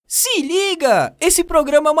Se liga! Esse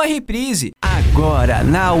programa é uma reprise. Agora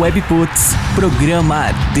na Webputs, programa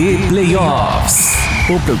The Playoffs.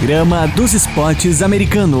 O programa dos esportes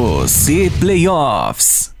americanos. The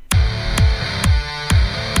Playoffs.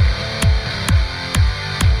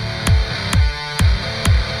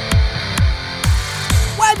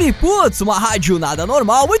 Webputs, uma rádio nada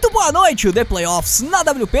normal. Muito boa noite, o The Playoffs na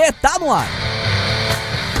WP tá no ar.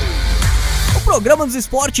 Programa dos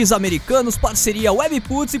esportes americanos, parceria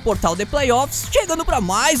Webputs e portal The Playoffs, chegando para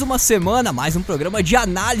mais uma semana, mais um programa de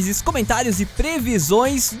análises, comentários e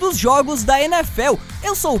previsões dos jogos da NFL.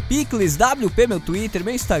 Eu sou o Picles, WP, meu Twitter,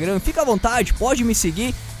 meu Instagram, fica à vontade, pode me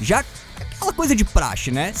seguir, já aquela coisa de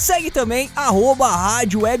praxe, né? Segue também,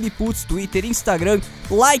 @Rádio Webputs, Twitter, Instagram,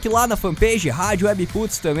 like lá na fanpage, Rádio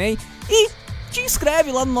Webputs também, e te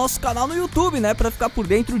inscreve lá no nosso canal no YouTube, né, pra ficar por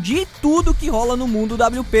dentro de tudo que rola no mundo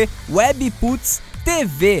WP, Webputs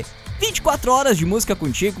TV. 24 horas de música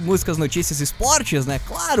contigo, músicas, notícias, esportes, né,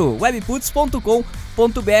 claro,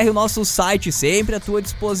 webputs.com.br, o nosso site sempre à tua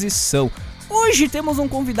disposição. Hoje temos um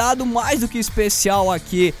convidado mais do que especial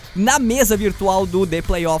aqui na mesa virtual do The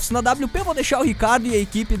Playoffs na WP. Vou deixar o Ricardo e a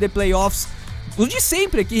equipe The Playoffs, os de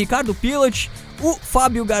sempre aqui, Ricardo Pilot, o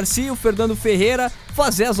Fábio Garcia, o Fernando Ferreira,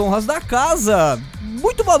 fazer as honras da casa.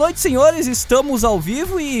 Muito boa noite, senhores, estamos ao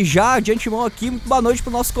vivo e já de antemão aqui, muito boa noite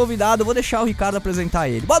pro nosso convidado. Eu vou deixar o Ricardo apresentar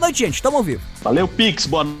ele. Boa noite, gente, estamos ao vivo. Valeu, Pix,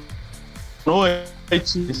 boa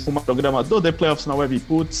noite. Um programa do The Playoffs na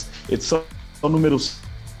Webputs, edição número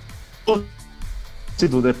 12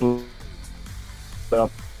 do The Playoffs.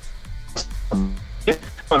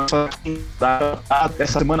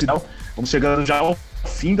 Essa semana final, vamos chegando já ao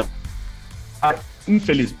fim da...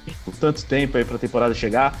 Infelizmente, por tanto tempo aí pra temporada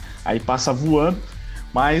chegar, aí passa voando,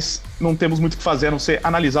 mas não temos muito o que fazer a não ser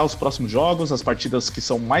analisar os próximos jogos, as partidas que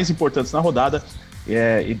são mais importantes na rodada,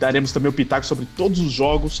 e daremos também o pitaco sobre todos os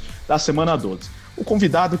jogos da semana 12. O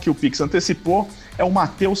convidado que o Pix antecipou é o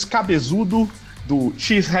Matheus Cabezudo, do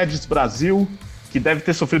Cheeseheads Brasil, que deve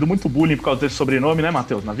ter sofrido muito bullying por causa desse sobrenome, né,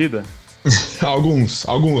 Matheus, na vida? Algum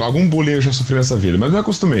bullying eu já sofri nessa vida, mas eu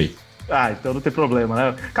acostumei. Ah, então não tem problema,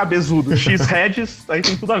 né? Cabezudo, Cheeseheads, aí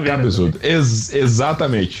tem tudo a ver, Cabezudo, né?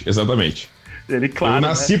 Exatamente. Ele, claro, eu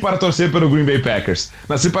nasci, né, para torcer pelo Green Bay Packers.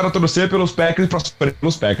 Nasci para torcer pelos Packers e para sofrer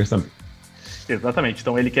pelos Packers também. Exatamente,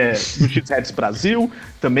 então ele que é do Cheeseheads Brasil,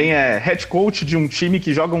 também é head coach de um time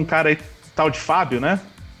que joga um cara aí, tal de Fábio, né?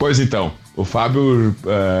 Pois então, o Fábio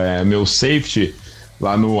é meu safety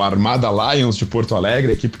lá no Armada Lions de Porto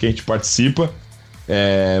Alegre, equipe que a gente participa.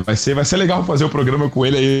 Vai ser legal fazer o programa com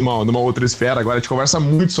ele aí numa outra esfera. Agora a gente conversa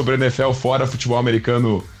muito sobre NFL fora futebol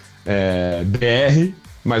americano BR,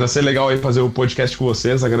 mas vai ser legal aí fazer o podcast com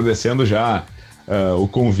vocês, agradecendo já o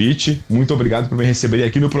convite. Muito obrigado por me receberem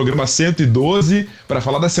aqui no programa 112 para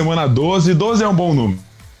falar da semana 12. 12 é um bom número.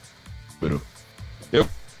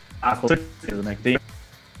 Com certeza, né? Tem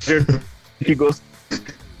que gosta.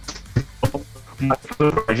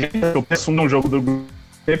 Eu penso num jogo do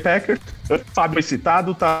Packers, o Fábio foi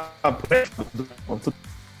citado, tá tudo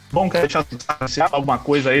bom, quer deixar alguma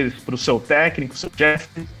coisa aí pro seu técnico, seu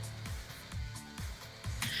chefe?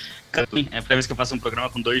 É a primeira vez que eu faço um programa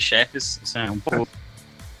com dois chefes, isso é um pouco...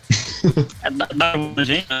 da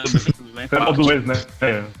gente, tudo bem? Fala do Luiz, né?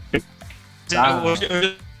 Eu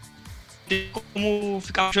tenho como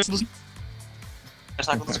ficar no chance dos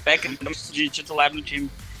Packers de titular no time.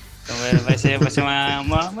 Então vai ser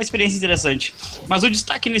uma experiência interessante. Mas o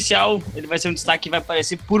destaque inicial, ele vai ser um destaque que vai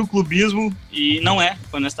parecer puro clubismo, e não é,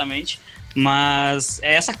 honestamente, mas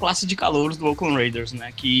é essa classe de calouros do Oakland Raiders,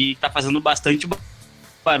 né, que tá fazendo bastante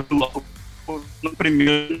barulho no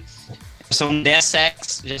primeiro. São 10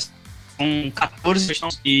 sacks, já são 14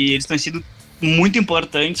 touchdowns, e eles têm sido muito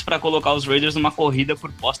importantes para colocar os Raiders numa corrida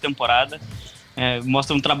por pós-temporada.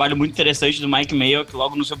 Mostra um trabalho muito interessante do Mike Mayock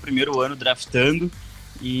logo no seu primeiro ano draftando.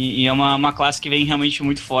 E é uma classe que vem realmente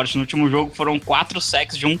muito forte. No último jogo foram 4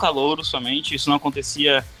 sacks de um calouro somente. Isso não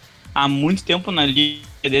acontecia há muito tempo na liga.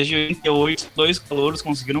 Desde 88, 2 calouros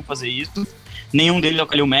conseguiram fazer isso. Nenhum deles é o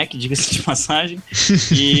Khalil Mack, diga-se de passagem.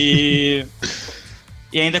 E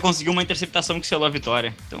ainda conseguiu uma interceptação que selou a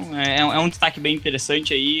vitória. Então é um destaque bem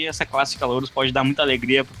interessante aí. Essa classe de calouros pode dar muita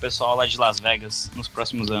alegria pro pessoal lá de Las Vegas nos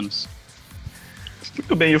próximos anos.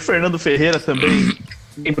 Muito bem, e o Fernando Ferreira também...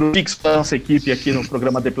 membro fixo da nossa equipe aqui no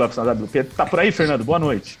programa The Playoffs na WP. Tá por aí, Fernando? Boa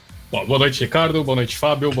noite. Bom, boa noite, Ricardo. Boa noite,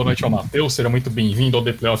 Fábio. Boa noite ao Matheus. Seja muito bem-vindo ao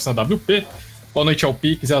The Playoffs na WP. Boa noite ao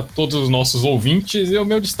Pix e a todos os nossos ouvintes. E o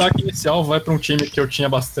meu destaque inicial vai para um time que eu tinha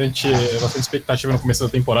bastante expectativa no começo da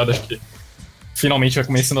temporada. Acho que finalmente vai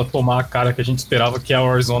começando a tomar a cara que a gente esperava, que é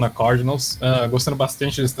o Arizona Cardinals. Gostando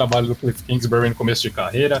bastante desse trabalho do Cliff Kingsbury no começo de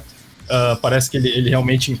carreira. Parece que ele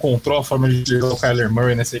realmente encontrou a forma de utilizar o Kyler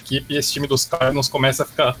Murray nessa equipe, e esse time dos Cardinals começa a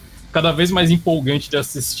ficar cada vez mais empolgante de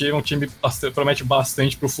assistir. É um time que promete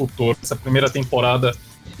bastante para o futuro. Essa primeira temporada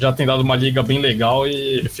já tem dado uma liga bem legal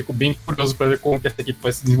e fico bem curioso para ver como que essa equipe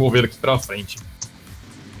vai se desenvolver aqui para frente.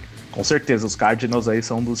 Com certeza, os Cardinals aí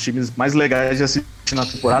são um dos times mais legais de assistir na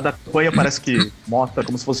temporada. A campanha parece que mostra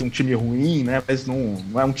como se fosse um time ruim, né? Mas não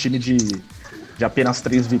é um time de apenas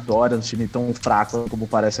 3 vitórias, um time tão fraco como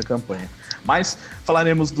parece a campanha. Mas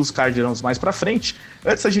falaremos dos Cardinals mais pra frente.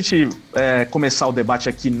 Antes da gente começar o debate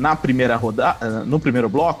aqui na primeira rodada, no primeiro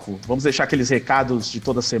bloco, vamos deixar aqueles recados de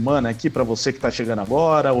toda semana aqui para você que está chegando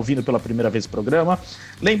agora, ouvindo pela primeira vez o programa.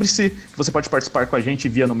 Lembre-se que você pode participar com a gente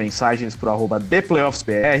enviando mensagens para o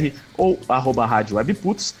 @ThePlayoffsBR ou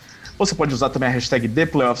 @RadioWebPuts. Você pode usar também a hashtag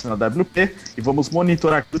ThePlayoffs na WP e vamos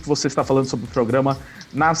monitorar tudo que você está falando sobre o programa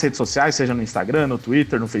nas redes sociais, seja no Instagram, no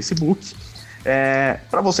Twitter, no Facebook.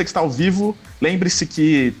 Para você que está ao vivo, lembre-se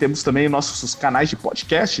que temos também nossos canais de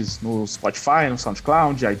podcasts no Spotify, no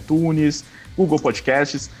SoundCloud, iTunes, Google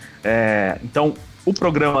Podcasts. Então, o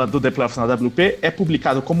programa do The Playoffs na WP é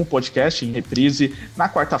publicado como podcast em reprise na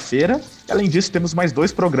quarta-feira. Além disso, temos mais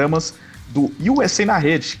 2 programas do USA na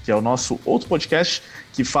Rede, que é o nosso outro podcast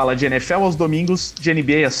que fala de NFL aos domingos, de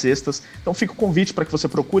NBA às sextas. Então fica o convite para que você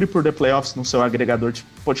procure por The Playoffs no seu agregador de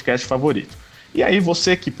podcast favorito. E aí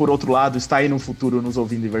você que, por outro lado, está aí no futuro nos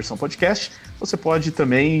ouvindo em versão podcast, você pode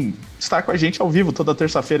também estar com a gente ao vivo. Toda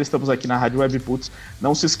terça-feira estamos aqui na Rádio Webputs,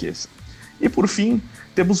 não se esqueça. E por fim,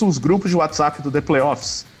 temos os grupos de WhatsApp do The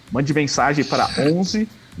Playoffs. Mande mensagem para 11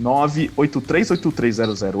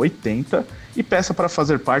 983830080 e peça para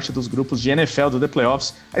fazer parte dos grupos de NFL do The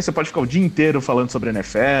Playoffs. Aí você pode ficar o dia inteiro falando sobre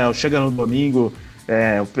NFL, chega no domingo,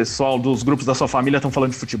 o pessoal dos grupos da sua família estão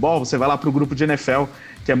falando de futebol, você vai lá para o grupo de NFL,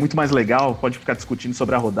 que é muito mais legal, pode ficar discutindo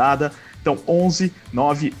sobre a rodada. Então 11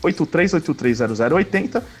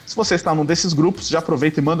 983830080. Se você está num desses grupos, já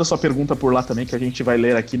aproveita e manda sua pergunta por lá também, que a gente vai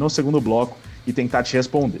ler aqui no segundo bloco e tentar te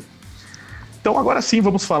responder. Então agora sim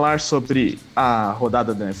vamos falar sobre a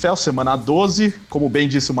rodada da NFL, semana 12, como bem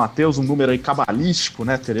disse o Matheus, um número aí cabalístico,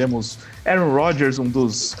 né? Teremos Aaron Rodgers, um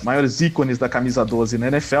dos maiores ícones da camisa 12 na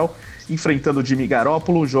NFL, enfrentando o Jimmy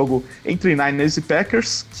Garoppolo, um jogo entre Niners e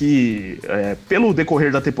Packers, que pelo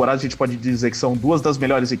decorrer da temporada a gente pode dizer que são 2 das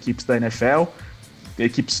melhores equipes da NFL,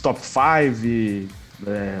 equipes top 5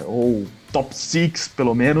 ou top 6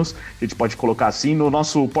 pelo menos, a gente pode colocar assim. No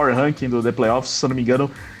nosso Power Ranking do The Playoffs, se eu não me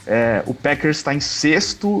engano, o Packers está em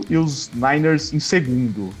 6º e os Niners em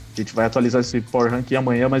 2º. A gente vai atualizar esse Power Ranking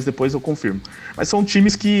amanhã, mas depois eu confirmo. Mas são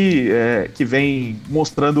times que vêm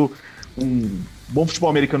mostrando um bom futebol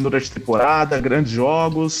americano durante a temporada, grandes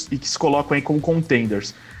jogos e que se colocam aí como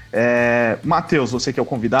contenders. Matheus, você que é o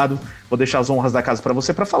convidado, vou deixar as honras da casa para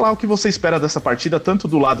você para falar o que você espera dessa partida, tanto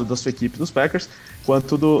do lado da sua equipe dos Packers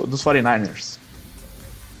quanto dos 49ers.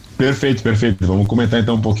 Perfeito. Vamos comentar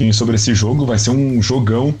então um pouquinho sobre esse jogo. Vai ser um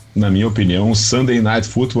jogão, na minha opinião, Sunday Night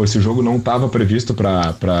Football. Esse jogo não estava previsto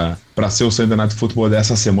para ser o Sunday Night Football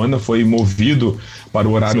dessa semana, foi movido para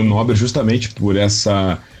o horário nobre justamente por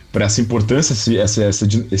essa importância, essa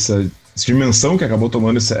dimensão que acabou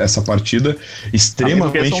tomando essa partida,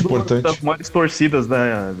 extremamente importante. Uma das maiores torcidas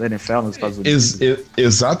da NFL nos Estados Unidos.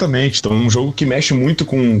 Exatamente, então é um jogo que mexe muito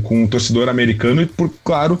com o torcedor americano e,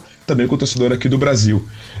 claro, também com o torcedor aqui do Brasil.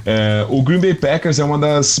 O Green Bay Packers é uma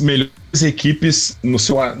das melhores equipes no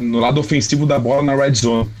lado ofensivo da bola na red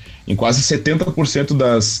zone. Em quase 70%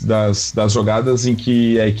 das jogadas em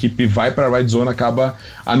que a equipe vai para a red zone acaba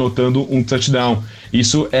anotando um touchdown.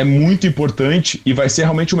 Isso é muito importante e vai ser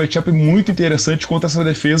realmente um matchup muito interessante contra essa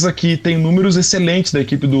defesa que tem números excelentes da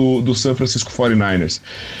equipe do San Francisco 49ers.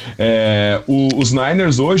 Os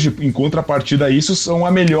Niners hoje, em contrapartida a isso, são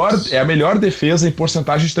a melhor defesa em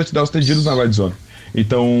porcentagem de touchdowns cedidos na red zone.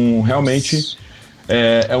 Então, realmente,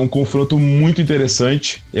 é um confronto muito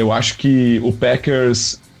interessante. Eu acho que o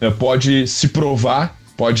Packers pode se provar,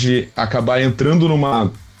 pode acabar entrando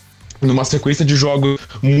numa sequência de jogos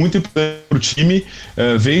muito importante para o time.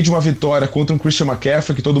 Veio de uma vitória contra um Christian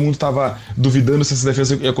McCaffrey, que todo mundo estava duvidando se essa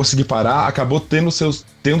defesa ia conseguir parar, acabou tendo seus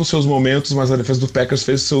momentos, mas a defesa do Packers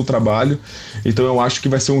fez o seu trabalho. Então eu acho que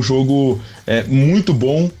vai ser um jogo muito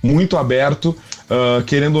bom, muito aberto.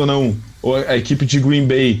 Querendo ou não, a equipe de Green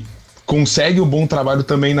Bay consegue um bom trabalho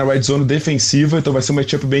também na red zone defensiva, então vai ser um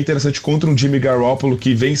matchup bem interessante contra um Jimmy Garoppolo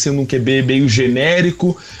que vem sendo um QB meio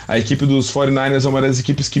genérico. A equipe dos 49ers é uma das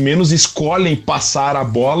equipes que menos escolhem passar a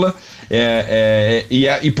bola,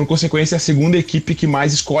 e por consequência é a segunda equipe que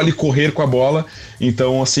mais escolhe correr com a bola.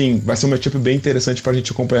 Então, assim, vai ser um matchup bem interessante pra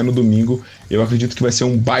gente acompanhar no domingo. Eu acredito que vai ser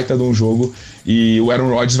um baita de um jogo, e o Aaron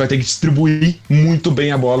Rodgers vai ter que distribuir muito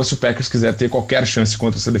bem a bola se o Packers quiser ter qualquer chance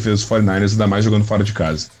contra essa defesa dos 49ers, ainda mais jogando fora de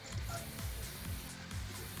casa.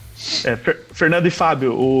 Fernando e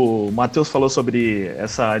Fábio, o Matheus falou sobre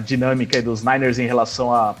essa dinâmica aí dos Niners em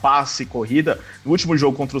relação a passe e corrida. No último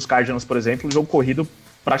jogo contra os Cardinals, por exemplo, o jogo corrido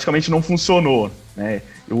praticamente não funcionou, né?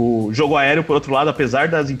 O jogo aéreo, por outro lado, apesar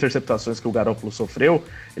das interceptações que o Garoppolo sofreu,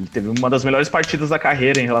 ele teve uma das melhores partidas da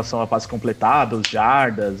carreira em relação a passes completados,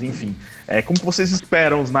 jardas, enfim. Como vocês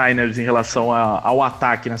esperam os Niners em relação ao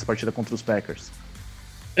ataque nessa partida contra os Packers?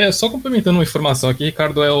 Só complementando uma informação aqui,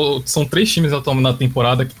 Ricardo, são 3 times atualmente na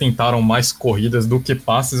temporada que tentaram mais corridas do que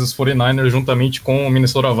passes, os 49ers juntamente com o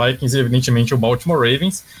Minnesota Vikings e evidentemente o Baltimore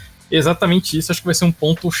Ravens. Exatamente isso, acho que vai ser um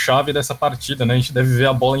ponto-chave dessa partida, né? A gente deve ver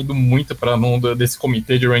a bola indo muito para a mão desse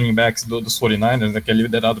comitê de running backs dos 49ers, né, que é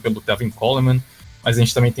liderado pelo Tevin Coleman, mas a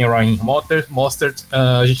gente também tem o Ryan Mostert.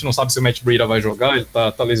 A gente não sabe se o Matt Breida vai jogar, ele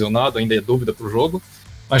tá lesionado, ainda é dúvida pro jogo.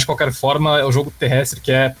 Mas, de qualquer forma, é o jogo terrestre que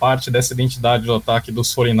é parte dessa identidade do ataque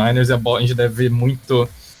dos 49ers, e a gente deve ver muito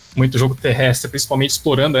jogo terrestre, principalmente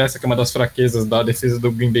explorando essa que é uma das fraquezas da defesa do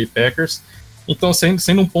Green Bay Packers. Então,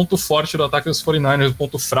 sendo um ponto forte do ataque dos 49ers, um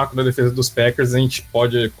ponto fraco da defesa dos Packers, a gente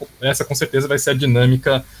pode... Essa, com certeza, vai ser a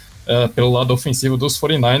dinâmica pelo lado ofensivo dos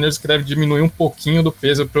 49ers, que deve diminuir um pouquinho do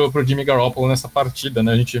peso pro Jimmy Garoppolo nessa partida,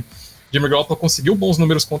 né? Jimmy Garoppolo conseguiu bons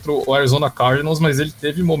números contra o Arizona Cardinals, mas ele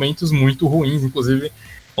teve momentos muito ruins, inclusive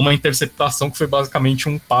uma interceptação que foi basicamente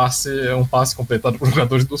um passe completado por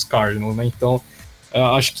jogadores dos Cardinals, né? Então,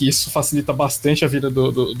 acho que isso facilita bastante a vida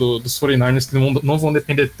dos 49ers, que não vão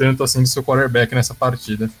depender tanto assim do seu quarterback nessa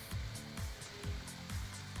partida.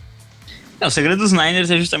 O segredo dos Niners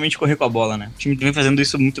é justamente correr com a bola, né? O time vem fazendo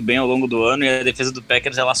isso muito bem ao longo do ano, e a defesa do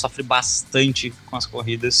Packers ela sofre bastante com as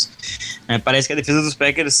corridas. Parece que a defesa dos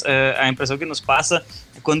Packers, a impressão que nos passa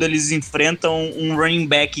é quando eles enfrentam um running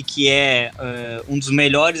back que é um dos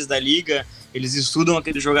melhores da liga, eles estudam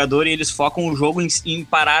aquele jogador e eles focam o jogo em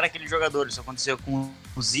parar aquele jogador. Isso aconteceu com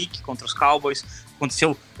o Zeke contra os Cowboys,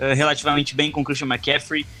 aconteceu relativamente bem com o Christian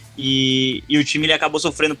McCaffrey, e o time ele acabou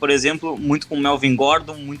sofrendo, por exemplo, muito com o Melvin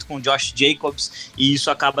Gordon, muito com o Josh Jacobs, e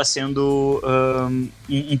isso acaba sendo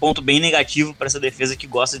um ponto bem negativo para essa defesa que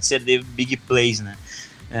gosta de ser de big plays, né?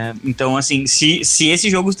 Então, assim, se esse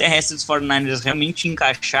jogo terrestre dos 49ers realmente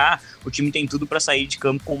encaixar, o time tem tudo para sair de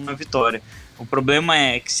campo com uma vitória. O problema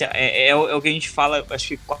é que é o que a gente fala, acho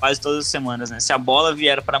que quase todas as semanas, né? Se a bola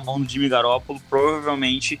vier para a mão do Jimmy Garoppolo,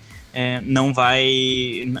 provavelmente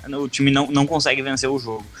o time não consegue vencer o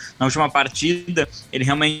jogo. Na última partida, ele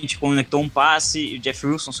realmente conectou um passe, e o Jeff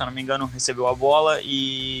Wilson, se eu não me engano, recebeu a bola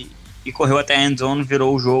e correu até a end zone,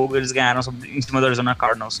 virou o jogo, eles ganharam em cima do Arizona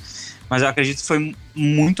Cardinals. Mas eu acredito que foi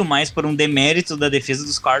muito mais por um demérito da defesa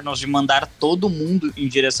dos Cardinals de mandar todo mundo em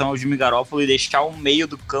direção ao Jimmy Garoppolo e deixar o meio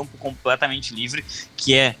do campo completamente livre,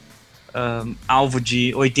 que é alvo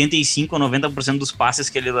de 85% a 90% dos passes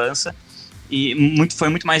que ele lança. E foi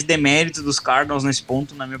muito mais demérito dos Cardinals nesse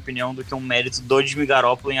ponto, na minha opinião, do que um mérito do Jimmy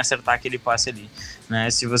Garoppolo em acertar aquele passe ali,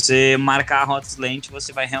 né? Se você marcar a hot slant,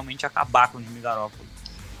 você vai realmente acabar com o Jimmy Garoppolo.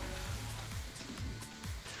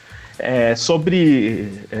 Sobre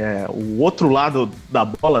o outro lado da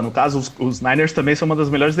bola, no caso, os Niners também são uma das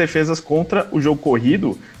melhores defesas contra o jogo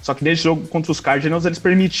corrido, só que nesse jogo contra os Cardinals eles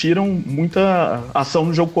permitiram muita ação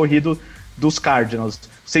no jogo corrido dos Cardinals.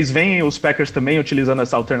 Vocês veem os Packers também utilizando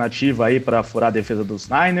essa alternativa aí para furar a defesa dos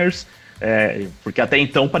Niners? Porque até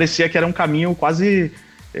então parecia que era um caminho quase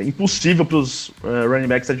impossível para os running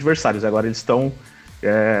backs adversários. Agora eles estão,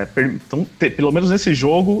 pelo menos nesse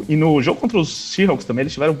jogo, e no jogo contra os Seahawks também,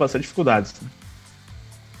 eles tiveram bastante dificuldades.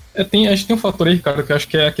 A gente tem um fator aí, Ricardo, que eu acho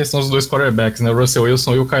que é a questão dos dois quarterbacks, né? O Russell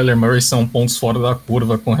Wilson e o Kyler Murray são pontos fora da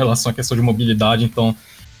curva com relação à questão de mobilidade, então,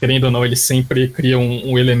 querendo ou não, eles sempre criam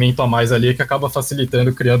um elemento a mais ali que acaba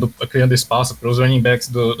facilitando, criando espaço para os running backs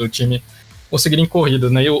do time conseguirem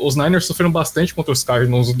corridas, né? E os Niners sofreram bastante contra os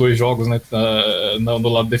Cardinals nos 2 jogos, né? Do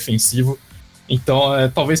lado defensivo. Então,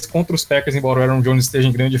 talvez contra os Packers, embora o Aaron Jones esteja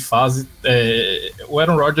em grande fase, o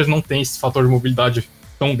Aaron Rodgers não tem esse fator de mobilidade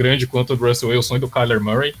tão grande quanto o do Russell Wilson e do Kyler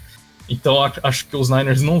Murray. Então, acho que os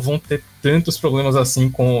Niners não vão ter tantos problemas assim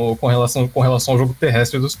com relação ao jogo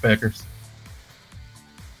terrestre dos Packers.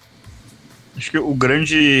 Acho que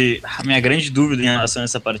a minha grande dúvida em relação a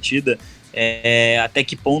essa partida até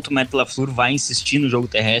que ponto o Matt LaFleur vai insistir no jogo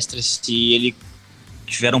terrestre se ele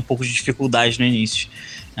tiver um pouco de dificuldade no início.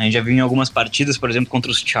 A gente já viu em algumas partidas, por exemplo, contra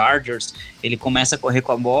os Chargers, ele começa a correr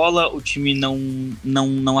com a bola, o time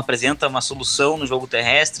não apresenta uma solução no jogo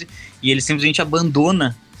terrestre e ele simplesmente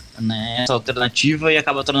abandona, né, essa alternativa e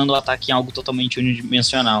acaba tornando o ataque em algo totalmente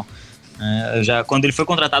unidimensional. Quando ele foi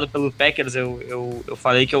contratado pelo Packers, eu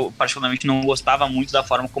falei que eu particularmente não gostava muito da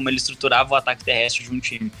forma como ele estruturava o ataque terrestre de um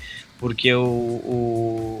time, porque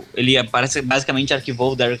ele basicamente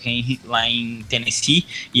arquivou o Derrick Henry lá em Tennessee,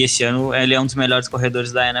 e esse ano ele é um dos melhores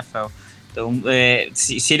corredores da NFL. Então,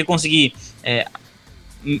 se ele conseguir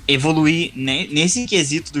evoluir nesse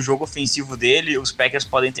quesito do jogo ofensivo dele, os Packers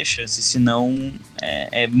podem ter chance, senão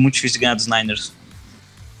é muito difícil ganhar dos Niners.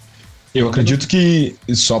 Eu acredito que,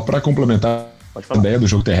 só para complementar a ideia do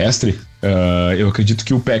jogo terrestre, eu acredito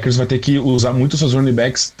que o Packers vai ter que usar muito seus running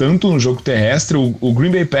backs, tanto no jogo terrestre. O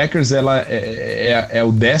Green Bay Packers é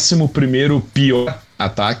o 11º pior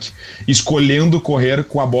ataque, escolhendo correr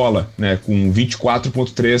com a bola, né, com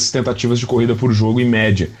 24,3 tentativas de corrida por jogo em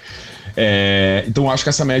média. Então acho que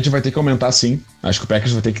essa média vai ter que aumentar, sim. Acho que o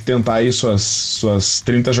Packers vai ter que tentar aí suas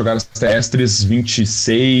 30 jogadas terrestres,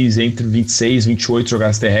 26, entre 26 e 28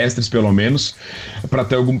 jogadas terrestres pelo menos, para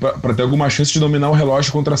ter alguma chance de dominar o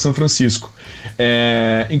relógio contra São Francisco.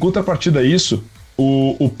 Em contrapartida a isso,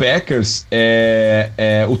 o Packers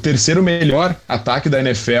é o 3º melhor ataque da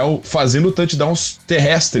NFL fazendo touchdowns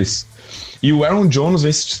terrestres. E o Aaron Jones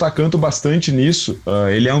vem se destacando bastante nisso.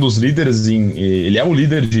 Ele é um dos líderes, ele é o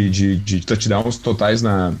líder de touchdowns totais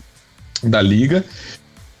da liga.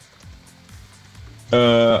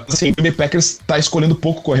 Assim, o Green Bay Packers está escolhendo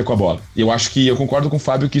pouco correr com a bola. E eu concordo com o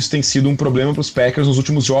Fábio que isso tem sido um problema para os Packers nos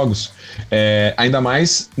últimos jogos. Ainda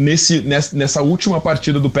mais nessa última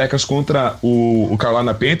partida do Packers contra o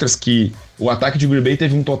Carolina Panthers, que o ataque de Green Bay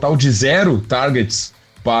teve um total de 0 targets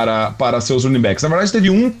para seus running backs. Na verdade, teve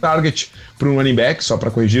um target para um running back, só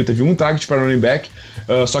para corrigir, teve um target para running back,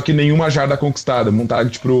 só que nenhuma jarda conquistada, um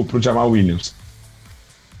target para o Jamal Williams.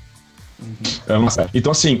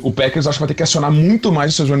 Então, assim, o Packers acho que vai ter que acionar muito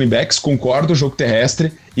mais os seus running backs, concordo, o jogo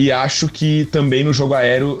terrestre, e acho que também no jogo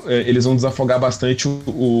aéreo eles vão desafogar bastante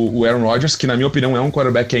o Aaron Rodgers, que na minha opinião é um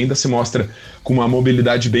quarterback que ainda se mostra com uma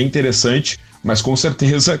mobilidade bem interessante, mas com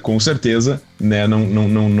certeza, né,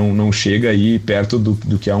 não chega aí perto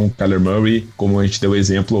do que é um Kyler Murray, como a gente deu o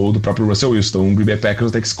exemplo, ou do próprio Russell Wilson. Então o Green Bay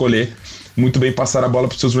Packers tem que escolher muito bem passar a bola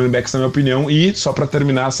para os seus running backs, na minha opinião, e só para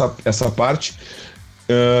terminar essa parte,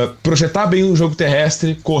 projetar bem o jogo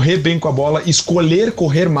terrestre, correr bem com a bola, escolher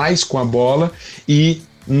correr mais com a bola e,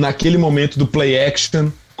 naquele momento do play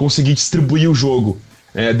action, conseguir distribuir o jogo.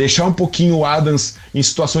 Deixar um pouquinho o Adams em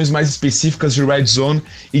situações mais específicas de red zone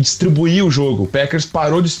e distribuir o jogo. O Packers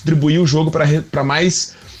parou de distribuir o jogo para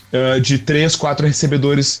mais de 3, 4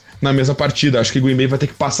 recebedores na mesma partida. Acho que o Green Bay vai ter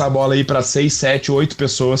que passar a bola aí para 6, 7, 8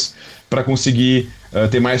 pessoas para conseguir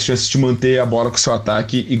ter mais chances de manter a bola com o seu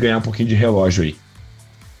ataque e ganhar um pouquinho de relógio aí.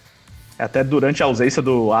 Até durante a ausência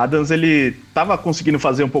do Adams, ele estava conseguindo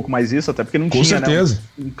fazer um pouco mais isso, até porque não tinha, né,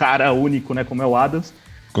 um cara único, né, como é o Adams.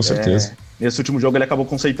 Com certeza. Nesse último jogo ele acabou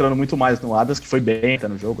concentrando muito mais no Adams, que foi bem até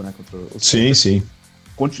no jogo, né? Contra os sim, sim.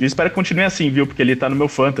 Espero que continue assim, viu? Porque ele tá no meu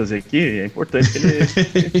fantasy aqui, é importante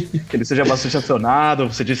que ele seja bastante acionado.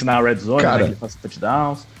 Você disse na red zone, cara, né, que ele faça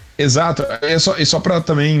touchdowns. Exato, e só para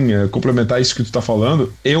também complementar isso que tu tá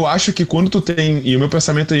falando, eu acho que quando tu tem, e o meu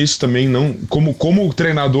pensamento é isso também, não como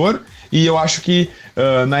treinador, e eu acho que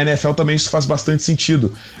na NFL também isso faz bastante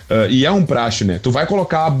sentido, e é um praxe, né? Tu vai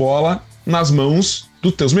colocar a bola nas mãos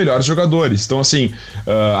dos teus melhores jogadores. Então, assim,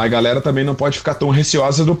 a galera também não pode ficar tão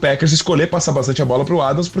receosa do Packers escolher passar bastante a bola pro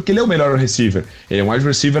Adams, porque ele é o melhor receiver. Ele é um wide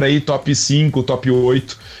receiver aí top 5, top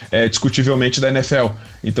 8, discutivelmente da NFL.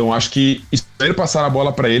 Então, acho que escolher passar a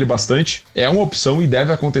bola para ele bastante é uma opção e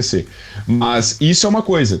deve acontecer. Mas isso é uma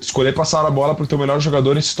coisa, escolher passar a bola pro teu melhor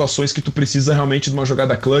jogador em situações que tu precisa realmente de uma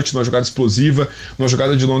jogada clutch, de uma jogada explosiva, uma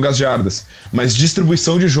jogada de longas jardas. Mas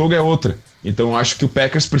distribuição de jogo é outra. Então acho que o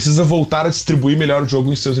Packers precisa voltar a distribuir melhor o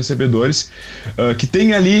jogo em seus recebedores, que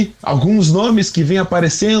tem ali alguns nomes que vêm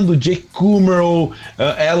aparecendo, Jake Kumerow,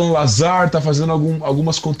 Alan Lazard tá fazendo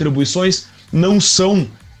algumas contribuições, não são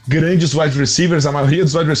grandes wide receivers, a maioria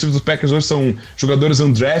dos wide receivers dos Packers hoje são jogadores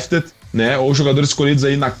undrafted, né, ou jogadores escolhidos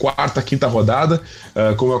aí na 4ª, 5ª rodada,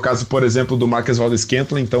 como é o caso, por exemplo, do Marquez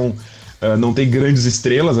Valdes-Scantling. Então não tem grandes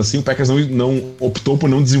estrelas, assim, o Packers não optou por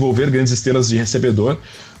não desenvolver grandes estrelas de recebedor,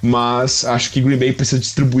 mas acho que Green Bay precisa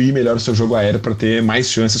distribuir melhor o seu jogo aéreo para ter mais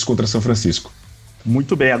chances contra São Francisco.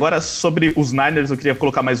 Muito bem, agora sobre os Niners eu queria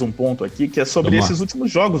colocar mais um ponto aqui, que é sobre esses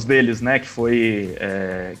últimos jogos deles, né, que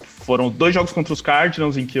foram 2 jogos contra os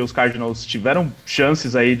Cardinals, em que os Cardinals tiveram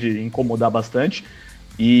chances aí de incomodar bastante,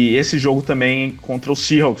 e esse jogo também contra os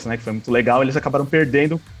Seahawks, né, que foi muito legal, eles acabaram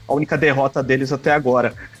perdendo a única derrota deles até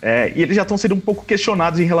agora, e eles já estão sendo um pouco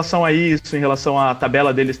questionados em relação a isso, em relação à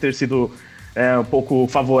tabela deles ter sido um pouco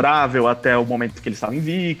favorável até o momento que eles estavam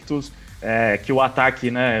invictos, que o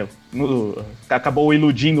ataque, né, acabou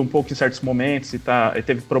iludindo um pouco em certos momentos e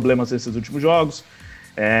teve problemas nesses últimos jogos.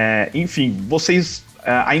 Enfim, vocês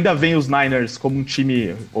ainda veem os Niners como um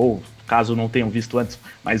time, ou caso não tenham visto antes,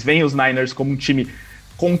 mas veem os Niners como um time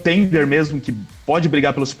contender mesmo, que pode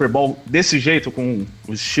brigar pelo Super Bowl desse jeito, com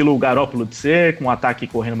o estilo Garoppolo de ser, com o ataque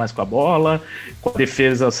correndo mais com a bola, com a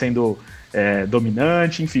defesa sendo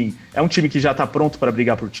dominante, enfim. É um time que já está pronto para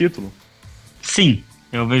brigar por título? Sim,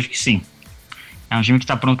 eu vejo que sim. É um time que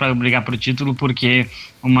está pronto para brigar por título, porque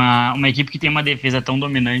uma equipe que tem uma defesa tão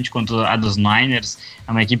dominante quanto a dos Niners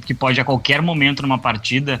é uma equipe que pode a qualquer momento numa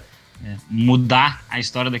partida mudar a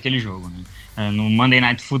história daquele jogo, né? No Monday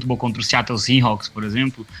Night Football contra o Seattle Seahawks, por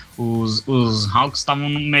exemplo, os Hawks estavam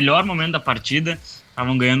no melhor momento da partida,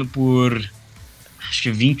 estavam ganhando por acho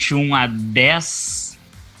que 21-10,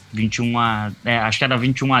 acho que era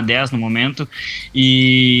 21-10 no momento,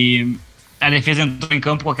 e a defesa entrou em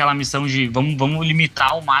campo com aquela missão de vamos limitar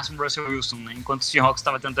ao máximo o Russell Wilson, né? Enquanto o Seahawks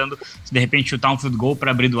estava tentando, de repente, chutar um field goal para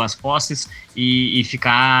abrir 2 posses e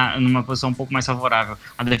ficar numa posição um pouco mais favorável.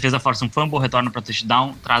 A defesa força um fumble, retorna para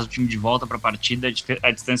touchdown, traz o time de volta para a partida, a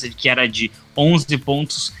distância que era de 11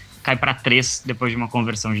 pontos cai para 3 depois de uma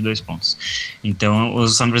conversão de 2 pontos. Então,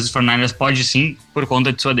 os San Francisco 49ers pode sim, por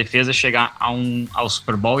conta de sua defesa, chegar ao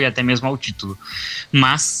Super Bowl e até mesmo ao título.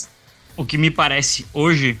 Mas o que me parece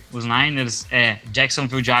hoje, os Niners, é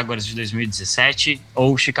Jacksonville Jaguars de 2017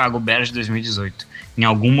 ou Chicago Bears de 2018. Em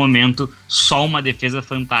algum momento, só uma defesa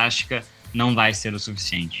fantástica não vai ser o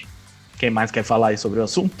suficiente. Quem mais quer falar aí sobre o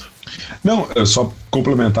assunto? Não, só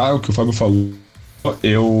complementar o que o Fábio falou.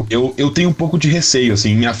 Eu tenho um pouco de receio,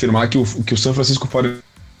 assim, em afirmar que o San Francisco 49ers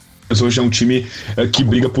hoje é um time que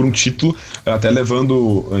briga por um título, até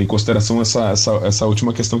levando em consideração essa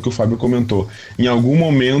última questão que o Fábio comentou. Em algum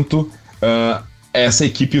momento, essa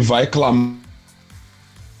equipe vai clamar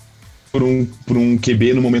por um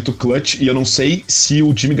QB no momento clutch, e eu não sei se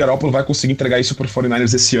o Jimmy Garoppolo vai conseguir entregar isso para o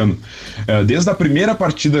 49ers esse ano. Desde a primeira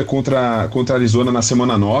partida contra a Arizona na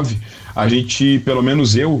semana 9, a gente, pelo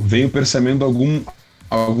menos eu, venho percebendo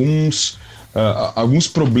alguns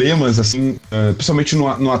problemas, assim, principalmente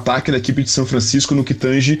no ataque da equipe de São Francisco, no que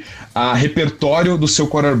tange a repertório do seu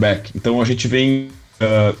quarterback. Então a gente vem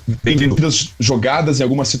vendo jogadas em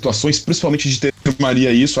algumas situações, principalmente de ter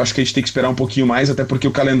Maria isso. Acho que a gente tem que esperar um pouquinho mais, até porque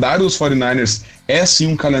o calendário dos 49ers é sim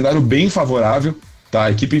um calendário bem favorável. Tá?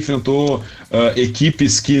 A equipe enfrentou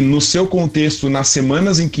equipes que, no seu contexto, nas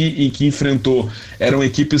semanas em que enfrentou, eram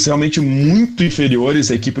equipes realmente muito inferiores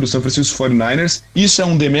à equipe do San Francisco 49ers. Isso é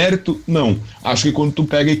um demérito? Não. Acho que quando tu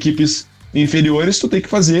pega equipes inferiores, tu tem que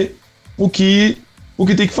fazer o que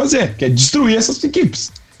tem que fazer, que é destruir essas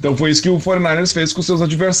equipes. Então foi isso que o 49ers fez com seus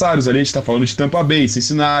adversários. Ali a gente está falando de Tampa Bay,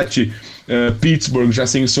 Cincinnati, Pittsburgh já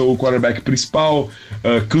sem o seu quarterback principal,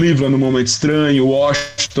 Cleveland no momento estranho,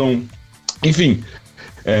 Washington, enfim.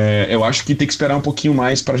 Eu acho que tem que esperar um pouquinho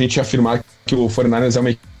mais para a gente afirmar que o 49ers é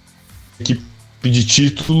uma equipe de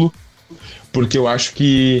título, porque eu acho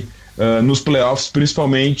que nos playoffs,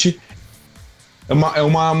 principalmente, é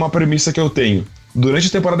uma premissa que eu tenho. Durante a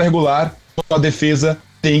temporada regular, a defesa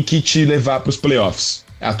tem que te levar para os playoffs.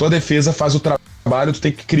 A tua defesa faz o trabalho, tu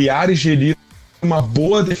tem que criar e gerir uma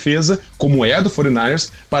boa defesa, como é a do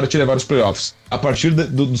 49ers, para te levar aos playoffs. A partir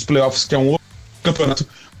dos playoffs, que é um outro campeonato,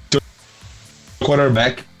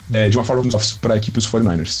 quarterback de uma forma para a equipe dos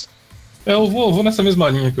 49ers. Eu vou nessa mesma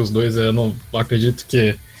linha que os dois. Eu não acredito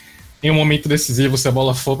que em um momento decisivo, se a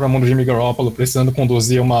bola for para a mão do Jimmy Garoppolo, precisando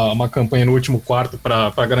conduzir uma campanha no último quarto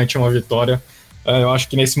para garantir uma vitória, eu acho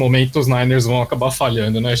que nesse momento os Niners vão acabar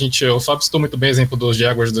falhando, né? O Fábio citou muito bem o exemplo dos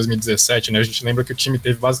Jaguars de 2017, né? A gente lembra que o time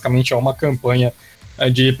teve basicamente uma campanha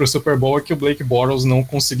de ir para o Super Bowl e que o Blake Bortles não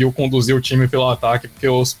conseguiu conduzir o time pelo ataque, porque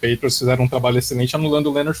os Patriots fizeram um trabalho excelente anulando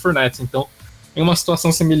o Leonard Fournette. Então, em uma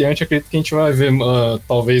situação semelhante, acredito que a gente vai ver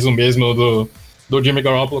talvez o mesmo do Jimmy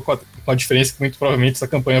Garoppolo, com a diferença que muito provavelmente essa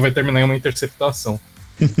campanha vai terminar em uma interceptação.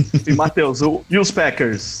 E Matheus, e os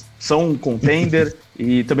Packers? São um contender?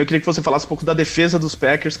 E também eu queria que você falasse um pouco da defesa dos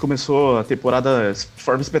Packers. Começou a temporada de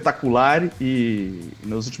forma espetacular e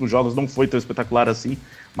nos últimos jogos não foi tão espetacular assim,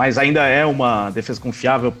 mas ainda é uma defesa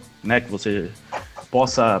confiável, né, que você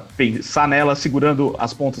possa pensar nela segurando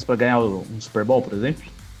as pontas para ganhar um Super Bowl, por exemplo?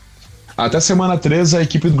 Até semana 3, a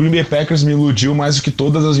equipe do Green Bay Packers me iludiu mais do que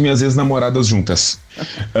todas as minhas ex-namoradas juntas.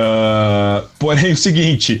 Porém, o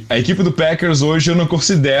seguinte, a equipe do Packers hoje eu não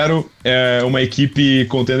considero uma equipe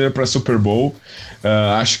contender para Super Bowl.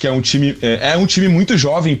 Acho que é um time muito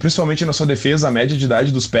jovem, principalmente na sua defesa. A média de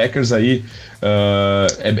idade dos Packers aí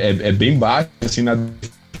é bem baixa, assim, na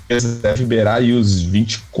defesa deve beirar aí os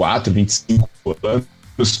 24, 25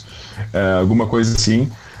 anos, alguma coisa assim.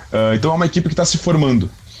 Então é uma equipe que está se formando.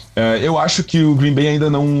 Eu acho que o Green Bay ainda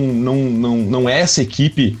não é essa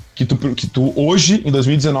equipe que tu hoje, em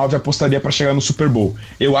 2019, apostaria para chegar no Super Bowl.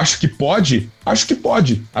 Eu acho que pode. Acho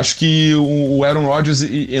que o Aaron Rodgers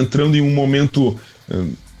entrando em um momento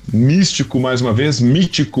mítico mais uma vez,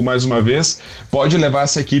 pode levar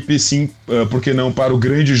essa equipe, sim, por que não, para o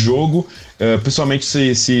grande jogo, principalmente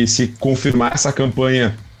se confirmar essa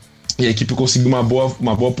campanha e a equipe conseguir uma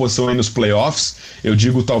boa posição aí nos playoffs. Eu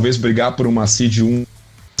digo, talvez brigar por uma seed 1,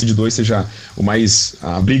 seed 2 seja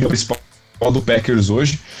a briga principal do Packers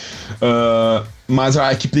hoje, mas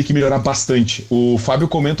a equipe tem que melhorar bastante. O Fábio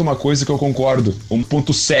comenta uma coisa que eu concordo: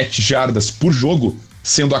 1.7 jardas por jogo,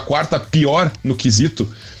 sendo a 4ª pior no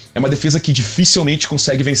quesito, é uma defesa que dificilmente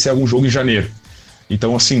consegue vencer algum jogo em janeiro.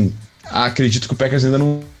 Então, assim, acredito que o Packers ainda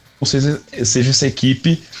não seja essa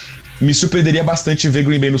equipe. Me surpreenderia bastante ver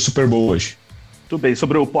Green Bay no Super Bowl hoje. Tudo bem,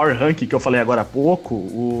 sobre o Power Ranking que eu falei agora há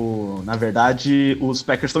pouco, na verdade, os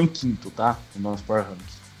Packers estão em 5º, tá? No nosso Power Ranking.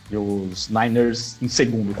 E os Niners em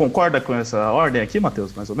 2º. Concorda com essa ordem aqui,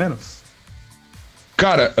 Matheus, mais ou menos?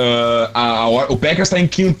 Cara, o Packers está em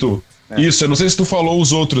 5º. Isso, eu não sei se tu falou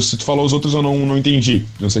os outros. Se tu falou os outros, eu não entendi.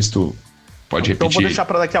 Não sei se tu pode repetir. Então vou deixar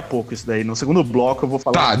para daqui a pouco isso daí. No segundo bloco eu vou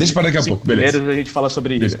falar... Tá, deixa para daqui a pouco, beleza. Primeiro a gente fala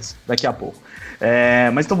sobre isso daqui a pouco.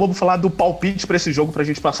 Mas então vamos falar do palpite para esse jogo, para a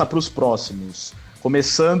gente passar para os próximos.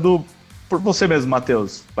 Começando por você mesmo,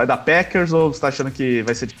 Matheus. Vai dar Packers ou você tá achando que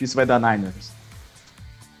vai ser difícil e vai dar Niners?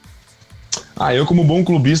 Eu, como bom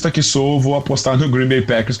clubista que sou, vou apostar no Green Bay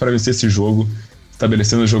Packers para vencer esse jogo,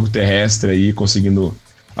 estabelecendo o jogo terrestre aí e conseguindo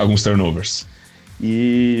alguns turnovers.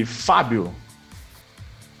 E Fábio?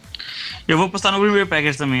 Eu vou apostar no Green Bay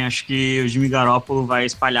Packers também. Acho que o Jimmy Garoppolo vai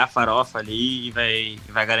espalhar a farofa ali e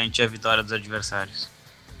vai garantir a vitória dos adversários.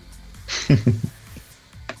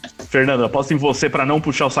 Fernando, aposto em você para não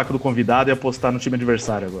puxar o saco do convidado e apostar no time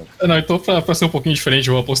adversário agora. Não, então pra ser um pouquinho diferente,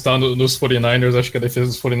 eu vou apostar nos 49ers. Acho que a defesa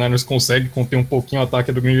dos 49ers consegue conter um pouquinho o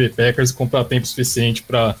ataque do Green Bay Packers e comprar tempo suficiente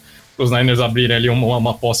para os Niners abrirem ali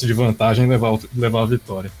uma posse de vantagem e levar a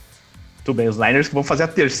vitória. Tudo bem, os Niners que vão fazer a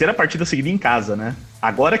 3ª partida seguida em casa, né?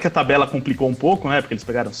 Agora que a tabela complicou um pouco, né? Porque eles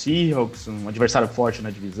pegaram o Seahawks, um adversário forte na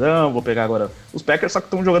divisão, vou pegar agora os Packers, só que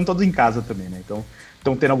estão jogando todos em casa também, né? Então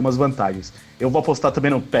estão tendo algumas vantagens. Eu vou apostar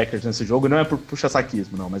também no Packers nesse jogo, não é por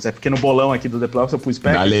puxa-saquismo, não, mas é porque no bolão aqui do The Playoffs eu pus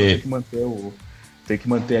Packers, tem que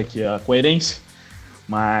manter aqui a coerência,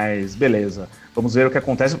 mas beleza. Vamos ver o que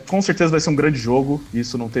acontece. Com certeza vai ser um grande jogo,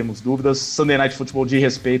 isso não temos dúvidas. Sunday Night Football de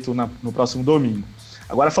respeito no próximo domingo.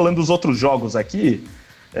 Agora falando dos outros jogos aqui,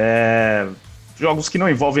 jogos que não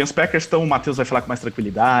envolvem os Packers, então o Matheus vai falar com mais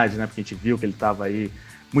tranquilidade, né? Porque a gente viu que ele estava aí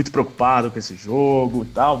muito preocupado com esse jogo e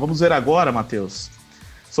tal. Vamos ver agora, Matheus,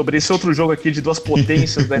 sobre esse outro jogo aqui de duas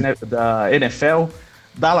potências da NFL.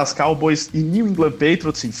 Dallas Cowboys e New England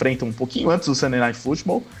Patriots se enfrentam um pouquinho antes do Sunday Night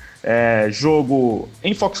Football. Jogo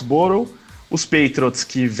em Foxborough. Os Patriots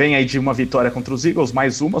que vêm aí de uma vitória contra os Eagles,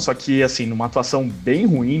 mais uma, só que assim, numa atuação bem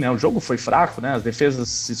ruim, né? O jogo foi fraco, né? As defesas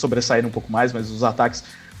se sobressaíram um pouco mais, mas os ataques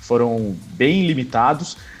foram bem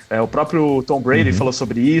limitados. O próprio Tom Brady falou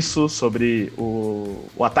sobre isso, sobre o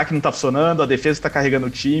ataque não tá funcionando, a defesa está carregando o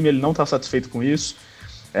time, ele não tá satisfeito com isso.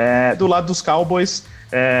 Do lado dos Cowboys,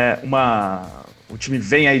 o time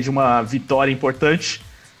vem aí de uma vitória importante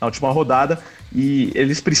na última rodada, e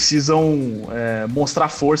eles precisam mostrar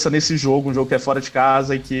força nesse jogo, um jogo que é fora de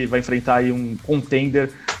casa e que vai enfrentar aí um contender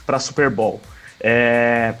para Super Bowl.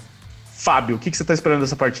 Fábio, o que você está esperando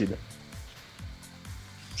dessa partida?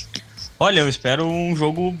 Olha, eu espero um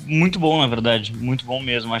jogo muito bom, na verdade, muito bom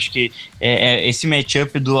mesmo. Acho que esse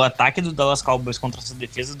matchup do ataque do Dallas Cowboys contra essa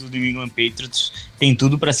defesa do New England Patriots tem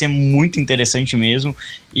tudo para ser muito interessante mesmo.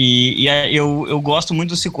 E eu gosto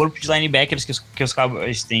muito desse corpo de linebackers que os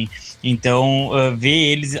Cowboys têm. Então,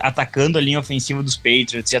 ver eles atacando a linha ofensiva dos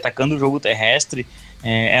Patriots e atacando o jogo terrestre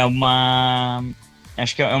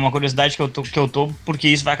acho que é uma curiosidade que eu tô, porque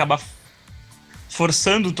isso vai acabar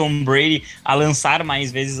forçando o Tom Brady a lançar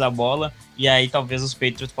mais vezes a bola, e aí talvez os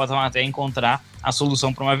Patriots possam até encontrar a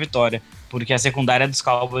solução para uma vitória, porque a secundária dos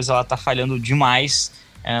Cowboys ela tá falhando demais.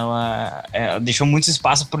 Ela deixou muito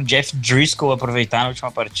espaço para o Jeff Driscoll aproveitar na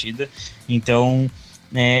última partida. Então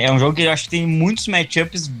é um jogo que eu acho que tem muitos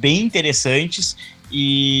matchups bem interessantes,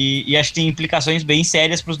 e acho que tem implicações bem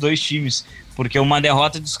sérias para os dois times, porque uma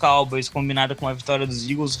derrota dos Cowboys combinada com a vitória dos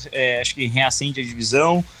Eagles, acho que reacende a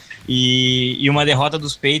divisão, e uma derrota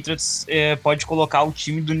dos Patriots pode colocar o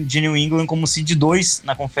time de New England como seed 2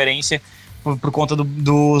 na conferência, por conta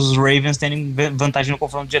dos Ravens terem vantagem no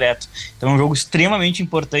confronto direto. Então é um jogo extremamente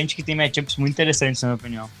importante que tem matchups muito interessantes, na minha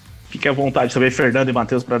opinião. Fique à vontade também, Fernando e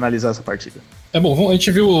Matheus, para analisar essa partida. Bom, a gente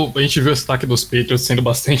viu esse ataque dos Patriots sendo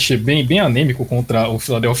bastante bem anêmico contra o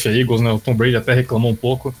Philadelphia Eagles, né? O Tom Brady até reclamou um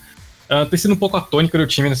pouco. Tem sido um pouco a tônica do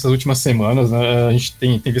time nessas últimas semanas, né? A gente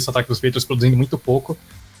tem visto o ataque dos Patriots produzindo muito pouco.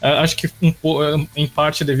 Acho que em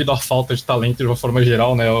parte devido à falta de talento de uma forma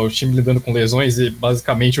geral, né? O time lidando com lesões e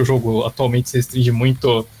basicamente o jogo atualmente se restringe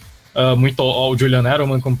muito ao Julian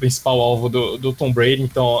Edelman como principal alvo do Tom Brady.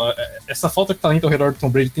 Então essa falta de talento ao redor do Tom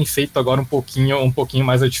Brady tem feito agora um pouquinho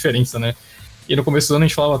mais a diferença, né? E no começo do ano a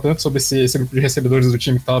gente falava tanto sobre esse grupo de recebedores do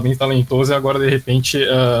time que estava bem talentoso, e agora de repente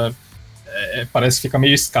parece que fica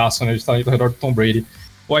meio escasso, né, de talento ao redor do Tom Brady.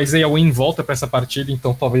 O Isaiah Wynn volta para essa partida,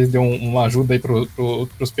 então talvez dê uma ajuda aí para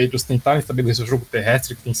os Patriots tentarem estabelecer o jogo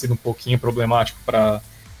terrestre, que tem sido um pouquinho problemático para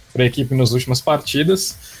a equipe nas últimas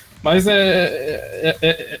partidas. Mas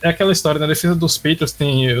é aquela história, né? A defesa dos Patriots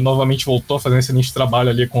novamente voltou a fazer um excelente trabalho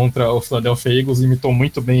ali contra o Philadelphia Eagles, limitou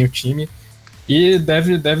muito bem o time, e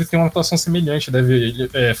deve ter uma atuação semelhante, deve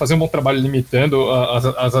fazer um bom trabalho limitando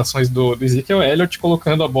as ações do Ezekiel Elliott,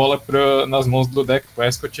 colocando a bola nas mãos do Dak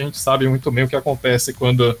Prescott. A gente sabe muito bem o que acontece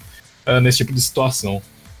quando nesse tipo de situação.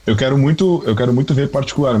 Eu quero muito ver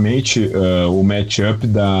particularmente o matchup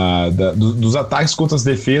dos ataques contra as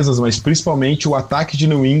defesas, mas principalmente o ataque de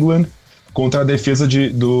New England contra a defesa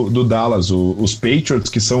do Dallas. Os Patriots,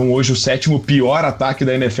 que são hoje o 7º pior ataque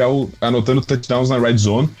da NFL, anotando touchdowns na red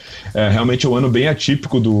zone. Realmente é um ano bem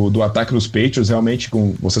atípico do ataque dos Patriots. Realmente,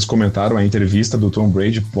 como vocês comentaram, a entrevista do Tom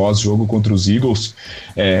Brady pós-jogo contra os Eagles,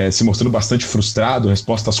 se mostrando bastante frustrado,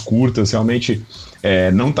 respostas curtas, realmente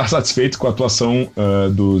não está satisfeito com a atuação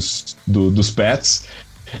dos Pats.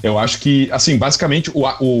 Eu acho que, assim, basicamente,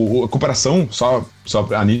 a comparação, só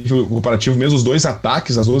a nível comparativo mesmo, os dois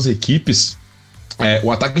ataques, as duas equipes, o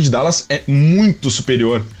ataque de Dallas é muito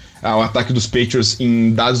superior ao ataque dos Patriots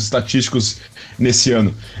em dados estatísticos nesse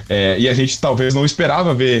ano. E a gente talvez não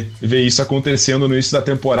esperava ver isso acontecendo no início da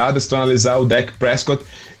temporada, se tu analisar o Dak Prescott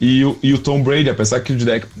e o Tom Brady, apesar que o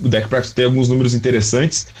Dak Prescott tem alguns números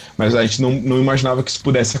interessantes, mas a gente não imaginava que isso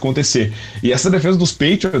pudesse acontecer. E essa defesa dos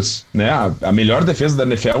Patriots, né, a melhor defesa da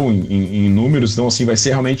NFL em números, então assim, vai ser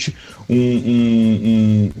realmente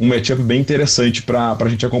um matchup bem interessante para a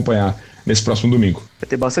gente acompanhar nesse próximo domingo. Vai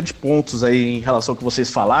ter bastante pontos aí em relação ao que vocês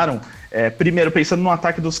falaram. Primeiro, pensando no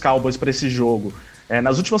ataque dos Cowboys para esse jogo.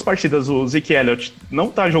 Nas últimas partidas, o Zeke Elliott não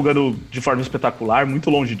está jogando de forma espetacular, muito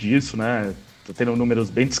longe disso, né? Tá tendo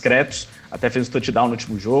números bem discretos, até fez um touchdown no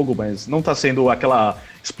último jogo, mas não está sendo aquela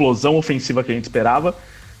explosão ofensiva que a gente esperava.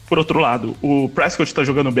 Por outro lado, o Prescott está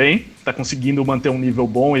jogando bem, está conseguindo manter um nível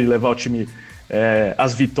bom e levar o time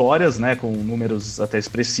às vitórias, né, com números até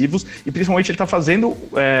expressivos, e principalmente ele está fazendo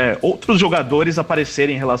outros jogadores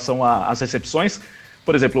aparecerem em relação às recepções.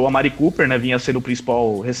 Por exemplo, o Amari Cooper, né, vinha sendo o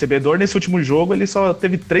principal recebedor. Nesse último jogo ele só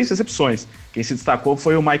teve 3 recepções. Quem se destacou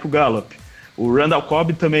foi o Michael Gallup. O Randall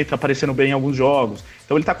Cobb também está aparecendo bem em alguns jogos.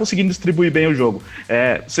 Então ele está conseguindo distribuir bem o jogo.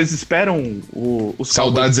 Vocês esperam os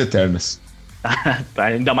Saudades eternas. Tá,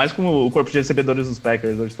 ainda mais com o corpo de recebedores dos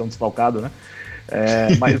Packers hoje estão desfalcados, né?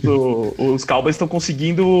 Mas os Cowboys estão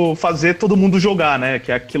conseguindo fazer todo mundo jogar, né?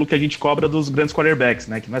 Que é aquilo que a gente cobra dos grandes quarterbacks,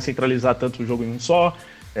 né? Que não é centralizar tanto o jogo em um só,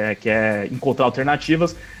 que é encontrar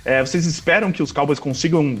alternativas. Vocês esperam que os Cowboys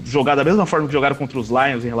consigam jogar da mesma forma que jogaram contra os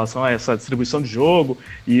Lions em relação a essa distribuição de jogo?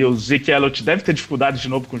 E o Zeke Elliott deve ter dificuldade de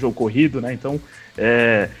novo com o jogo corrido, né? Então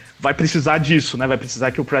vai precisar disso, né? Vai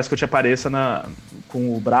precisar que o Prescott apareça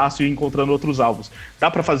com o braço e encontrando outros alvos.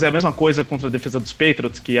 Dá para fazer a mesma coisa contra a defesa dos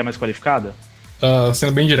Patriots, que é mais qualificada?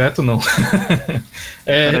 Sendo bem direto, não.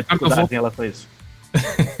 Dificuldade em relação a isso.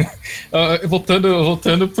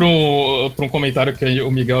 Voltando para um comentário que o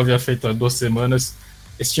Miguel havia feito há 2 semanas,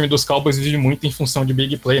 esse time dos Cowboys vive muito em função de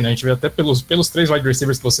big play, né? A gente vê até pelos 3 wide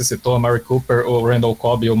receivers que você citou, a Amari Cooper, o Randall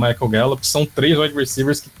Cobb e o Michael Gallup, são 3 wide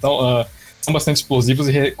receivers que são bastante explosivos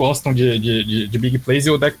e gostam de big plays, e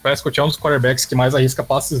o Dak Prescott é um dos quarterbacks que mais arrisca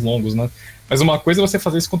passes longos, né? Mas uma coisa é você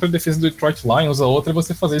fazer isso contra a defesa do Detroit Lions, a outra é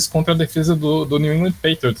você fazer isso contra a defesa do New England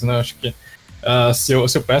Patriots, né? Acho que se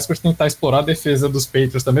o Prescott tentar explorar a defesa dos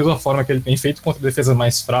Patriots da mesma forma que ele tem feito contra defesas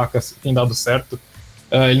mais fracas, tem dado certo,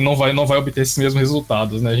 ele não vai obter esses mesmos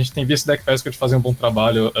resultados, né? A gente tem visto o Dak Prescott fazer um bom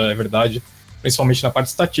trabalho, é verdade, principalmente na parte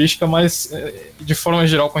estatística, mas de forma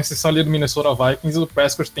geral, com exceção ali do Minnesota Vikings, o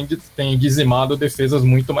Prescott tem dizimado defesas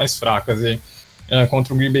muito mais fracas. E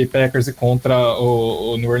contra o Green Bay Packers e contra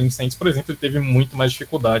o New Orleans Saints, por exemplo, ele teve muito mais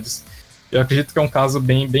dificuldades. Eu acredito que é um caso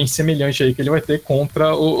bem semelhante aí que ele vai ter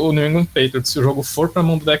contra o New England Patriots. Se o jogo for para a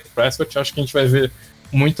mão do Dak Prescott, acho que a gente vai ver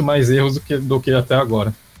muito mais erros do que até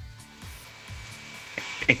agora.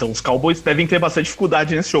 Então os Cowboys devem ter bastante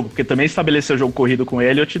dificuldade nesse jogo, porque também estabelecer o jogo corrido com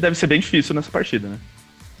ele deve ser bem difícil nessa partida, né?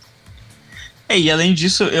 E além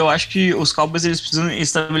disso, eu acho que os Cowboys eles precisam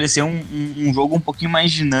estabelecer um jogo um pouquinho mais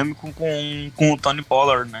dinâmico com o Tony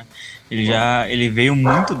Pollard, né? Ele veio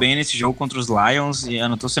muito bem nesse jogo contra os Lions e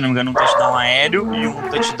anotou, se não me engano, um touchdown aéreo e um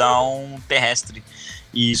touchdown terrestre.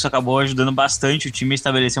 E isso acabou ajudando bastante o time a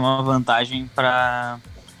estabelecer uma vantagem para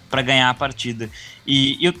ganhar a partida.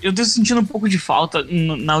 E eu tô sentindo um pouco de falta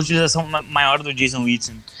na utilização maior do Jason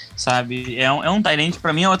Witten, sabe? É um tight end,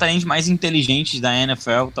 pra mim é o tight end mais inteligente da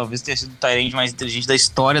NFL, talvez tenha sido o tight end mais inteligente da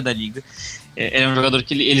história da liga. Ele é um jogador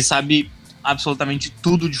que ele sabe absolutamente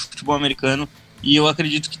tudo de futebol americano, e eu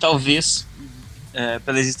acredito que talvez,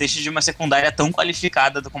 pela existência de uma secundária tão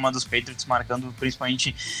qualificada como a dos Patriots, marcando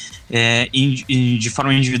principalmente de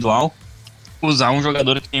forma individual, usar um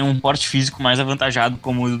jogador que tem um porte físico mais avantajado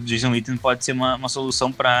como o Jason Witten pode ser uma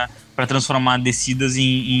solução para transformar descidas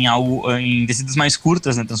em descidas mais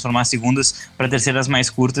curtas, né? Transformar segundas para terceiras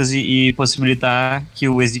mais curtas e possibilitar que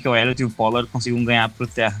o Ezekiel Elliott e o Pollard consigam ganhar por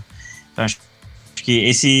terra. Então acho que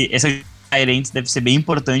essa Tyrants deve ser bem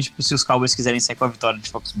importante se os Cowboys quiserem sair com a vitória de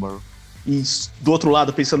Foxborough. E do outro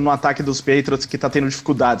lado, pensando no ataque dos Patriots, que tá tendo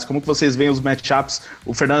dificuldades, como que vocês veem os matchups?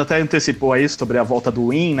 O Fernando até antecipou aí sobre a volta do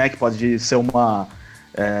Win, né, que pode ser uma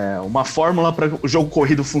fórmula para o jogo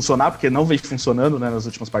corrido funcionar, porque não vem funcionando, né, nas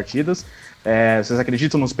últimas partidas. Vocês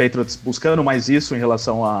acreditam nos Patriots buscando mais isso em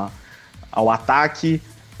relação ao ataque?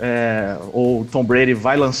 Ou o Tom Brady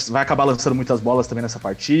vai acabar lançando muitas bolas também nessa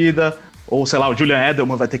partida? Ou, sei lá, o Julian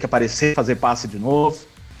Edelman vai ter que aparecer, fazer passe de novo?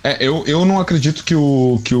 Eu não acredito que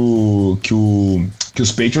os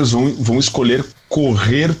Patriots vão escolher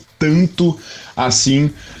correr tanto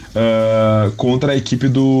assim contra a equipe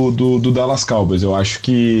do Dallas Cowboys. Eu acho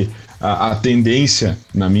que a tendência,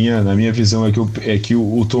 na minha visão, é que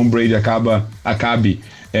o Tom Brady acabe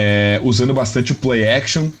usando bastante o play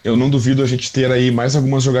action. Eu não duvido a gente ter aí mais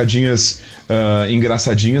algumas jogadinhas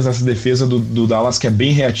engraçadinhas nessa defesa do Dallas, que é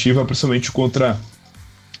bem reativa, principalmente contra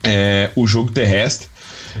o jogo terrestre.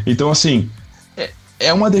 Então, assim,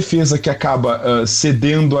 é uma defesa que acaba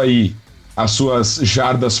cedendo aí as suas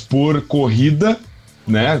jardas por corrida,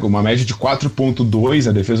 né? Uma média de 4.2,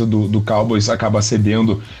 a defesa do Cowboys acaba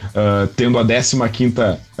cedendo, tendo a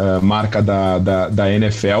 15ª marca da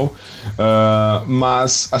NFL.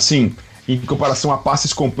 Mas, assim, em comparação a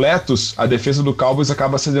passes completos, a defesa do Cowboys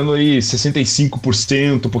acaba cedendo aí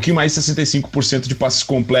 65%, um pouquinho mais de 65% de passes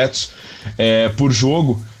completos por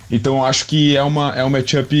jogo. Então eu acho que é um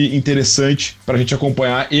matchup interessante para a gente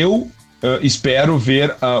acompanhar. Eu espero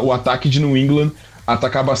ver o ataque de New England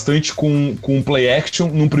atacar bastante com play action,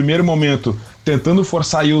 num primeiro momento tentando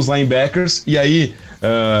forçar aí os linebackers, e aí,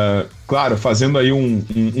 claro, fazendo aí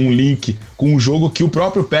um link com o jogo que o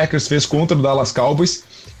próprio Packers fez contra o Dallas Cowboys,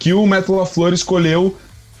 que o Matt LaFleur escolheu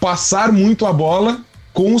passar muito a bola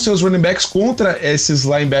com os seus running backs contra esses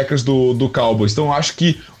linebackers do Cowboys. Então eu acho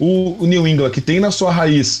que o New England, que tem na sua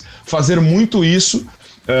raiz fazer muito isso,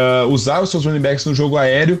 usar os seus running backs no jogo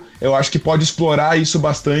aéreo, eu acho que pode explorar isso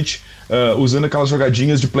bastante, usando aquelas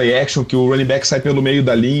jogadinhas de play action, que o running back sai pelo meio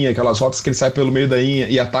da linha, aquelas rotas que ele sai pelo meio da linha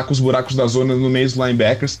e ataca os buracos da zona no meio dos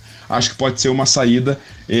linebackers. Acho que pode ser uma saída,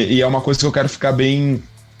 e é uma coisa que eu quero ficar bem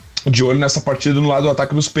de olho nessa partida no lado do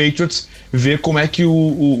ataque dos Patriots, ver como é que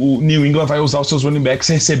o New England vai usar os seus running backs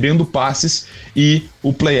recebendo passes e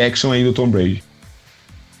o play action aí do Tom Brady.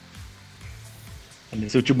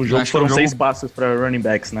 Nesse último jogo foram 6 passes para running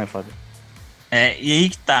backs, né, Fábio? E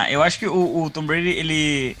aí que tá. Eu acho que o Tom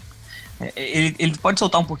Brady, ele pode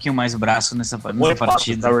soltar um pouquinho mais o braço nessa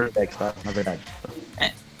partida. Running backs, tá? Na verdade.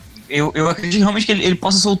 Eu acredito realmente que ele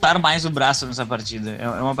possa soltar mais o braço nessa partida. É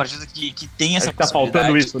uma partida que tem essa possibilidade. Tá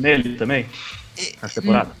faltando isso nele também? Nessa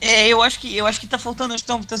temporada? Eu acho que tá faltando. Acho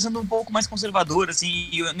que tá sendo um pouco mais conservador, assim,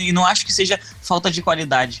 e não acho que seja falta de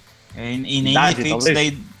qualidade. E nem idade, efeitos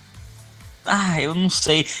talvez? eu não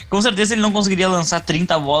sei. Com certeza ele não conseguiria lançar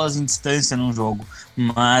 30 bolas em distância num jogo.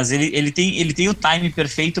 Mas ele tem o time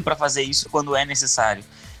perfeito para fazer isso quando é necessário,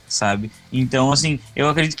 sabe? Então, assim, eu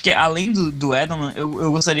acredito que além do Edelman,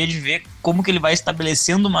 eu gostaria de ver como que ele vai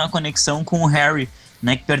estabelecendo uma conexão com o Harry,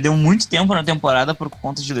 né, que perdeu muito tempo na temporada por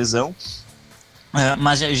conta de lesão,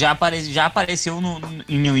 Mas já apareceu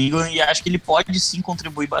em New England e acho que ele pode sim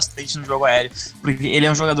contribuir bastante no jogo aéreo, porque ele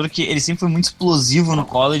é um jogador que ele sempre foi muito explosivo no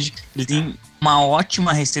college, ele tem uma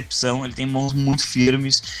ótima recepção, ele tem mãos muito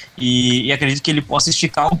firmes e acredito que ele possa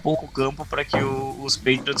esticar um pouco o campo para que os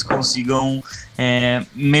Patriots consigam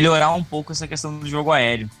melhorar um pouco essa questão do jogo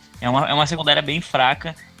aéreo. É uma secundária bem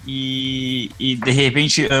fraca e de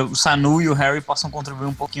repente o Sanu e o Harry possam contribuir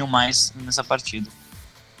um pouquinho mais nessa partida.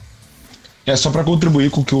 Só para contribuir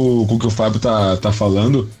com o que o Fábio tá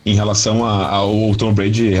falando em relação ao Tom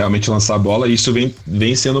Brady realmente lançar a bola, isso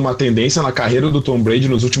vem sendo uma tendência na carreira do Tom Brady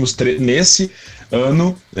nos últimos nesse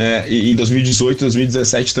ano, e em 2018,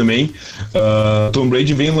 2017 também. Tom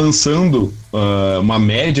Brady vem lançando uma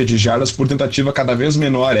média de jardas por tentativa cada vez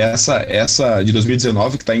menor. Essa de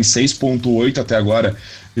 2019, que está em 6.8 até agora,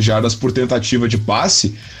 jardas por tentativa de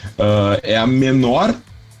passe, é a menor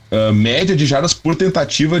média de jardas por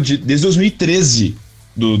tentativa desde 2013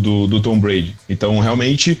 do Tom Brady. Então,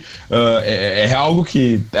 realmente, é algo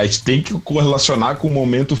que a gente tem que correlacionar com o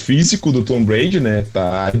momento físico do Tom Brady, né?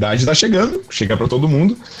 A idade está chega para todo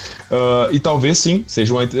mundo. E talvez, sim,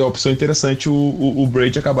 seja uma opção interessante o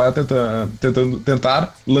Brady acabar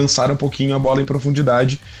tentar lançar um pouquinho a bola em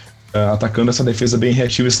profundidade, atacando essa defesa bem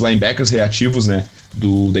reativa, esses linebackers reativos, né?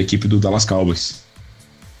 Da equipe do Dallas Cowboys.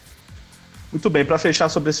 Muito bem, para fechar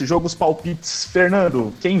sobre esse jogo, os palpites.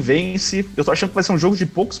 Fernando, quem vence? Eu tô achando que vai ser um jogo de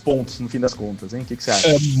poucos pontos, no fim das contas, hein? O que você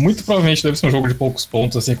acha? Muito provavelmente deve ser um jogo de poucos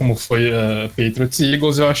pontos, assim como foi Patriots e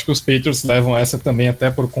Eagles. Eu acho que os Patriots levam essa também,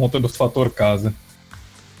 até por conta do fator casa.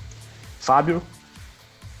 Fábio?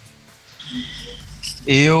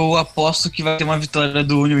 Eu aposto que vai ter uma vitória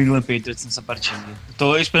do New England Patriots nessa partida.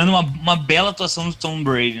 Tô esperando uma bela atuação do Tom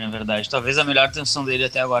Brady, na verdade. Talvez a melhor atuação dele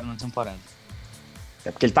até agora na temporada. É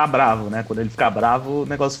porque ele tá bravo, né? Quando ele fica bravo, o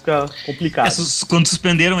negócio fica complicado. Quando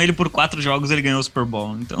suspenderam ele por 4 jogos, ele ganhou o Super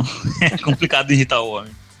Bowl. Então, é complicado irritar o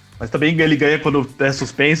homem. Mas também ele ganha quando é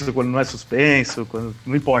suspenso, quando não é suspenso,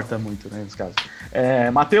 não importa muito, né, nesse caso.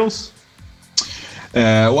 Matheus?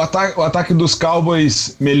 O ataque dos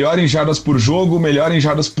Cowboys melhor em jardas por jogo, melhor em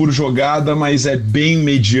jardas por jogada, mas é bem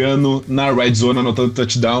mediano na red zone, anotando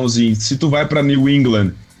touchdowns. E se tu vai pra New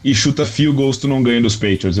England e chuta field goals, tu não ganha dos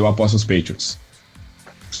Patriots. Eu aposto nos Patriots.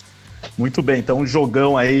 Muito bem, então um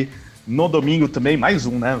jogão aí no domingo também, mais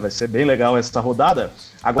um, né? Vai ser bem legal essa rodada.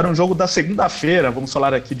 Agora um jogo da segunda-feira, vamos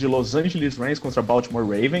falar aqui de Los Angeles Rams contra Baltimore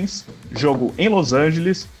Ravens. Jogo em Los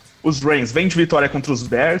Angeles. Os Rams vêm de vitória contra os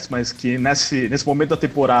Bears, mas que nesse momento da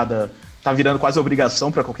temporada tá virando quase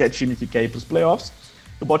obrigação para qualquer time que quer ir para os playoffs.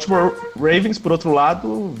 O Baltimore Ravens, por outro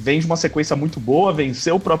lado, vem de uma sequência muito boa,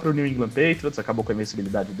 venceu o próprio New England Patriots, acabou com a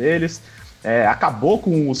invencibilidade deles, acabou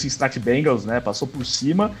com o Cincinnati Bengals, né, passou por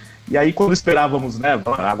cima, e aí quando esperávamos, né,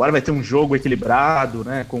 agora vai ter um jogo equilibrado,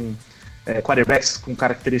 né, com quarterbacks com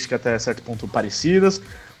características até certo ponto parecidas,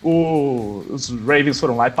 os Ravens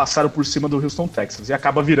foram lá e passaram por cima do Houston Texans, e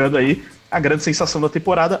acaba virando aí a grande sensação da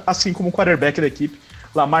temporada, assim como o quarterback da equipe,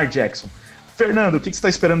 Lamar Jackson. Fernando, o que você está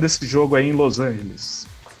esperando desse jogo aí em Los Angeles?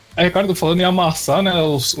 Ricardo, falando em amassar, né?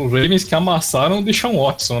 Os Ravens que amassaram o Deshaun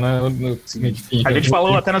Watson, né? Enfim, a gente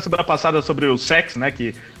falou até na semana passada sobre os sacks, né?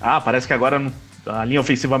 Que parece que agora a linha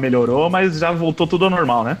ofensiva melhorou, mas já voltou tudo ao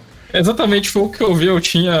normal, né? Exatamente, foi o que eu vi. Eu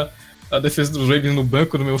tinha a defesa dos Ravens no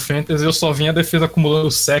banco do meu fantasy, eu só vinha a defesa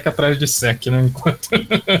acumulando sec atrás de sec, né? Enquanto...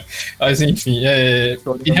 Mas enfim,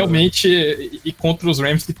 e realmente, e contra os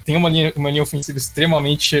Rams, que tem uma linha ofensiva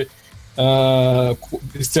extremamente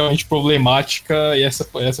problemática, e essa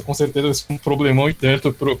com certeza vai ser um problemão e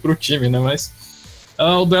tanto pro time, né? Mas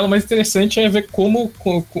o duelo mais interessante é ver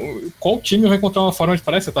qual time vai encontrar uma forma de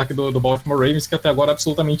parar esse ataque do Baltimore Ravens, que até agora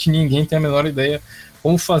absolutamente ninguém tem a menor ideia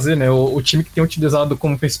como fazer, né? O time que tem utilizado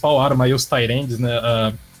como principal arma aí os tight ends, né?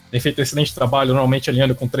 Tem feito um excelente trabalho, normalmente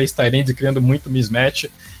alinhando com 3 tight ends e criando muito mismatch.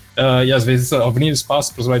 E às vezes abrindo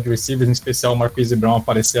espaço para os wide receivers, em especial o Marquise Brown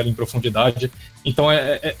aparecer ali em profundidade. Então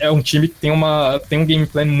é um time que tem um game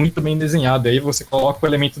plan muito bem desenhado. Aí você coloca o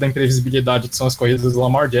elemento da imprevisibilidade, que são as corridas do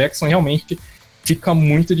Lamar Jackson, e realmente fica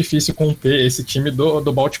muito difícil conter esse time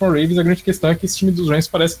do Baltimore Ravens. A grande questão é que esse time dos Rams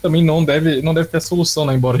parece que também não deve ter a solução,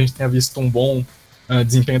 né? Embora a gente tenha visto um bom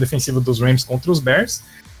desempenho defensivo dos Rams contra os Bears.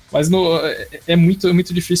 Mas é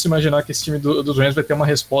muito difícil imaginar que esse time dos Rams vai ter uma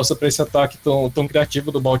resposta para esse ataque tão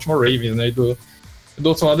criativo do Baltimore Ravens, né? E do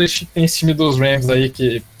outro lado, a gente tem esse time dos Rams aí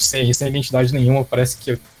que, sem identidade nenhuma, parece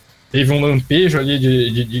que teve um lampejo ali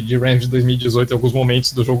de Rams de 2018 em alguns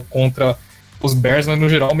momentos do jogo contra os Bears, mas no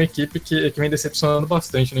geral uma equipe que vem decepcionando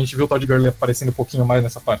bastante, né? A gente viu o Todd Gurley aparecendo um pouquinho mais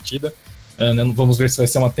nessa partida, né? Vamos ver se vai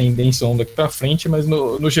ser uma tendência ou não daqui para frente, mas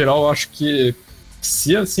no geral eu acho que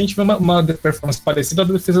se a gente tiver uma performance parecida à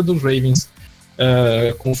defesa dos Ravens,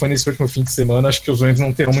 como foi nesse último fim de semana, acho que os Rams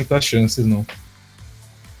não terão muitas chances, não.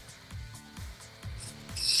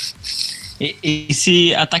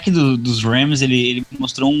 Esse ataque dos Rams, ele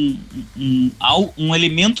mostrou um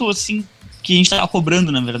elemento assim que a gente estava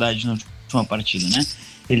cobrando, na verdade, na última partida, né?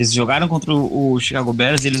 Eles jogaram contra o Chicago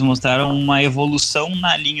Bears e eles mostraram uma evolução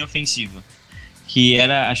na linha ofensiva, que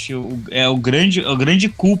era, acho, a grande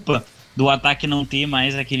culpa do ataque não ter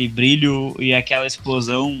mais aquele brilho e aquela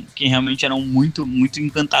explosão que realmente eram muito, muito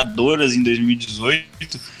encantadoras em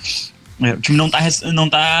 2018. O time não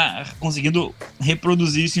tá conseguindo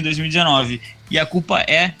reproduzir isso em 2019. E a culpa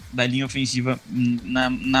é da linha ofensiva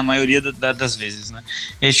na maioria das vezes, né?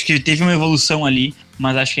 Eu acho que teve uma evolução ali,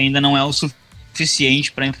 mas acho que ainda não é o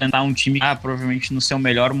suficiente para enfrentar um time provavelmente no seu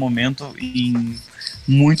melhor momento em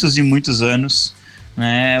muitos e muitos anos,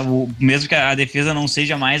 né? Mesmo que a defesa não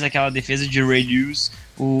seja mais aquela defesa de reduce,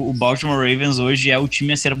 o Baltimore Ravens hoje é o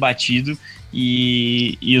time a ser batido.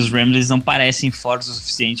 E os Rams, eles não parecem fortes o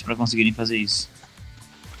suficiente para conseguirem fazer isso.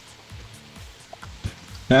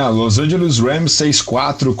 Los Angeles Rams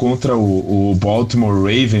 6-4 contra o Baltimore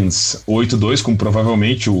Ravens 8-2, com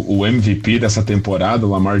provavelmente o MVP dessa temporada, o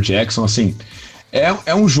Lamar Jackson. Assim,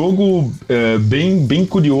 é um jogo bem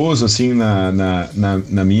curioso, assim,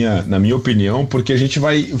 na minha opinião, porque a gente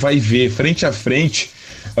vai ver frente a frente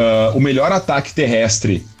o melhor ataque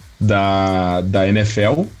terrestre da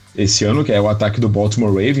NFL esse ano, que é o ataque do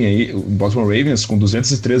Baltimore Ravens, com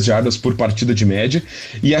 203 jardas por partida de média,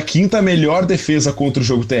 e a quinta melhor defesa contra o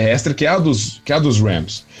jogo terrestre, que é a dos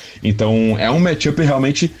Rams. Então é um matchup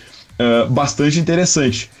realmente bastante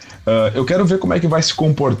interessante. Eu quero ver como é que vai se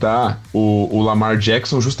comportar o Lamar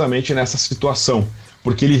Jackson justamente nessa situação,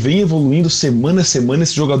 porque ele vem evoluindo semana a semana.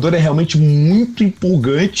 Esse jogador é realmente muito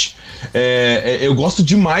empolgante. Eu gosto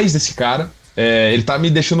demais desse cara. Ele tá me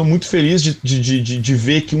deixando muito feliz de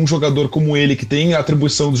ver que um jogador como ele, que tem a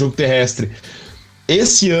atribuição do jogo terrestre,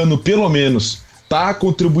 esse ano, pelo menos, tá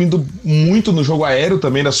contribuindo muito no jogo aéreo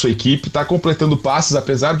também da sua equipe, tá completando passes,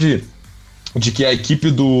 apesar de que a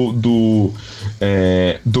equipe do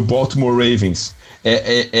Baltimore Ravens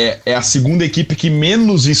é a segunda equipe que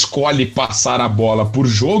menos escolhe passar a bola por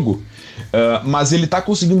jogo, mas ele tá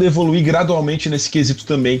conseguindo evoluir gradualmente nesse quesito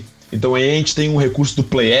também. Então aí a gente tem um recurso do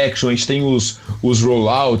play action, a gente tem os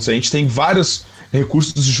rollouts, a gente tem vários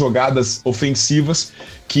recursos de jogadas ofensivas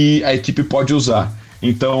que a equipe pode usar.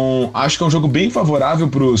 Então acho que é um jogo bem favorável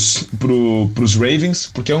pros Ravens,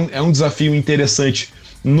 porque é um desafio interessante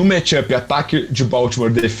no matchup ataque de Baltimore,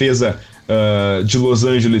 defesa de Los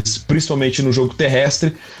Angeles, principalmente no jogo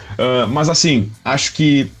terrestre. Mas assim, acho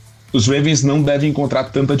que os Ravens não devem encontrar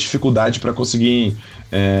tanta dificuldade para conseguir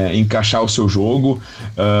encaixar o seu jogo.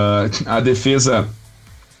 A defesa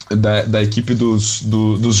da equipe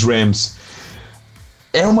dos Rams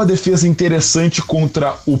é uma defesa interessante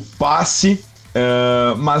contra o passe,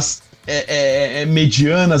 mas é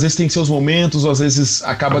mediana, às vezes tem seus momentos, às vezes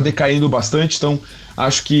acaba decaindo bastante. Então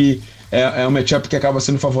acho que é um matchup que acaba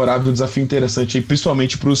sendo favorável, um desafio interessante,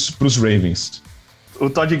 principalmente para os Ravens. O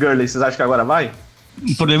Todd Gurley, vocês acham que agora vai?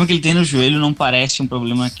 O problema que ele tem no joelho não parece um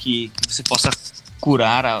problema que você possa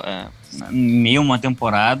curar em meio a uma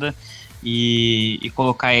temporada e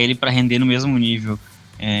colocar ele para render no mesmo nível.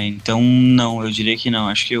 Então, não, eu diria que não.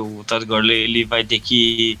 Acho que o Todd Gurley ele vai ter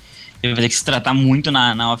que se tratar muito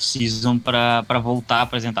na off-season para voltar a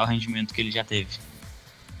apresentar o rendimento que ele já teve.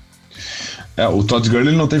 O Todd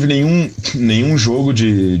Gurley não teve nenhum jogo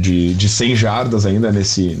de 100 jardas ainda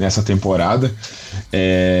nessa temporada,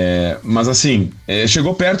 mas assim,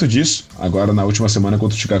 chegou perto disso agora na última semana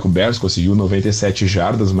contra o Chicago Bears, conseguiu 97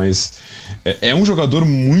 jardas, mas é um jogador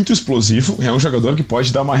muito explosivo, é um jogador que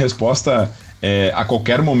pode dar uma resposta a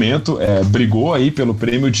qualquer momento. Brigou aí pelo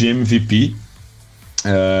prêmio de MVP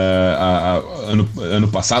ano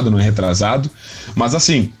passado, no retrasado, mas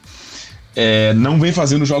assim, não vem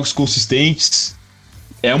fazendo jogos consistentes.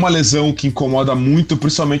 É uma lesão que incomoda muito,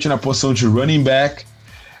 principalmente na posição de running back.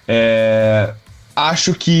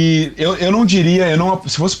 Acho que eu não diria,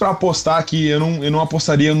 se fosse para apostar aqui, eu não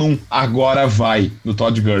apostaria num agora vai no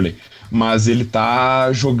Todd Gurley, mas ele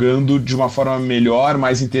tá jogando de uma forma melhor,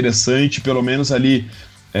 mais interessante, pelo menos ali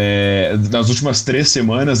nas últimas 3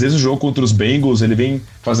 semanas. Desde o jogo contra os Bengals, ele vem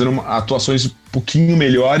fazendo atuações um pouquinho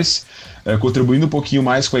melhores, contribuindo um pouquinho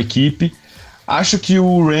mais com a equipe. Acho que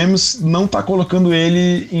o Rams não está colocando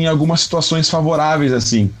ele em algumas situações favoráveis,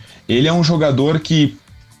 assim. Ele é um jogador que,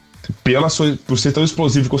 por ser tão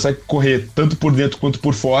explosivo, consegue correr tanto por dentro quanto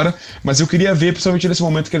por fora, mas eu queria ver, principalmente nesse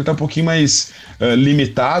momento que ele está um pouquinho mais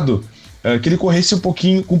limitado, que ele corresse com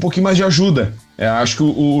um pouquinho mais de ajuda Acho que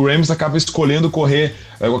o Rams acaba escolhendo correr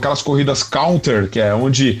com aquelas corridas counter, que é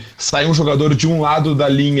onde sai um jogador de um lado da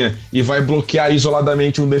linha e vai bloquear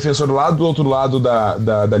isoladamente um defensor lá do outro lado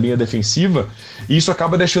da linha defensiva, e isso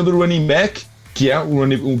acaba deixando o running back, que é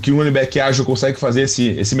o que o running back ágil consegue fazer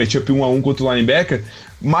esse matchup 1-1 contra o linebacker,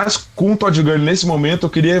 mas com o Todd Gurley nesse momento eu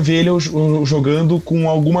queria ver ele jogando com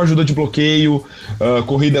alguma ajuda de bloqueio,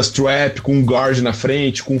 corridas trap, com um guard na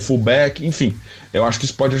frente, com um fullback, enfim. Eu acho que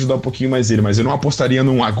isso pode ajudar um pouquinho mais ele, mas eu não apostaria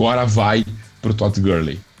num agora vai pro Todd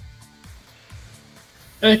Gurley.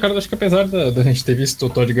 Ricardo, acho que apesar da gente ter visto o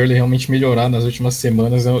Todd Gurley realmente melhorar nas últimas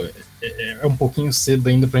semanas, é um pouquinho cedo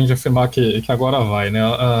ainda pra gente afirmar que agora vai, né?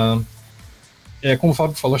 Como o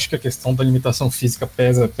Fábio falou, acho que a questão da limitação física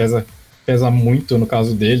pesa muito no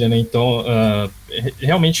caso dele, né? Então,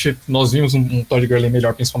 realmente nós vimos um Todd Gurley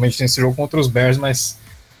melhor, principalmente nesse jogo contra os Bears, mas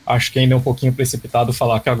acho que ainda é um pouquinho precipitado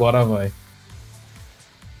falar que agora vai.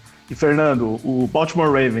 E Fernando, o Baltimore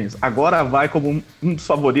Ravens agora vai como um dos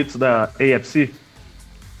favoritos da AFC?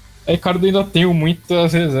 Ricardo, ainda tenho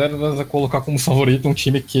muitas reservas a colocar como favorito um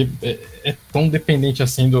time que é tão dependente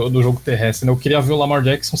assim do jogo terrestre, né? Eu queria ver o Lamar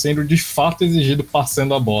Jackson sendo de fato exigido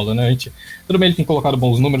passando a bola, né? Tudo bem, ele tem colocado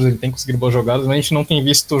bons números, ele tem conseguido boas jogadas, mas a gente não tem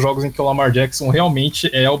visto jogos em que o Lamar Jackson realmente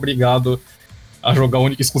é obrigado a jogar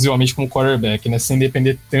única e exclusivamente como quarterback, né? Sem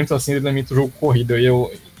depender tanto assim do elemento do jogo corrido.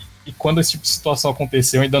 E quando esse tipo de situação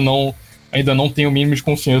aconteceu, eu ainda não tenho o mínimo de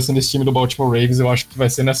confiança nesse time do Baltimore Ravens. Eu acho que vai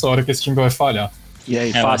ser nessa hora que esse time vai falhar. E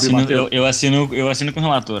aí, Fábio, eu assino com o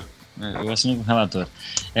relator.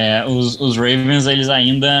 Os Ravens, eles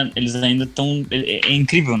ainda estão... É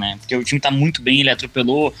incrível, né? Porque o time tá muito bem, ele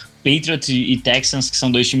atropelou Patriots e Texans, que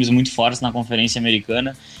são dois times muito fortes na Conferência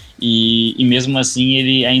Americana, e mesmo assim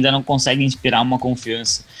ele ainda não consegue inspirar uma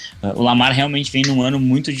confiança. O Lamar realmente vem num ano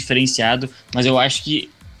muito diferenciado, mas eu acho que,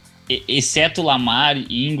 exceto Lamar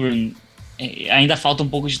e Ingram, ainda falta um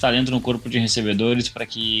pouco de talento no corpo de recebedores para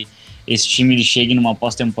que esse time ele chegue numa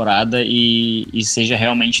pós-temporada e seja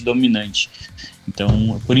realmente dominante.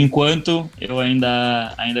 Então, por enquanto, eu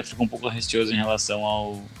ainda fico um pouco receoso em relação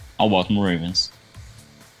ao Baltimore Ravens.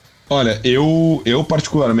 Olha, eu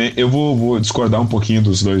particularmente, eu vou discordar um pouquinho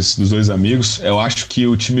dos dois amigos. Eu acho que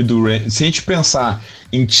o time do Ravens, se a gente pensar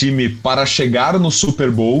em time para chegar no Super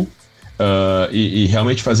Bowl e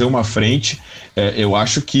realmente fazer uma frente, eu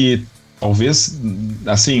acho que talvez,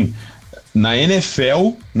 assim, na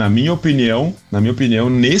NFL, na minha opinião,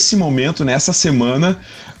 nesse momento, nessa semana,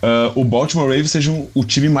 o Baltimore Ravens seja o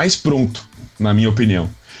time mais pronto, na minha opinião.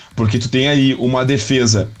 Porque tu tem aí uma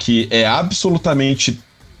defesa que é absolutamente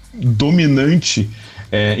dominante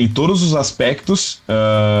em todos os aspectos.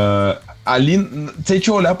 Ali, se a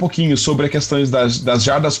gente olhar um pouquinho sobre as questões das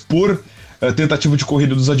jardas por tentativa de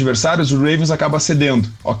corrida dos adversários, o Ravens acaba cedendo,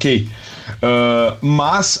 ok.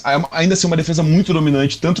 Mas ainda assim uma defesa muito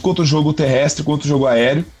dominante, tanto contra o jogo terrestre quanto o jogo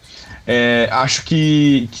aéreo. Acho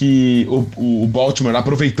que o Baltimore,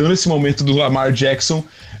 aproveitando esse momento do Lamar Jackson,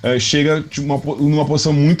 chega numa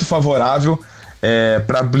posição muito favorável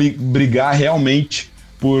para brigar realmente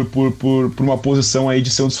por uma posição aí de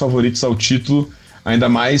ser um dos favoritos ao título, ainda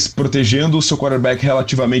mais protegendo o seu quarterback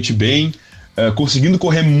relativamente bem, conseguindo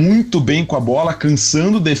correr muito bem com a bola,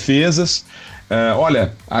 cansando defesas.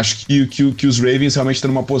 Olha, acho que os Ravens realmente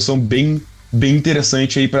estão numa posição bem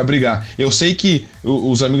interessante aí para brigar. Eu sei que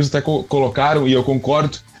os amigos até colocaram, e eu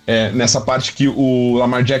concordo, nessa parte que o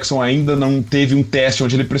Lamar Jackson ainda não teve um teste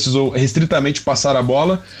onde ele precisou restritamente passar a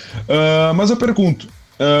bola, mas eu pergunto,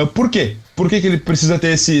 por quê? Por que ele precisa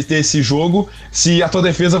ter esse jogo se a tua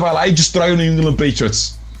defesa vai lá e destrói o New England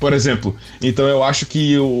Patriots, por exemplo? Então eu acho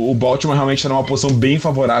que o Baltimore realmente está numa posição bem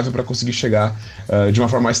favorável para conseguir chegar de uma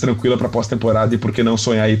forma mais tranquila para pós-temporada, e por que não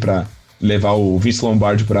sonhar aí para levar o Vince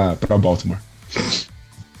Lombardi para Baltimore.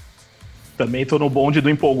 Também tô no bonde do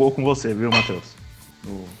empolgou com você, viu, Matheus?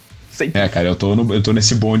 Cara, eu tô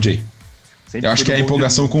nesse bonde aí. Sempre eu acho que é a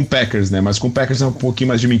empolgação com o Packers, né? Mas com o Packers é um pouquinho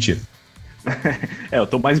mais de mentira. Eu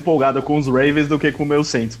tô mais empolgado com os Ravens do que com o meu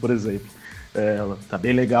Saints, por exemplo. Tá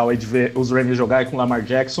bem legal aí de ver os Ravens jogar com o Lamar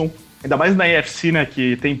Jackson, ainda mais na AFC, né,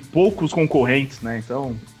 que tem poucos concorrentes, né,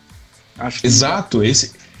 então acho que... Exato,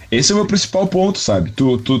 esse é o meu principal ponto, sabe?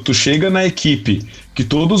 Tu chega na equipe que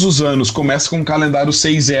todos os anos começa com um calendário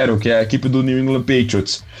 6-0, que é a equipe do New England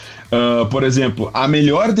Patriots. Por exemplo, a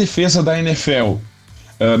melhor defesa da NFL,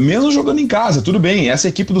 mesmo jogando em casa, tudo bem, essa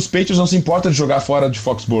equipe dos Patriots não se importa de jogar fora de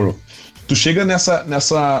Foxborough. Tu chega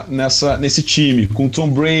nesse time, com Tom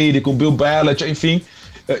Brady, com Bill Belichick, enfim,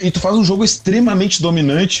 e tu faz um jogo extremamente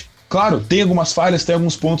dominante. Claro, tem algumas falhas, tem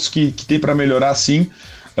alguns pontos que tem para melhorar, sim,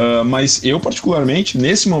 mas eu, particularmente,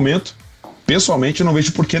 nesse momento, pessoalmente, eu não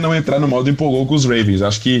vejo por que não entrar no modo empolgou com os Ravens.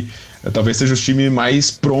 Acho que talvez seja o time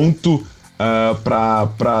mais pronto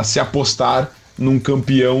para se apostar num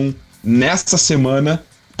campeão nessa semana.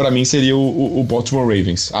 Para mim seria o Baltimore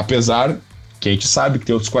Ravens, apesar que a gente sabe que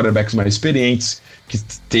tem outros quarterbacks mais experientes, que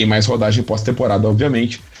tem mais rodagem pós-temporada,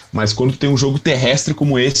 obviamente, mas quando tem um jogo terrestre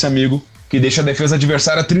como esse, amigo, que deixa a defesa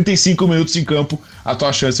adversária 35 minutos em campo, a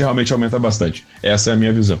tua chance realmente aumenta bastante. Essa é a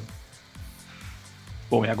minha visão.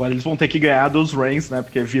 Bom, e agora eles vão ter que ganhar dos Rams, né?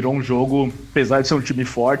 Porque virou um jogo, apesar de ser um time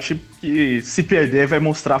forte, que se perder vai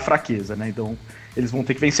mostrar fraqueza, né? Então eles vão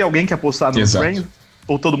ter que vencer. Alguém que apostar nos Rams,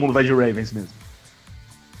 ou todo mundo vai de Ravens mesmo?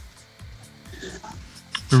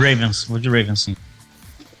 Ravens, vou de Ravens, sim.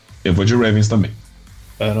 Eu vou de Ravens também.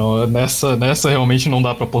 Não, nessa realmente não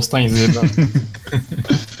dá pra apostar em zebra.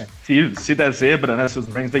 Se der zebra, né? Se os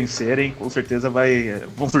Rams vencerem, com certeza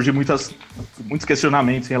vão surgir muitos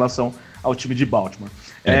questionamentos em relação ao time de Baltimore.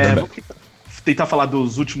 Vou tentar falar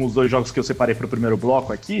dos últimos 2 jogos que eu separei para o primeiro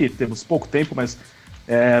bloco aqui. Temos pouco tempo, mas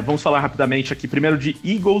vamos falar rapidamente aqui. Primeiro de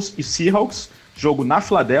Eagles e Seahawks, jogo na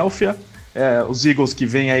Filadélfia. Os Eagles que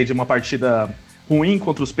vêm aí de uma partida ruim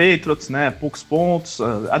contra os Patriots, né? Poucos pontos.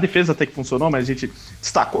 A defesa até que funcionou, mas a gente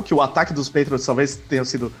destacou que o ataque dos Patriots talvez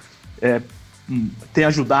tenha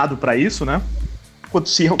ajudado para isso, né? Enquanto o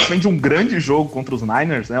Seahawks vem de um grande jogo contra os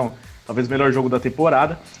Niners, né? Talvez o melhor jogo da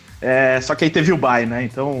temporada. Só que aí teve o bye, né?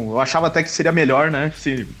 Então eu achava até que seria melhor, né?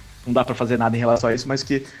 Se não dá para fazer nada em relação a isso, mas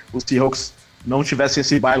que os Seahawks não tivessem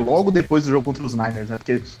esse bye logo depois do jogo contra os Niners, né?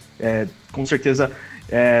 Porque com certeza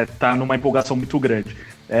tá numa empolgação muito grande.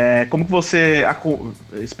 Como que você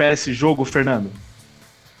espera esse jogo, Fernando?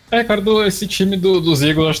 Cara, esse time dos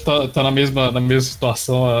Eagles tá na mesma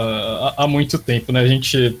situação há muito tempo, né? A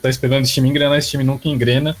gente tá esperando esse time engrenar, esse time nunca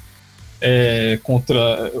engrena.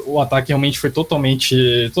 O ataque realmente foi totalmente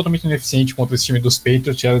ineficiente contra esse time dos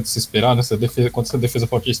Patriots, era de se esperar contra essa defesa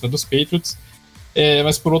fortíssima dos Patriots.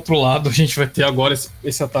 Mas por outro lado, a gente vai ter agora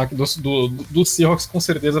esse ataque do Seahawks, com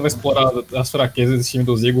certeza vai explorar as fraquezas desse time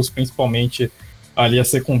dos Eagles, principalmente ali a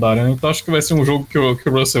secundária, né? Então acho que vai ser um jogo que o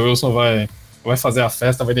Russell Wilson vai fazer a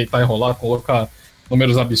festa, vai deitar e rolar, colocar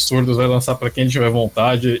números absurdos, vai lançar para quem tiver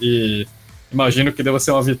vontade, e imagino que deva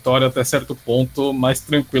ser uma vitória até certo ponto mais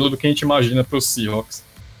tranquila do que a gente imagina para os Seahawks.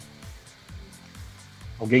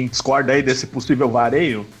 Alguém discorda aí desse possível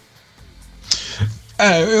vareio?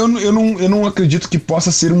 Eu não acredito que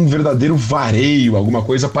possa ser um verdadeiro vareio, alguma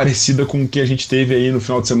coisa parecida com o que a gente teve aí no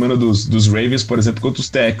final de semana dos Ravens, por exemplo, contra os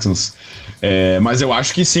Texans. Mas eu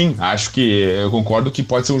acho que sim, eu concordo que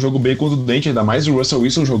pode ser um jogo bem contundente, ainda mais o Russell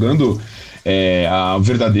Wilson jogando a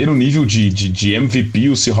verdadeiro nível de MVP,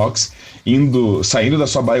 o Seahawks saindo da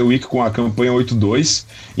sua bye week com a campanha 8-2,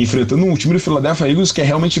 enfrentando um time do Philadelphia Eagles que é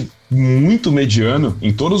realmente muito mediano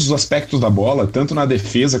em todos os aspectos da bola, tanto na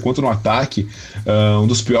defesa quanto no ataque, um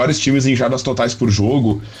dos piores times em jardas totais por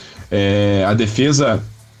jogo, a defesa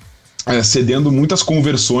cedendo muitas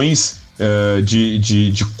conversões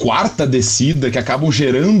de quarta descida que acabam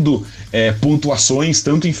gerando pontuações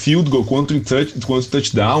tanto em field goal quanto em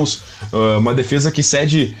touchdowns, uma defesa que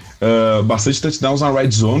cede bastante touchdowns na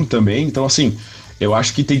red zone também. Então assim, eu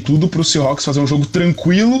acho que tem tudo para o Seahawks fazer um jogo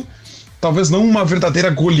tranquilo, talvez não uma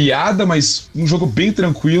verdadeira goleada, mas um jogo bem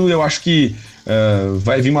tranquilo, e eu acho que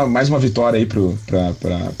vai vir mais uma vitória aí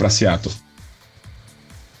para Seattle.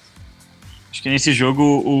 Acho que nesse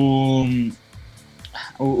jogo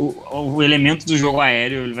o elemento do jogo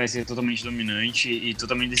aéreo ele vai ser totalmente dominante e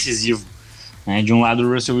totalmente decisivo, né? De um lado,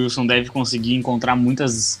 o Russell Wilson deve conseguir encontrar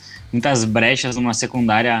muitas brechas numa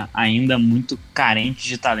secundária ainda muito carente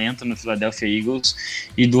de talento no Philadelphia Eagles,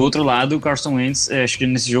 e do outro lado, o Carson Wentz, acho que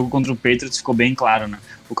nesse jogo contra o Patriots ficou bem claro, né?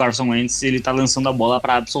 O Carson Wentz, ele tá lançando a bola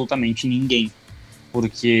para absolutamente ninguém,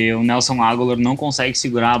 porque o Nelson Agholor não consegue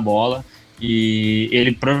segurar a bola.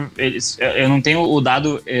 E eu não tenho o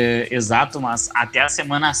dado exato, mas até a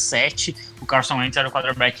semana 7 o Carson Wentz era o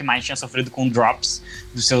quarterback que mais tinha sofrido com drops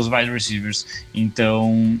dos seus wide receivers.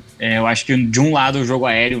 Então eu acho que de um lado o jogo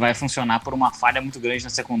aéreo vai funcionar por uma falha muito grande na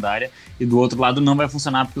secundária, e do outro lado não vai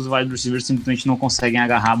funcionar porque os wide receivers simplesmente não conseguem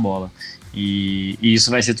agarrar a bola, e isso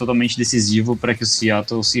vai ser totalmente decisivo para que o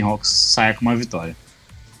Seattle Seahawks saia com uma vitória.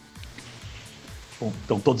 Bom,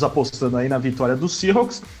 então todos apostando aí na vitória dos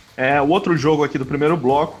Seahawks. O outro jogo aqui do primeiro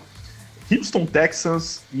bloco, Houston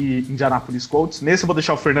Texans e Indianapolis Colts. Nesse eu vou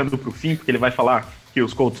deixar o Fernando pro fim, porque ele vai falar que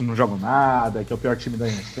os Colts não jogam nada, que é o pior time da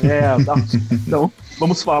NFL, tá? Então,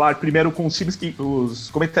 vamos falar primeiro com os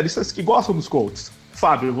comentaristas que gostam dos Colts.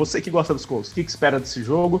 Fábio, você que gosta dos Colts, o que espera desse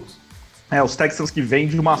jogo? Os Texans que vêm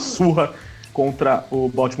de uma surra contra o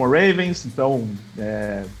Baltimore Ravens, então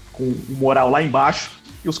com o moral lá embaixo,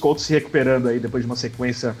 e os Colts se recuperando aí depois de uma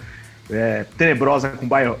sequência tenebrosa com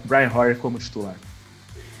Brian Hoyer como titular.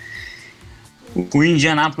 O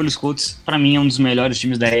Indianapolis Colts, para mim, é um dos melhores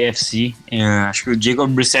times da AFC. Acho que o Jacob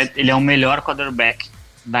Brissett, ele é o melhor quarterback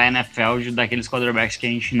da NFL, daqueles quarterbacks que a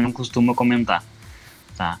gente não costuma comentar,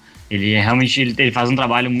 tá? Ele realmente ele faz um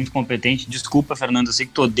trabalho muito competente. Desculpa, Fernando, eu sei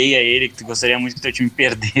que tu odeia ele, que tu gostaria muito que teu time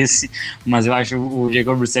perdesse, mas eu acho o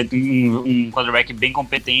Jacob Brissett um quarterback bem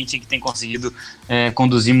competente que tem conseguido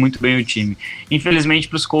conduzir muito bem o time. Infelizmente,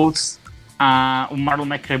 para os Colts, o Marlon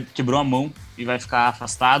Mack quebrou a mão e vai ficar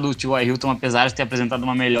afastado. O T.Y. Hilton, apesar de ter apresentado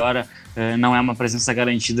uma melhora, não é uma presença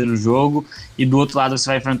garantida no jogo. E do outro lado você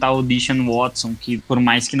vai enfrentar o Deshaun Watson, que por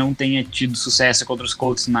mais que não tenha tido sucesso contra os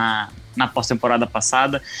Colts na pós-temporada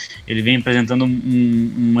passada, ele vem apresentando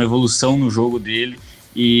uma evolução no jogo dele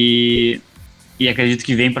e acredito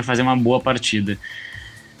que vem para fazer uma boa partida.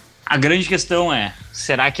 A grande questão é,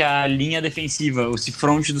 será que a linha defensiva, esse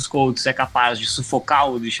front dos Colts é capaz de sufocar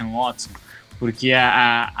o Deshaun Watson? Porque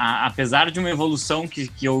apesar de uma evolução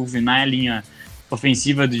que houve na linha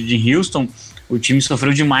ofensiva de Houston, o time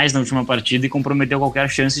sofreu demais na última partida e comprometeu qualquer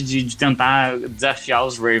chance de tentar desafiar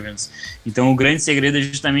os Ravens. Então o grande segredo é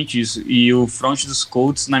justamente isso. E o front dos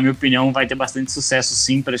Colts, na minha opinião, vai ter bastante sucesso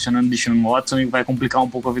sim, pressionando o Deshaun Watson, e vai complicar um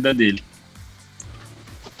pouco a vida dele.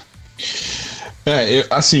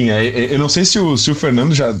 Eu não sei se o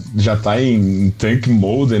Fernando já tá em tank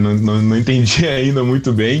mode, não entendi ainda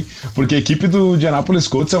muito bem, porque a equipe do Indianapolis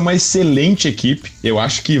Colts é uma excelente equipe. Eu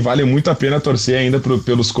acho que vale muito a pena torcer ainda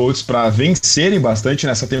pelos Colts para vencerem bastante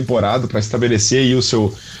nessa temporada, para estabelecer aí o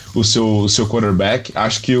seu quarterback.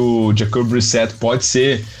 Acho que o Jacob Brissett pode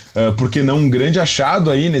ser, por que não, um grande achado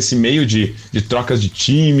aí nesse meio de trocas de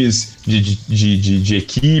times, de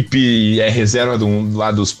equipe, e é reserva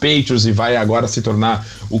lá dos Patriots e vai agora se tornar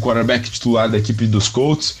o quarterback titular da equipe dos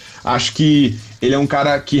Colts. Acho que ele é um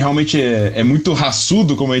cara que realmente é muito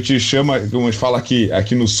raçudo, como a gente chama, como a gente fala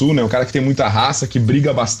aqui no Sul, né? Um cara que tem muita raça, que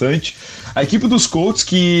briga bastante. A equipe dos Colts,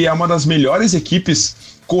 que é uma das melhores equipes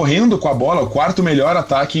correndo com a bola, o quarto melhor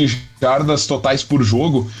ataque em jardas totais por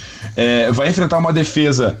jogo, vai enfrentar uma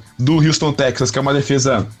defesa do Houston Texans, que é uma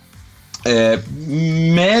defesa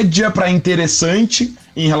média para interessante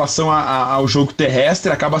em relação ao jogo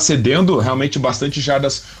terrestre, acaba cedendo realmente bastante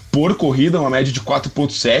jardas por corrida, uma média de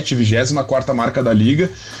 4.7, 24ª marca da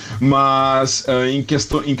liga, mas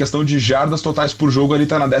em questão de jardas totais por jogo, ele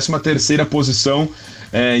está na 13ª posição.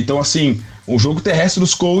 Então assim, o jogo terrestre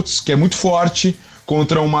dos Colts, que é muito forte,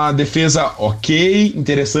 contra uma defesa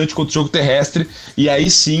interessante contra o jogo terrestre, e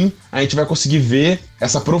aí sim a gente vai conseguir ver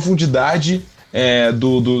essa profundidade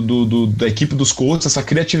da equipe dos Colts, essa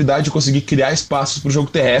criatividade de conseguir criar espaços para o jogo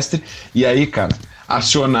terrestre, e aí, cara,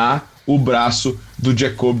 acionar o braço do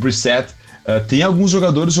Jacob Brissett. Tem alguns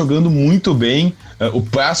jogadores jogando muito bem, o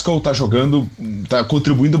Pascal tá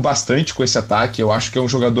contribuindo bastante com esse ataque. Eu acho que é um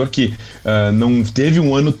jogador que não teve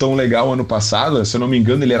um ano tão legal ano passado, se eu não me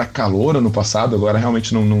engano ele era calouro ano passado, agora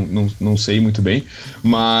realmente não sei muito bem,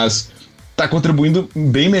 mas tá contribuindo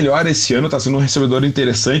bem melhor esse ano, tá sendo um recebedor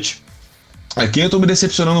interessante. Quem eu tô me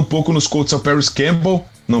decepcionando um pouco nos Colts é o Paris Campbell,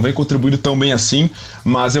 não vem contribuindo tão bem assim,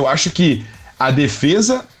 mas eu acho que a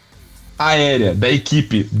defesa aérea da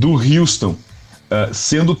equipe do Houston,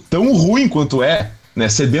 sendo tão ruim quanto né,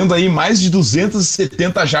 cedendo aí mais de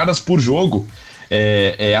 270 jardas por jogo,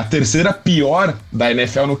 é a terceira pior da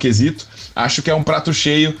NFL no quesito. Acho que é um prato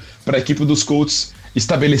cheio para a equipe dos Colts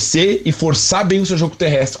estabelecer e forçar bem o seu jogo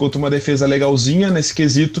terrestre contra uma defesa legalzinha nesse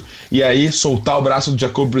quesito, e aí soltar o braço do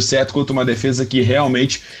Jacob Brissett contra uma defesa que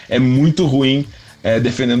realmente é muito ruim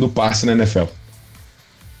defendendo o passe na NFL.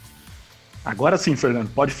 Agora sim, Fernando,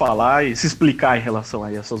 pode falar e se explicar em relação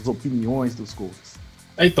a essas opiniões dos Colts.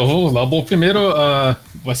 Então, vamos lá. Bom, primeiro,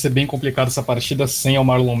 vai ser bem complicado essa partida sem o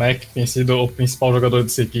Marlon Mack, que tem sido o principal jogador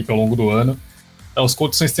dessa equipe ao longo do ano. Os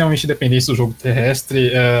Colts são extremamente dependentes do jogo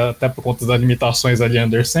terrestre, até por conta das limitações ali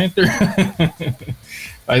under center.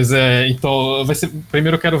 Mas, então,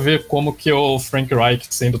 primeiro eu quero ver como que o Frank Reich,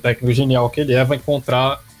 sendo o técnico genial que ele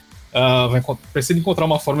precisa encontrar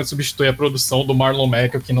uma forma de substituir a produção do Marlon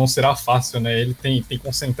Mack, o que não será fácil, né? Ele tem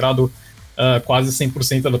concentrado quase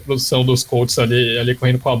 100% da produção dos Colts ali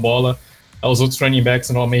correndo com a bola. Os outros running backs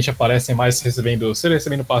normalmente aparecem mais recebendo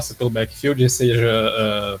passe pelo backfield,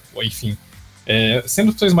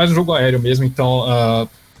 sendo opções mais no jogo aéreo mesmo. Então,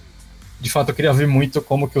 de fato, eu queria ver muito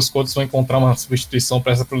como que os Colts vão encontrar uma substituição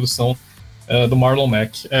para essa produção do Marlon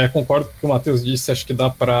Mack. Concordo com o que o Matheus disse, acho que dá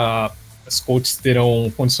para os Colts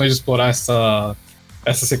terão condições de explorar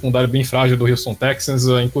essa secundária bem frágil do Houston Texans.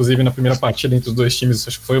 Inclusive, na primeira partida entre os dois times,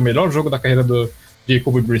 acho que foi o melhor jogo da carreira do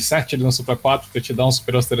Jacob Brissett. Ele lançou para 4 touchdowns,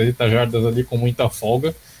 superou as 300 jardas ali com muita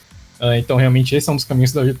folga. Então, realmente, esse é um dos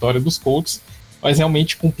caminhos da vitória dos Colts. mas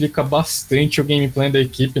realmente complica bastante o game plan da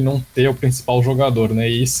equipe não ter o principal jogador, né?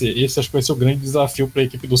 E esse acho que vai ser o grande desafio para a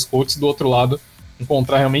equipe dos Colts. Do outro lado,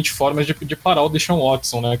 encontrar realmente formas de parar o Deshaun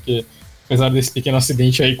Watson, né? Que apesar desse pequeno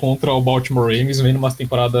acidente aí contra o Baltimore Ravens, vem numa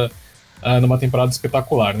temporada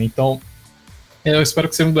espetacular, né? Então, eu espero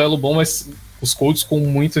que seja um duelo bom, mas os Colts com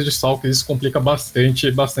muitos desfalques, isso complica bastante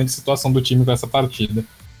a situação do time com essa partida.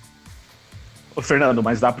 Ô, Fernando,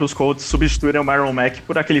 mas dá para os Colts substituírem o Marlon Mack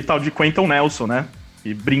por aquele tal de Quentin Nelson, né?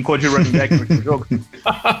 E brincou de running back no último jogo.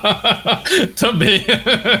 Também.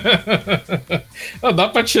 Dá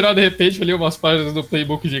pra tirar de repente ali umas páginas do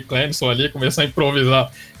playbook de Clemson ali, começar a improvisar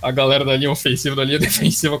a galera da linha ofensiva, da linha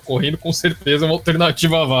defensiva correndo, com certeza é uma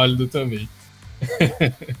alternativa válida também.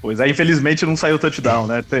 Pois é, infelizmente não saiu touchdown,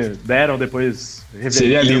 né? Deram depois.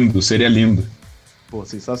 Seria lindo. Pô,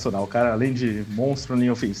 sensacional. O cara, além de monstro na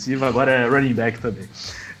linha ofensiva, agora é running back também.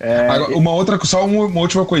 Agora, uma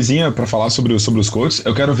última coisinha pra falar sobre os Colts.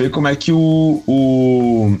 Eu quero ver como é que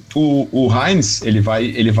o Hines ele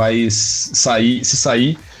vai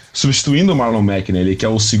sair substituindo o Marlon Mack, né? Ele que é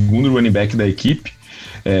o segundo running back da equipe.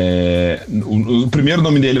 O primeiro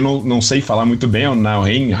nome dele eu não sei falar muito bem, é o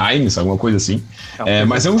Nyheim Hines, alguma coisa assim.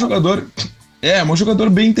 Mas é um jogador. É um jogador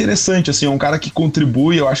bem interessante, assim, é um cara que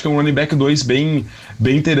contribui, eu acho que é um running back 2 bem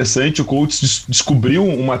interessante. O Colts descobriu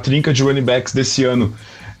uma trinca de running backs desse ano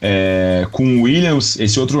com o Williams,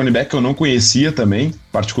 esse outro running back que eu não conhecia também,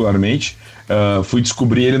 particularmente. Fui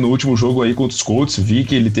descobrir ele no último jogo aí contra os Colts, vi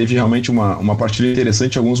que ele teve realmente uma partida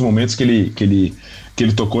interessante em alguns momentos que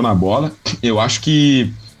ele tocou na bola. Eu acho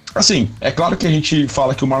que, assim, é claro que a gente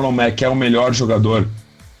fala que o Marlon Mack é o melhor jogador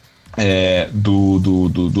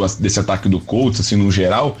desse ataque do Colts, assim, no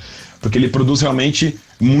geral, porque ele produz realmente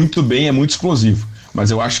muito bem, é muito explosivo. Mas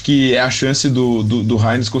eu acho que é a chance do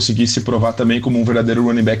Hines conseguir se provar também como um verdadeiro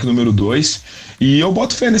running back número 2. E eu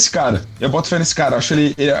boto fé nesse cara.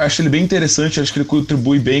 Acho ele bem interessante, acho que ele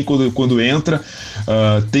contribui bem quando entra.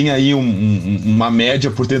 Tem aí uma média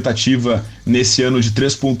por tentativa nesse ano de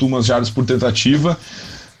 3.1 jardas por tentativa.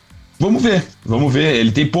 Vamos ver.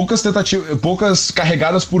 Ele tem poucas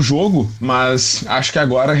carregadas por jogo, mas acho que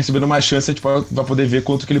agora, recebendo mais chance, a gente vai poder ver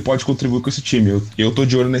quanto que ele pode contribuir com esse time. Eu tô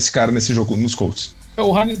de olho nesse cara, nesse jogo, nos Colts.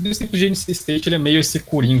 O Hines, desde o tempo de NC State, ele é meio esse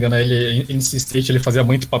coringa, né? NC State, ele fazia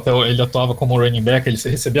muito papel, ele atuava como running back, ele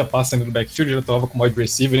recebia passe no backfield, ele atuava como wide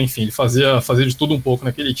receiver, enfim, ele fazia de tudo um pouco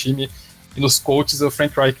naquele time. E nos Colts, o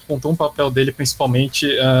Frank Reich contou um papel dele, principalmente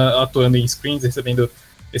atuando em screens, recebendo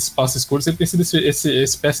esses passes curtos. Ele tem sido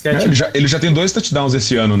esse pass catch. Ele já tem 2 touchdowns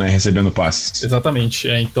esse ano, né, recebendo passes. Exatamente.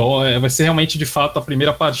 Então vai ser realmente, de fato, a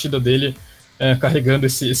primeira partida dele carregando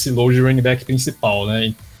esse load de running back principal,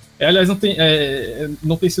 né? Aliás, não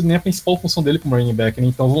tem sido nem a principal função dele como running back, né?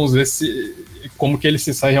 Então vamos ver como que ele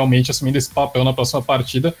se sai realmente assumindo esse papel na próxima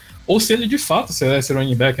partida, ou se ele de fato será esse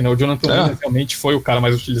running back, né? O Jonathan Williams realmente foi o cara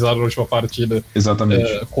mais utilizado na última partida.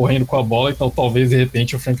 Exatamente. Correndo com a bola, então talvez de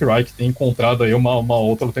repente o Frank Reich tenha encontrado aí uma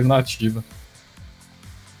outra alternativa.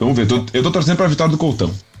 Vamos ver, eu tô torcendo pra vitória do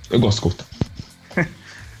Coltão. Eu gosto do Coltão.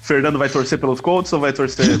 Fernando vai torcer pelos Colts ou vai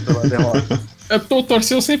torcer pela derrota?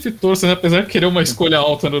 Eu sempre torço, né? Apesar de querer uma escolha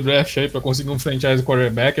alta no draft aí pra conseguir um franchise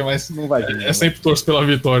quarterback, mas não vai ter, sempre torço pela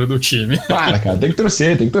vitória do time. Para, cara, tem que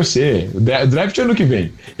torcer. O draft é ano que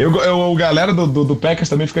vem. A galera do Packers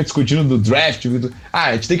também fica discutindo do draft.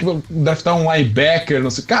 A gente tem que draftar um linebacker, não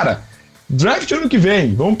sei. Cara, draft ano que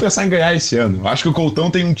vem. Vamos pensar em ganhar esse ano. Acho que o Coltão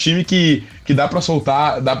tem um time que dá pra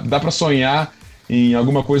soltar, dá pra sonhar em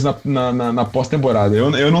alguma coisa na pós-temporada.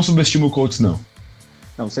 Eu não subestimo o Colts, não.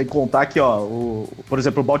 Não, sem contar que, por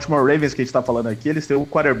exemplo, o Baltimore Ravens que a gente tá falando aqui, eles têm o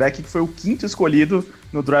quarterback que foi o 5º escolhido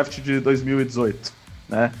no draft de 2018,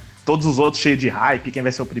 né? Todos os outros cheios de hype, quem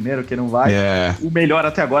vai ser o primeiro, quem não vai. O melhor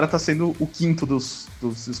até agora tá sendo o 5º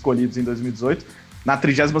dos escolhidos em 2018, na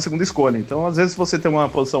 32ª escolha. Então, às vezes, você tem uma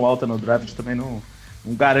posição alta no draft, também não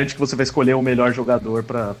garante que você vai escolher o melhor jogador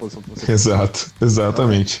pra posição que você tem.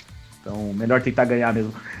 Exatamente. Então, melhor tentar ganhar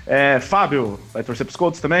mesmo. Fábio, vai torcer pros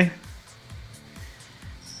Colts também?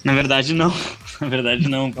 Na verdade, não.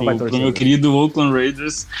 Pro meu querido Oakland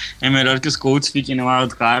Raiders, é melhor que os Colts fiquem no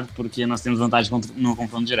wild card, porque nós temos vantagem no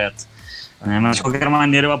confronto direto. Mas, de qualquer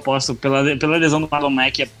maneira, eu aposto pela lesão do Marlon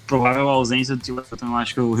Mack e a provável ausência do T.Y. Hilton, eu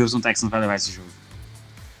acho que o Houston Texans vai levar esse jogo.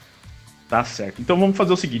 Tá certo. Então vamos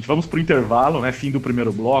fazer o seguinte, vamos pro intervalo, né? Fim do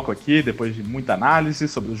primeiro bloco aqui, depois de muita análise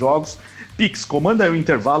sobre os jogos. Pix, comanda aí o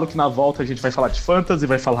intervalo, que na volta a gente vai falar de Fantasy,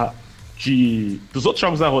 vai falar dos outros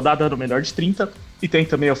jogos da rodada no melhor de 30 e tem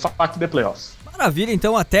também o FAQ The Playoffs. Maravilha,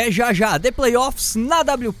 então até já. The Playoffs na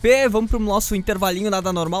WP, vamos pro nosso intervalinho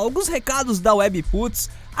nada normal. Alguns recados da Webputs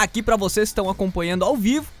aqui para vocês que estão acompanhando ao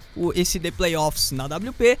vivo esse The Playoffs na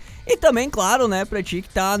WP. E também, claro, né, pra ti que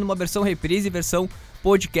tá numa versão reprise e versão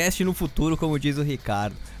podcast no futuro, como diz o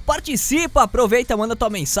Ricardo. Participa, aproveita, manda tua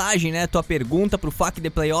mensagem, né, tua pergunta pro FAQ The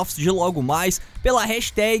Playoffs de logo mais pela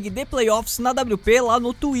hashtag The Playoffs na WP lá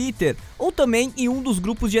no Twitter, ou também em um dos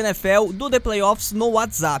grupos de NFL do The Playoffs no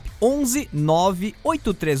WhatsApp, 11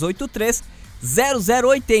 98383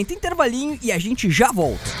 0080. Intervalinho e a gente já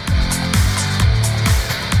volta.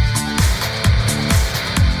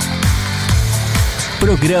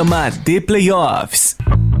 Programa The Playoffs.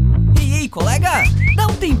 E aí, colega? Dá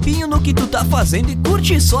um tempinho no que tu tá fazendo e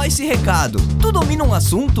curte só esse recado. Tu domina um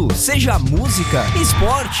assunto, seja música,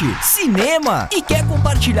 esporte, cinema, e quer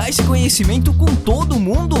compartilhar esse conhecimento com todo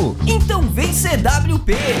mundo? Então vem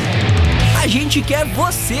CWP! A gente quer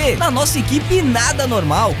você na nossa equipe Nada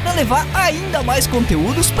Normal pra levar ainda mais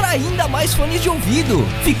conteúdos pra ainda mais fones de ouvido.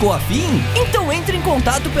 Ficou afim? Então entre em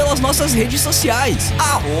contato pelas nossas redes sociais,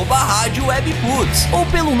 @Rádio Webputs, ou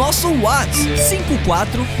pelo nosso WhatsApp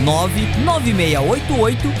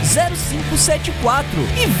 549-9688-0574.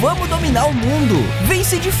 E vamos dominar o mundo. Vem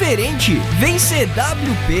ser diferente, vem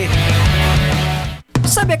CWP.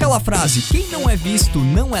 Sabe aquela frase, quem não é visto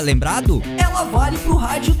não é lembrado? Ela vale pro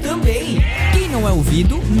rádio também. Quem não é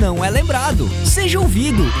ouvido não é lembrado. Seja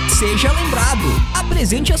ouvido, seja lembrado.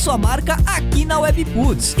 Apresente a sua marca aqui na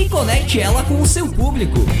Webputs e conecte ela com o seu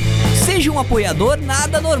público. Seja um apoiador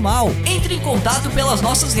Nada Normal. Entre em contato pelas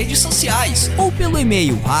nossas redes sociais ou pelo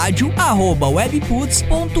e-mail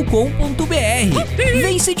radio@webputs.com.br.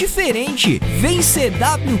 Vem ser diferente, vem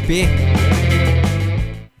CWP.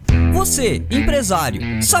 Você,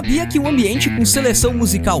 empresário, sabia que um ambiente com seleção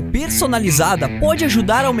musical personalizada pode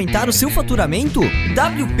ajudar a aumentar o seu faturamento?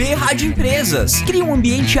 WP Rádio Empresas. Crie um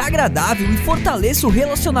ambiente agradável e fortaleça o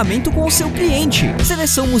relacionamento com o seu cliente.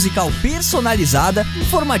 Seleção musical personalizada,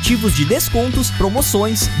 informativos de descontos,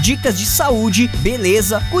 promoções, dicas de saúde,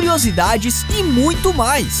 beleza, curiosidades e muito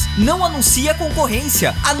mais. Não anuncie a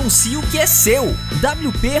concorrência, anuncie o que é seu.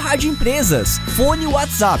 WP Rádio Empresas. Fone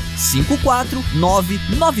WhatsApp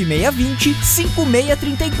 549-9620-5634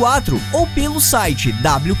 ou pelo site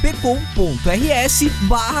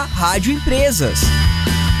wpcom.rs/radioempresas.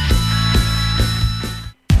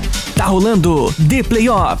 Tá rolando The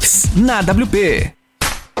Playoffs na WP.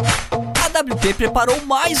 A WP preparou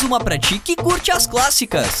mais uma pra ti que curte as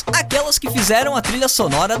clássicas, aquelas que fizeram a trilha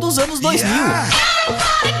sonora dos anos 2000.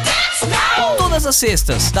 Todas as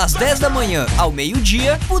sextas, das 10 da manhã ao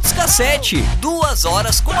meio-dia, Putz Cassete, 2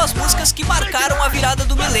 horas com as músicas que marcaram a virada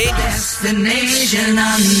do milênio.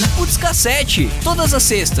 Putz Cassete, todas as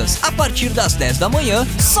sextas, a partir das 10 da manhã,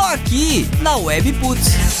 só aqui na Webputs.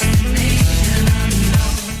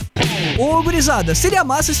 Ô gurizada, seria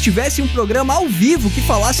massa se tivesse um programa ao vivo que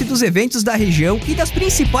falasse dos eventos da região e das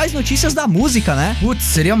principais notícias da música, né? Putz,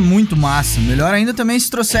 seria muito massa. Melhor ainda também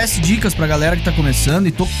se trouxesse dicas pra galera que tá começando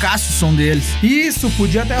e tocasse o som deles. Isso,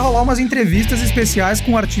 podia até rolar umas entrevistas especiais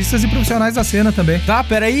com artistas e profissionais da cena também. Tá,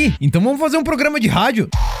 peraí. Então vamos fazer um programa de rádio?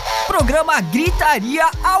 Programa Gritaria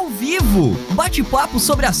ao vivo. Bate-papo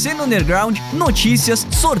sobre a cena underground, notícias,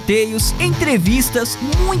 sorteios, entrevistas,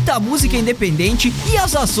 muita música independente e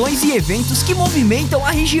as ações e eventos que movimentam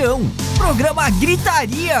a região. Programa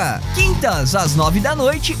Gritaria. Quintas às 9 da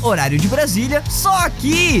noite, horário de Brasília, só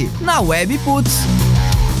aqui na Webputs.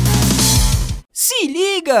 Se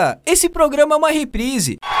liga, esse programa é uma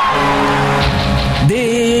reprise.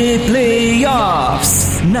 The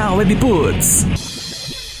Playoffs na Webputs.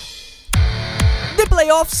 The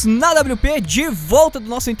Playoffs na WP, de volta do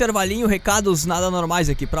nosso intervalinho, recados nada normais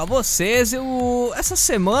aqui pra vocês. Essa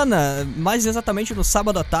semana, mais exatamente no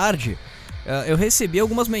sábado à tarde, eu recebi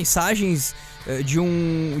algumas mensagens de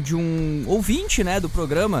um ouvinte, né, do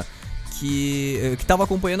programa que tava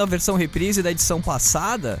acompanhando a versão reprise da edição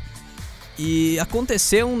passada, e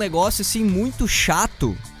aconteceu um negócio assim muito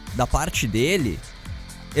chato da parte dele.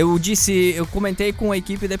 Eu comentei com a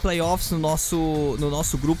equipe The Playoffs no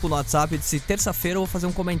nosso grupo no WhatsApp. Eu disse, terça-feira eu vou fazer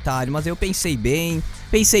um comentário, mas eu pensei bem,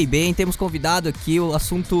 temos convidado aqui, o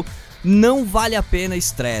assunto não vale a pena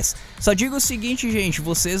estresse. Só digo o seguinte, gente,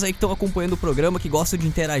 vocês aí que estão acompanhando o programa, que gostam de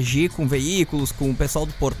interagir com veículos, com o pessoal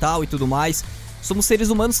do portal e tudo mais, somos seres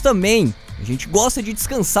humanos também, a gente gosta de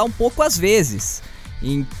descansar um pouco às vezes.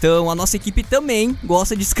 Então a nossa equipe também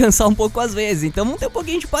gosta de descansar um pouco às vezes. Então vamos ter um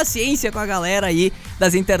pouquinho de paciência com a galera aí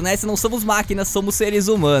das internets. Não somos máquinas, somos seres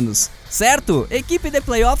humanos. Certo? Equipe The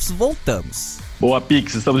Playoffs, voltamos. Boa,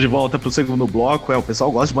 Pix, estamos de volta pro segundo bloco. O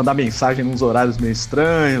pessoal gosta de mandar mensagem nos horários meio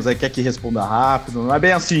estranhos, aí quer que responda rápido. Não é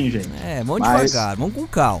bem assim, gente. Vamos devagar, vamos com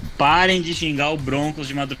calma. Parem de xingar o Broncos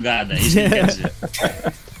de madrugada, isso que quer dizer.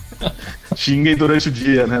 Xinguem durante o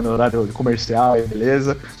dia, né, no horário comercial,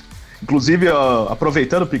 beleza? Inclusive, ó,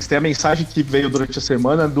 aproveitando, Pix, tem a mensagem que veio durante a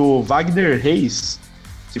semana do Wagner Reis,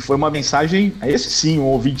 que foi uma mensagem, esse sim, um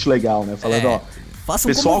ouvinte legal, né? Falando, ó, Façam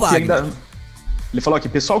pessoal como que Wagner. ainda... Ele falou aqui,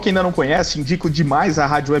 pessoal que ainda não conhece, indico demais a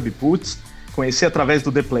Rádio Webputs, conheci através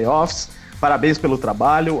do The Playoffs, parabéns pelo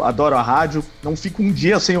trabalho, adoro a rádio, não fico um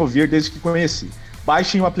dia sem ouvir desde que conheci.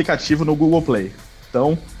 Baixem o aplicativo no Google Play.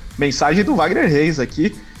 Então, mensagem do Wagner Reis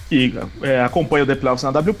aqui, que acompanha o The Playoffs na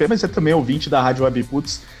WP, mas é também ouvinte da Rádio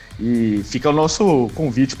Webputs. E fica o nosso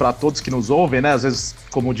convite para todos que nos ouvem, né? Às vezes,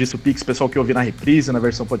 como disse o Pix, pessoal que ouve na reprise, na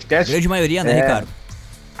versão podcast. Grande maioria, né, Ricardo?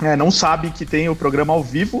 Não sabe que tem o programa ao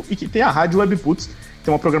vivo e que tem a Rádio Webputs.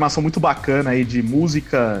 Tem uma programação muito bacana aí de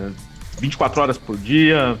música 24 horas por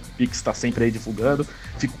dia. O Pix está sempre aí divulgando.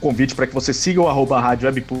 Fica o convite para que você siga o @Rádio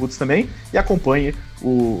Webputs também e acompanhe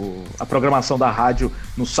a programação da rádio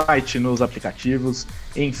no site, nos aplicativos,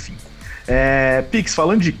 enfim. Pix,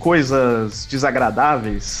 falando de coisas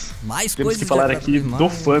desagradáveis, Mais temos coisas que falar aqui do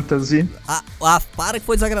Fantasy. Para que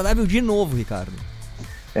foi desagradável de novo, Ricardo.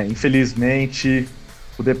 Infelizmente,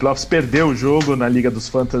 o The Playoffs perdeu o jogo na Liga dos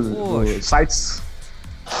Fantasy dos sites.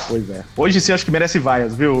 Pois é. Hoje sim acho que merece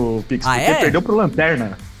vaias, viu, Pix? Porque perdeu pro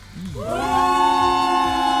Lanterna.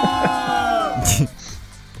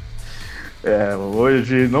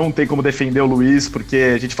 Hoje não tem como defender o Luiz,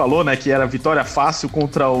 porque a gente falou, né, que era vitória fácil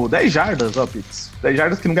contra o 10 Jardas, ó, Pix. 10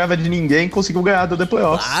 Jardas que não ganhava de ninguém, conseguiu ganhar do The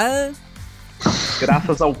Playoffs.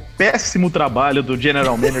 Graças ao péssimo trabalho do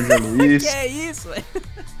General Manager Luiz. Que é isso,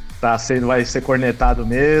 velho? Vai ser cornetado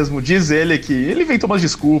mesmo. Diz ele que ele inventou umas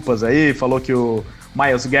desculpas aí, falou que o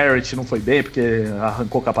Myles Garrett não foi bem porque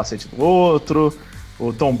arrancou o capacete do outro,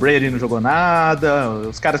 o Tom Brady não jogou nada,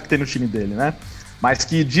 os caras que tem no time dele, né? Mas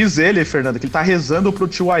que diz ele, Fernando, que ele tá rezando pro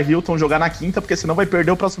T.Y. Hilton jogar na quinta, porque senão vai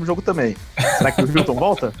perder o próximo jogo também. Será que o Hilton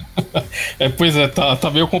volta? Pois é,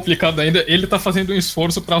 tá meio complicado ainda. Ele tá fazendo um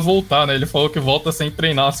esforço pra voltar, né? Ele falou que volta sem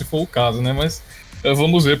treinar, se for o caso, né? Mas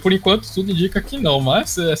vamos ver. Por enquanto, tudo indica que não.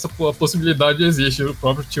 Mas essa possibilidade existe. O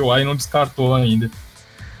próprio T.Y. não descartou ainda.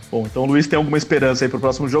 Bom, então o Luiz tem alguma esperança aí pro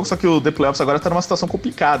próximo jogo, só que o The Playoffs agora tá numa situação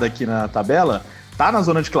complicada aqui na tabela. Tá na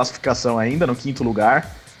zona de classificação ainda, no 5º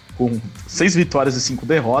lugar, com 6 vitórias e 5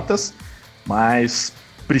 derrotas, mas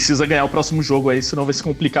precisa ganhar o próximo jogo aí, senão vai se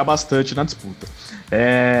complicar bastante na disputa.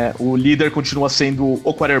 O líder continua sendo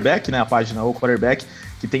o Quarterback, né, a página O Quarterback,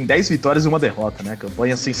 que tem 10 vitórias e 1 derrota, né,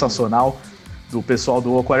 campanha sensacional do pessoal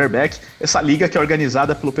do O Quarterback. Essa liga que é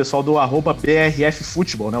organizada pelo pessoal do @BRF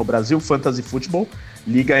Futebol, né, o Brasil Fantasy Football,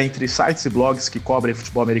 liga entre sites e blogs que cobrem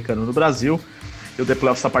futebol americano no Brasil. E o The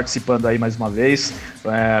Playoffs está participando aí mais uma vez.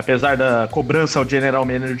 Apesar da cobrança ao General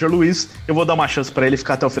Manager Luiz, eu vou dar uma chance para ele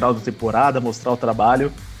ficar até o final da temporada, mostrar o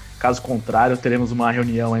trabalho. Caso contrário, teremos uma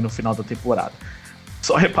reunião aí no final da temporada.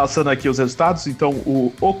 Só repassando aqui os resultados, então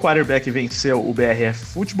o Quarterback venceu o BRF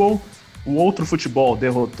Futebol, o Outro Futebol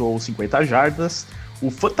derrotou o 50 Jardas,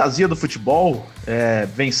 o Fantasia do Futebol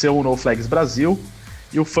venceu o No Flags Brasil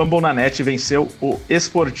e o Fumble na Net venceu o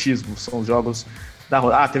Esportismo. São os jogos da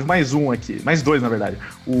rodada. Teve mais um aqui, mais dois na verdade.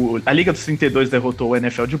 A Liga dos 32 derrotou o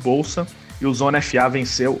NFL de Bolsa e o Zona FA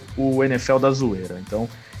venceu o NFL da Zoeira. Então,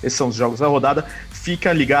 esses são os jogos da rodada.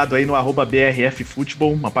 Fica ligado aí no @BRF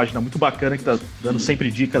Futebol, uma página muito bacana que tá dando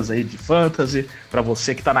sempre dicas aí de fantasy para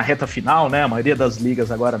você que tá na reta final, né? A maioria das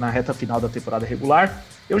ligas agora na reta final da temporada regular.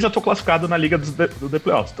 Eu já tô classificado na liga do The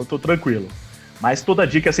Playoffs, então tô tranquilo. Mas toda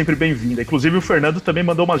dica é sempre bem-vinda. Inclusive o Fernando também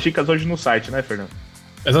mandou umas dicas hoje no site, né, Fernando?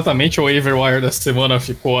 Exatamente, o waiver wire dessa semana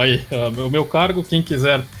ficou aí. O meu cargo, quem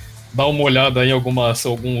quiser dar uma olhada aí em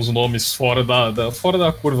alguns nomes fora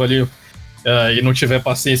da curva ali, e não tiver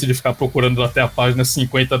paciência de ficar procurando até a página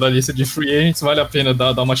 50 da lista de free agents, vale a pena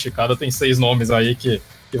dar uma checada. Tem 6 nomes aí que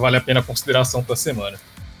vale a pena a consideração para a semana.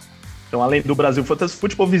 Então, além do Brasil Fantasy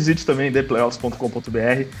Football, visite também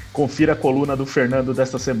theplayoffs.com.br, confira a coluna do Fernando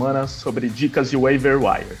desta semana sobre dicas de waiver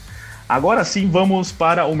wire. Agora sim, vamos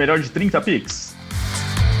para o melhor de 30 picks.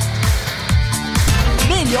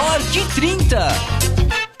 Melhor de 30.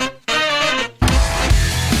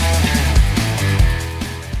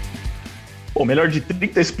 O melhor de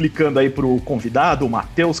 30 explicando aí pro convidado, o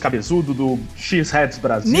Matheus Cabezudo, do X-Heads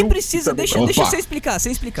Brasil. Nem precisa, deixa você explicar,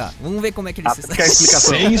 sem explicar. Vamos ver como é que ele se quer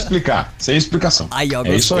explicação. Sem explicação. Aí, ó,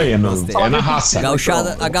 é isso aí, é na raça.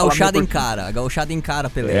 A gauchada encara,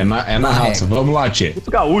 Pelé. É na raça. Vamos lá, tchê. Muitos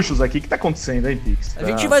gaúchos aqui, o que tá acontecendo, hein, Pix? A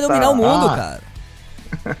gente vai dominar o mundo, cara.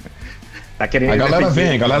 Tá querendo a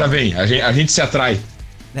galera vem. A gente se atrai.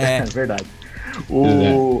 É verdade.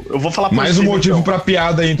 Eu vou falar por mais cima, um motivo então. pra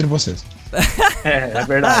piada aí entre vocês. É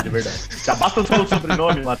verdade. Já basta o seu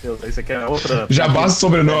sobrenome, Matheus. Isso aqui é outra. Já basta o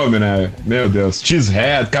sobrenome, né? Meu Deus.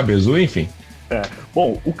 Cheesehead, Cabezu, enfim.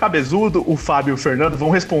 Bom, o Cabezudo, o Fábio e o Fernando vão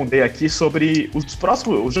responder aqui sobre os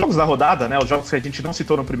jogos da rodada, né? Os jogos que a gente não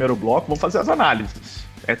citou no primeiro bloco, vão fazer as análises.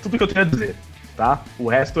 É tudo que eu tenho a dizer, tá? O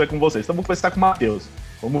resto é com vocês. Então vamos começar com o Matheus.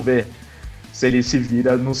 Vamos ver se ele se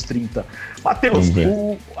vira nos 30. Matheus,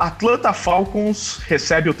 o Atlanta Falcons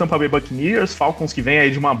recebe o Tampa Bay Buccaneers, Falcons que vem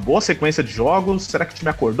aí de uma boa sequência de jogos. Será que o time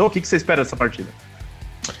acordou? O que você espera dessa partida?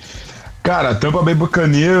 Cara, Tampa Bay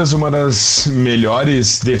Buccaneers, uma das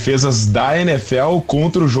melhores defesas da NFL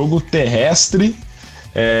contra o jogo terrestre.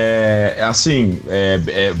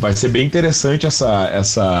 Vai ser bem interessante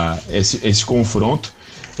esse confronto.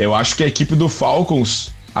 Eu acho que a equipe do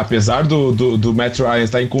Falcons, apesar do Matt Ryan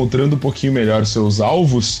estar encontrando um pouquinho melhor seus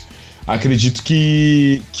alvos, acredito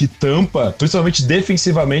que Tampa, principalmente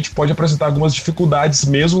defensivamente, pode apresentar algumas dificuldades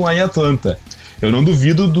mesmo lá em Atlanta. Eu não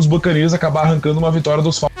duvido dos Buccaneers acabar arrancando uma vitória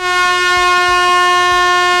dos Falcons.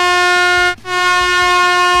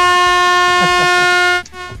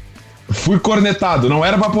 Fui cornetado, não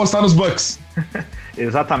era pra apostar nos Bucks.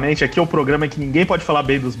 Exatamente, aqui é o programa em que ninguém pode falar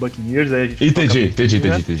bem dos Buccaneers. Aí a gente Entendi.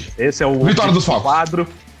 Esse é o vitória dos Falcons. Quadro.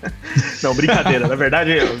 Não, brincadeira. Na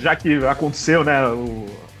verdade, já que aconteceu, né?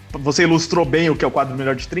 Você ilustrou bem o que é o quadro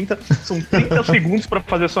melhor de 30. São 30 segundos pra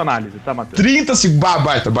fazer a sua análise, tá, Matheus? 30 segundos.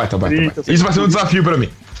 Baita. Isso vai ser um desafio pra mim.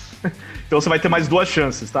 Então você vai ter mais 2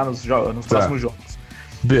 chances, tá? Nos próximos jogos.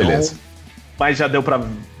 Beleza. Então, mas já deu pra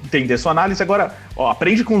entender sua análise. Agora,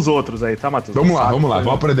 aprende com os outros aí, tá, Matheus? Vamos lá.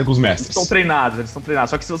 Vamos aprender com os mestres. Eles estão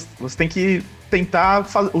treinados. Só que você tem que tentar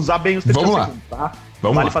usar bem os 30 segundos, tá?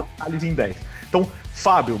 Vale fazer análise em 10. Então,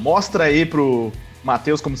 Fábio, mostra aí pro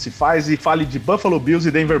Matheus como se faz e fale de Buffalo Bills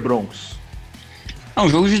e Denver Broncos. É um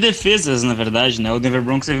jogo de defesas, na verdade, né? O Denver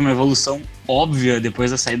Broncos teve uma evolução óbvia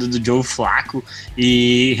depois da saída do Joe Flacco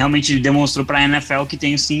e realmente demonstrou pra NFL que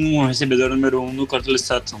tem, sim, um recebedor número 1 no Cortland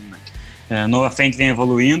Sutton, né? Noah Fant vem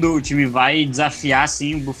evoluindo, o time vai desafiar,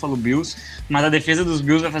 sim, o Buffalo Bills, mas a defesa dos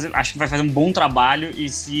Bills acho que vai fazer um bom trabalho e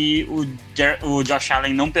se o Josh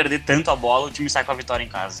Allen não perder tanto a bola, o time sai com a vitória em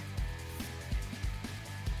casa.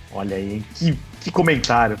 Olha aí, que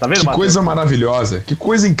comentário, tá vendo, Que Matheus? coisa maravilhosa, que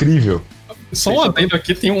coisa incrível. Só um adendo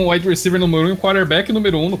aqui, tem um wide receiver número 1 e um quarterback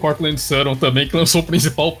número 1 no Cortland Sutton também, que lançou o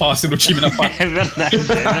principal passe do time na partida. É verdade.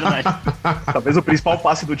 Talvez o principal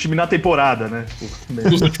passe do time na temporada, né?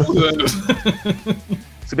 Dos últimos anos.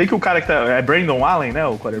 Se bem que o cara que tá... É Brandon Allen, né?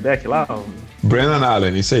 O quarterback lá. Brandon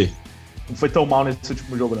Allen, isso aí. Não foi tão mal nesse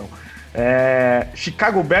último jogo, não.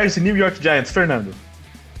 Chicago Bears e New York Giants. Fernando.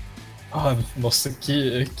 Ah, nossa,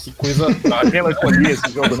 que coisa... Melancolia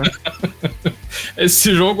esse jogo, né?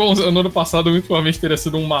 Esse jogo, no ano passado, muito provavelmente teria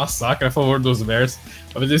sido um massacre a favor dos Bears.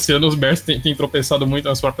 Talvez esse ano os Bears têm tropeçado muito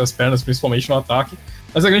nas próprias pernas, principalmente no ataque.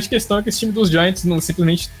 Mas a grande questão é que esse time dos Giants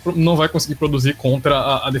simplesmente não vai conseguir produzir contra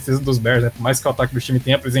a defesa dos Bears, né? Por mais que o ataque do time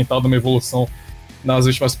tenha apresentado uma evolução nas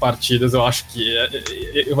últimas partidas, eu acho que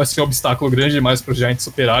vai ser um obstáculo grande demais para os Giants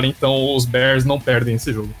superarem, então os Bears não perdem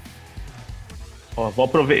esse jogo.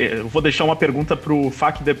 Eu vou deixar uma pergunta pro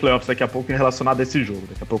FAQ The Playoffs daqui a pouco relacionada a esse jogo.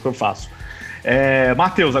 Daqui a pouco eu faço.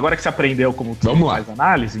 Matheus, agora que você aprendeu como faz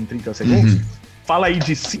análise em 30 segundos, fala aí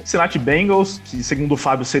de Cincinnati Bengals, que segundo o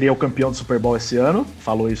Fábio seria o campeão do Super Bowl esse ano.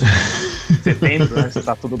 Falou isso em setembro, né?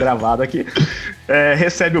 Tá tudo gravado aqui.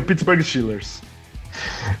 Recebe o Pittsburgh Steelers.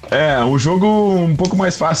 Um jogo um pouco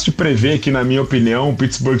mais fácil de prever aqui, na minha opinião. O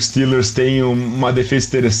Pittsburgh Steelers tem uma defesa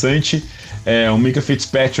interessante. O Micah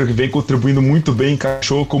Fitzpatrick vem contribuindo muito bem,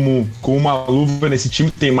 encaixou como uma luva nesse time,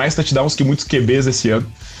 tem mais touchdowns que muitos QBs esse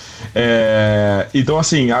ano. Então,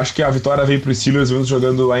 assim, acho que a vitória vem pro Steelers, mesmo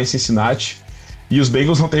jogando lá em Cincinnati. E os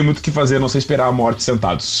Bengals não tem muito o que fazer, a não ser esperar a morte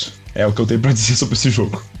sentados. É o que eu tenho pra dizer sobre esse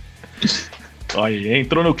jogo. Olha,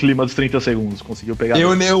 entrou no clima dos 30 segundos, conseguiu pegar.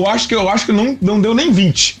 Eu acho que não deu nem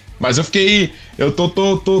 20, mas eu fiquei. Eu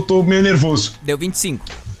tô meio nervoso. Deu 25.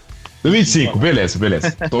 Deu 25, beleza.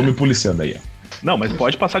 Tô me policiando aí, ó. Não, mas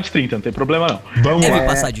pode passar de 30, não tem problema não. Vamos lá.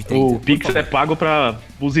 Passar de 30. O Pix é pago pra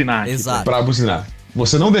buzinar. Exato. Pra buzinar.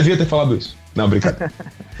 Você não devia ter falado isso. Não, brincadeira.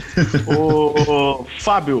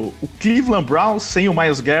 Fábio, o Cleveland Browns, sem o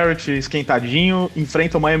Myles Garrett esquentadinho,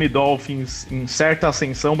 enfrenta o Miami Dolphins em certa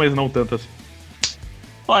ascensão, mas não tanto assim.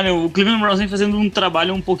 Olha, o Cleveland Browns vem fazendo um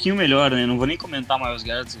trabalho um pouquinho melhor, né? Não vou nem comentar o Myles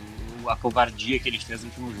Garrett, a covardia que ele fez no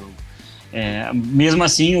último jogo. Mesmo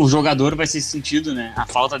assim, o jogador vai ser sentido, né? A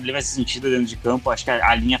falta dele vai ser sentida dentro de campo. Acho que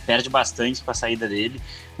a linha perde bastante com a saída dele.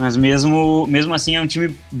 Mas mesmo assim, é um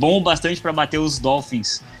time bom bastante para bater os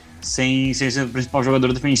Dolphins sem ser o principal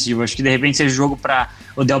jogador defensivo. Acho que de repente seja jogo para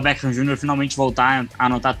o Odell Beckham Jr. finalmente voltar a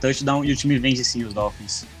anotar touchdown e o time vence sim os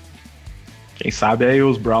Dolphins. Quem sabe aí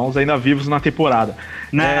os Browns ainda vivos na temporada.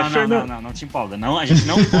 Não te empolga. Não, a gente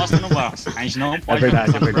não aposta no Browns. A gente não pode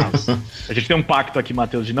apostar no Browns. A gente tem um pacto aqui,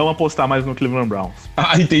 Matheus, de não apostar mais no Cleveland Browns.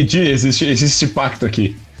 Ah, entendi. Existe pacto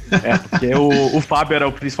aqui. Porque o Fábio era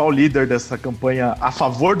o principal líder dessa campanha a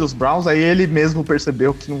favor dos Browns, aí ele mesmo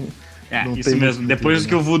percebeu que não isso tem mesmo. Depois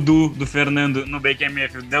que o voodoo do Fernando no Baker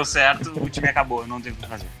Mayfield deu certo, o time acabou, não tem o que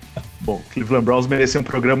fazer. Bom, Cleveland Browns mereceu um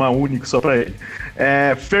programa único só pra ele.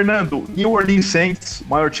 Fernando, New Orleans Saints,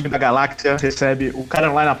 maior time da galáxia, recebe o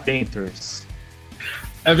Carolina Panthers.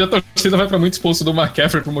 A minha torcida vai pra muito expulso do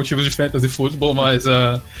McCaffrey por motivos de fantasy football, mas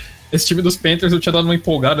esse time dos Panthers eu tinha dado uma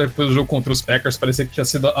empolgada depois do jogo contra os Packers. Parecia que tinha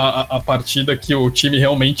sido a partida que o time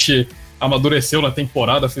realmente amadureceu na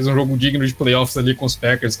temporada, fez um jogo digno de playoffs ali com os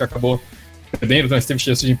Packers, que acabou perdendo, então teve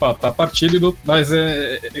chance de empatar a partida, mas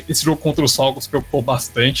esse jogo contra os Falcons preocupou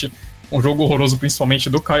bastante. Um jogo horroroso, principalmente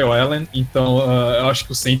do Kyle Allen, então eu acho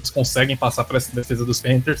que os Saints conseguem passar para essa defesa dos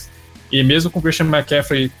Panthers, e mesmo com o Christian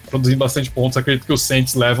McCaffrey produzindo bastante pontos, acredito que os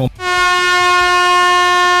Saints levam.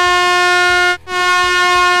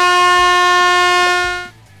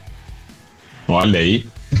 Olha aí.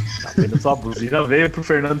 Tá vendo só? A buzina veio pro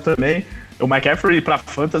Fernando também. O McCaffrey pra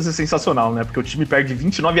Fantasy é sensacional, né? Porque o time perde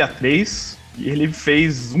 29-3 e ele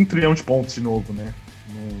fez 1 trilhão de pontos de novo, né?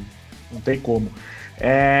 Não tem como.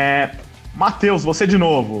 Matheus, você de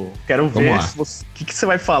novo. Quero ver o que você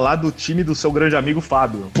vai falar do time do seu grande amigo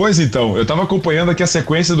Fábio. Pois então, eu tava acompanhando aqui a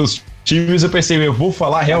sequência dos times e eu pensei, eu vou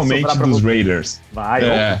falar realmente dos Raiders. Vai,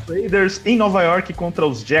 os Raiders em Nova York contra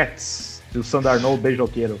os Jets. E o Sam Darnold,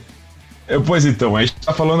 beijoqueiro. Pois então, a gente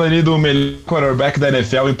tá falando ali do melhor quarterback da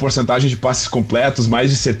NFL em porcentagem de passes completos, mais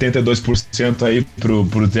de 72% aí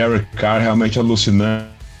pro Derek Carr, realmente alucinante.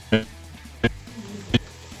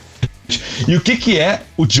 E o que é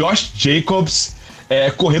o Josh Jacobs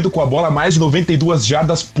correndo com a bola mais de 92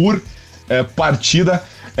 jardas por partida?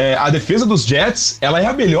 A defesa dos Jets, ela é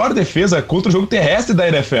a melhor defesa contra o jogo terrestre da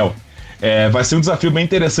NFL. Vai ser um desafio bem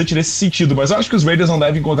interessante nesse sentido, mas eu acho que os Raiders não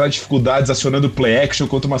devem encontrar dificuldades acionando play action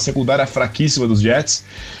contra uma secundária fraquíssima dos Jets.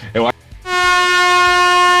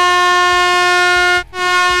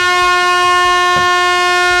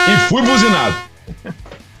 E fui buzinado.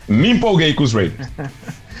 Me empolguei com os Raiders.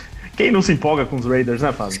 Quem não se empolga com os Raiders,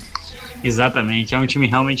 né, Fábio? Exatamente, é um time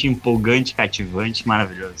realmente empolgante, cativante,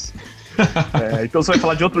 maravilhoso. Então você vai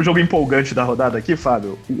falar de outro jogo empolgante da rodada aqui,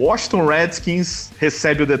 Fábio. O Washington Redskins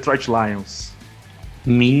recebe o Detroit Lions.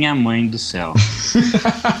 Minha mãe do céu.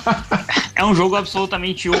 É um jogo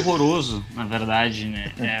absolutamente horroroso, na verdade,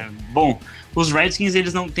 né? Bom, os Redskins,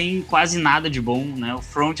 eles não têm quase nada de bom, né? O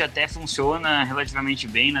front até funciona relativamente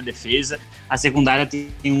bem na defesa, a secundária tem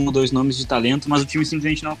 1 ou 2 nomes de talento, mas o time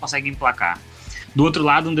simplesmente não consegue emplacar. Do outro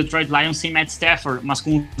lado, um Detroit Lions sem Matt Stafford, mas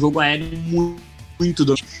com um jogo aéreo muito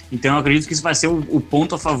dominante. Então eu acredito que isso vai ser o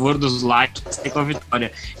ponto a favor dos Lions com a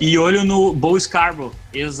vitória. E olho no Bo Scarborough,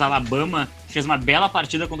 ex-Alabama, fez uma bela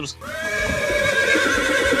partida contra os...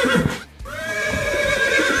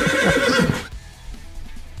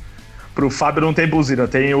 Pro Fábio não tem buzina,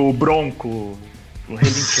 tem o Bronco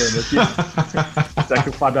relinchando aqui. Já que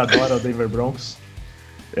o Fábio adora o Denver Broncos.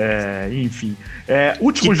 Enfim.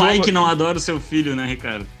 Último jogo. Pai que não adora o seu filho, né,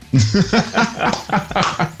 Ricardo?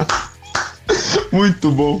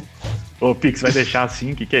 Muito bom. Ô, Pix, vai deixar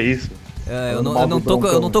assim? O que é isso? Eu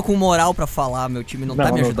não tô com moral pra falar, meu time não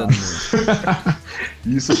tá me ajudando muito.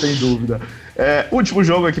 Isso sem dúvida. Último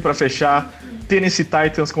jogo aqui pra fechar. Tennessee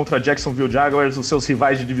Titans contra Jacksonville Jaguars, os seus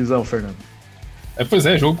rivais de divisão, Fernando. Pois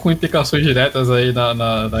é, jogo com implicações diretas aí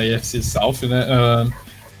na AFC South, né?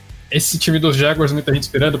 Esse time dos Jaguars, muita gente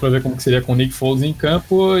esperando pra ver como que seria com o Nick Foles em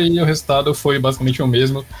campo, e o resultado foi basicamente o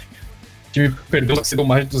mesmo. O time perdeu, se deu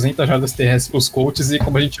mais de 200 jardas terrestres pros Colts, e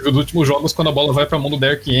como a gente viu nos últimos jogos, quando a bola vai pra mão do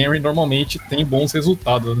Derrick Henry, normalmente tem bons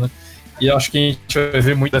resultados, né? E acho que a gente vai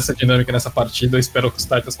ver muito dessa dinâmica nessa partida. Eu espero que os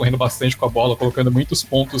Titans correndo bastante com a bola, colocando muitos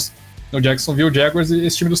pontos no Jacksonville Jaguars, e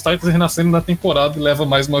esse time dos Titans renascendo na temporada e leva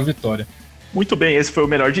mais uma vitória. Muito bem, esse foi o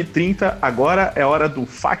melhor de 30. Agora é hora do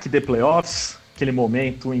FAQ de Playoffs, aquele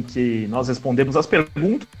momento em que nós respondemos as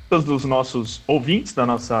perguntas dos nossos ouvintes, da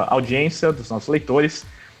nossa audiência, dos nossos leitores.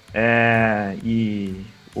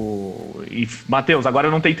 Matheus,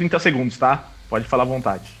 agora não tem 30 segundos, tá? Pode falar à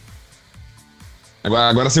vontade.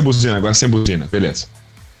 Agora sem buzina, beleza.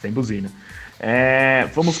 Sem buzina.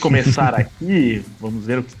 Vamos começar aqui, vamos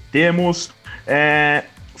ver o que temos.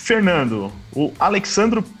 Fernando, o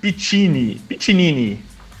Alexandro Piccinini,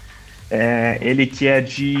 ele que é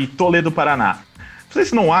de Toledo, Paraná.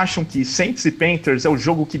 Vocês não acham que Saints e Panthers é o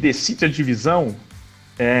jogo que decide a divisão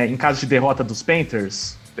em caso de derrota dos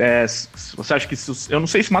Panthers? Você acha que eu não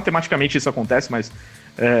sei se matematicamente isso acontece, mas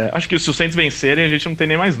Acho que se os Saints vencerem, a gente não tem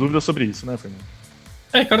nem mais dúvida sobre isso, né, Fernando?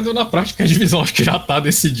 Cara, na prática a divisão acho que já tá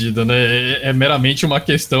decidida, né? É meramente uma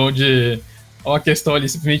questão ali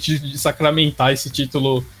simplesmente de sacramentar esse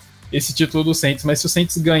título do Saints. Mas se os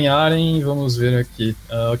Saints ganharem, vamos ver aqui,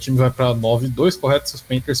 o time vai pra 9-2, correto? Se os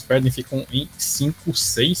Panthers perdem, ficam em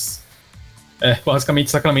 5-6.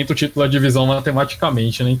 Basicamente sacramenta o título da divisão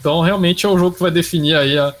matematicamente, né? Então realmente é o jogo que vai definir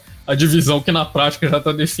aí a divisão, que na prática já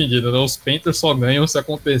tá definida, né? Os Panthers só ganham se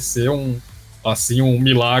acontecer um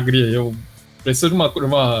milagre. Eu preciso de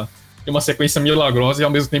uma sequência milagrosa e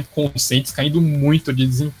ao mesmo tempo com os Saints caindo muito de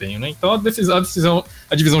desempenho, né? Então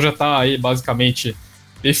a divisão já tá aí basicamente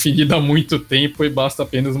definida há muito tempo e basta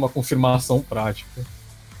apenas uma confirmação prática.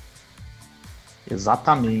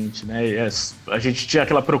 Exatamente, né? A gente tinha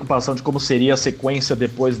aquela preocupação de como seria a sequência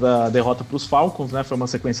depois da derrota para os Falcons, né? Foi uma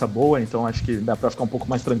sequência boa, então acho que dá para ficar um pouco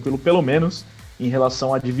mais tranquilo, pelo menos em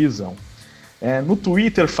relação à divisão. No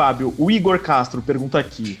Twitter, Fábio, o Igor Castro pergunta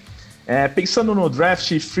aqui: pensando no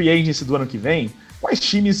draft e free agency do ano que vem, quais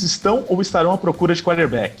times estão ou estarão à procura de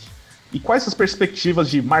quarterback? E quais as perspectivas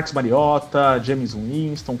de Marcus Mariota, James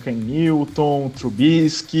Winston, Ken Newton,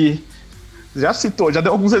 Trubisky? Já citou, já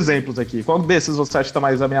deu alguns exemplos aqui. Qual desses você acha que está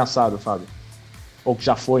mais ameaçado, Fábio? Ou que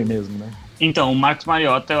já foi mesmo, né? Então, o Marcus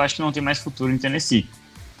Mariota eu acho que não tem mais futuro em Tennessee.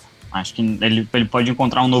 Acho que ele pode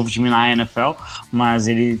encontrar um novo time na NFL, mas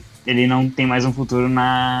ele não tem mais um futuro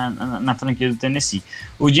na franquia do Tennessee.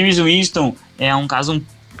 O James Winston é um caso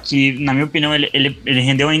que, na minha opinião, ele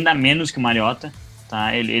rendeu ainda menos que o Mariota.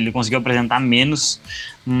 Tá? Ele conseguiu apresentar menos,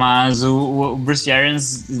 mas o Bruce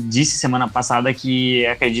Arians disse semana passada que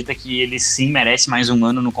acredita que ele sim merece mais um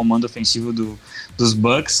ano no comando ofensivo dos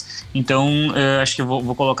Bucs. Então acho que eu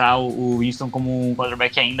vou colocar o Winston como um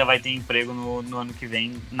quarterback que ainda vai ter emprego no ano que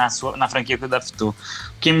vem na franquia que o draftou. O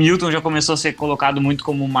Cam Newton já começou a ser colocado muito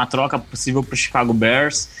como uma troca possível para o Chicago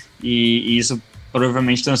Bears, e isso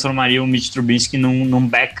provavelmente transformaria o Mitch Trubisky num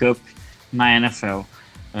backup na NFL.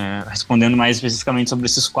 Respondendo mais especificamente sobre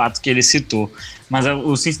esses 4 que ele citou. Mas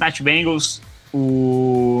o Cincinnati Bengals,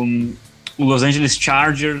 o Los Angeles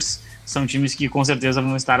Chargers são times que com certeza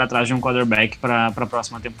vão estar atrás de um quarterback para a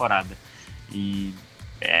próxima temporada. E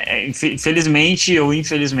felizmente ou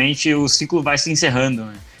infelizmente o ciclo vai se encerrando,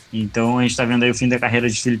 né? Então a gente está vendo aí o fim da carreira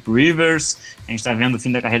de Philip Rivers, a gente está vendo o fim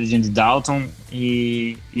da carreira de Andy Dalton,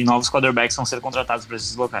 e novos quarterbacks vão ser contratados para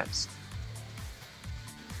esses locais.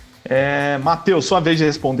 Matheus, sua vez de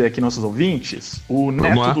responder aqui nossos ouvintes. O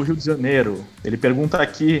Neto do Rio de Janeiro, ele pergunta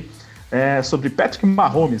aqui sobre Patrick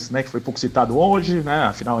Mahomes, né, que foi pouco citado hoje, né,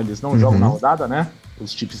 afinal eles não jogam na rodada, né,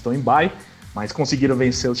 os Chiefs estão em bye, mas conseguiram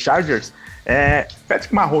vencer os Chargers.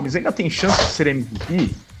 Patrick Mahomes ainda tem chance de ser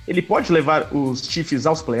MVP? Ele pode levar os Chiefs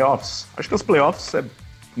aos playoffs? Acho que os playoffs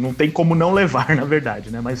não tem como não levar, na verdade,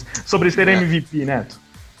 né, mas sobre ser MVP, Neto.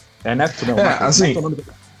 Neto não, assim...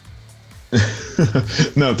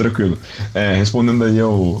 Não, tranquilo. Respondendo aí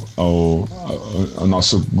ao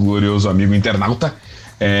nosso glorioso amigo internauta,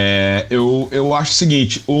 eu acho o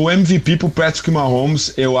seguinte: o MVP pro Patrick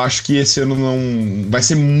Mahomes, eu acho que esse ano não vai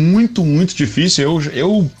ser muito, muito difícil.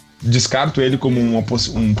 Eu descarto ele como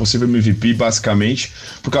um possível MVP, basicamente,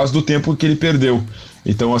 por causa do tempo que ele perdeu.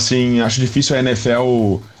 Então, assim, acho difícil a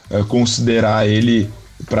NFL considerar ele.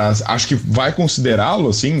 Acho que vai considerá-lo,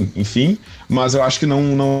 assim, enfim, mas eu acho que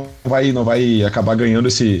não vai acabar ganhando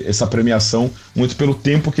essa premiação muito pelo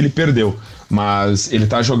tempo que ele perdeu. Mas ele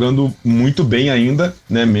tá jogando muito bem ainda,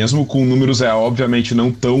 né? Mesmo com números obviamente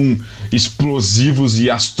não tão explosivos e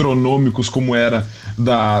astronômicos como era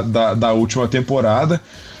da última temporada.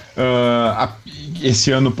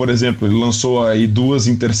 Esse ano, por exemplo, ele lançou aí 2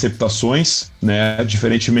 interceptações, né?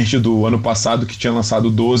 Diferentemente do ano passado, que tinha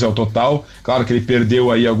lançado 12 ao total. Claro que ele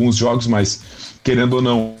perdeu aí alguns jogos, mas querendo ou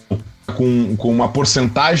não, com uma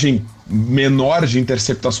porcentagem menor de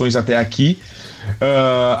interceptações até aqui.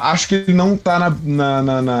 Acho que ele não tá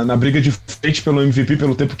na briga de frente pelo MVP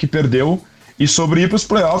pelo tempo que perdeu. E sobre ir para os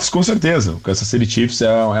playoffs, com certeza. O Kansas City Chiefs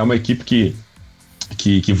é uma equipe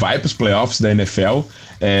que vai para os playoffs da NFL.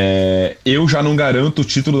 Eu já não garanto o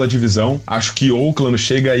título da divisão. Acho que Oakland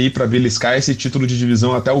chega aí para beliscar esse título de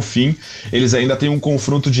divisão até o fim. Eles ainda têm um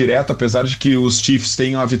confronto direto, apesar de que os Chiefs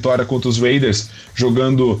tenham a vitória contra os Raiders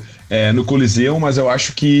jogando no Coliseu, mas eu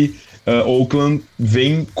acho que Oakland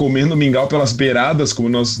vem comendo mingau pelas beiradas, como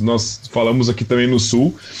nós falamos aqui também no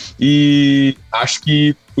Sul, e acho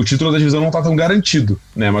que o título da divisão não está tão garantido,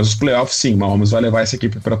 né? Mas os playoffs sim, Mahomes vai levar essa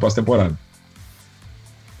equipe para a pós-temporada.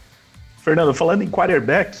 Fernando, falando em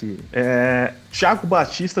quarterback, Thiago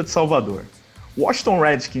Batista de Salvador. O Washington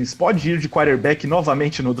Redskins pode ir de quarterback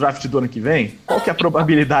novamente no draft do ano que vem? Qual que é a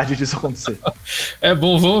probabilidade disso acontecer? É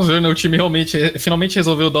bom, vamos ver, né? O time finalmente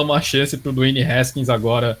resolveu dar uma chance pro Dwayne Haskins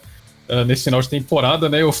agora, nesse final de temporada,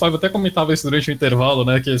 né? O Flávio até comentava isso durante o intervalo,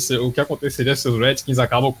 né? Que o que aconteceria se os Redskins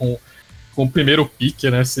acabam com o primeiro pick,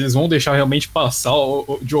 né? Se eles vão deixar realmente passar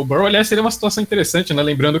o Joe Burrow. Aliás, seria uma situação interessante, né?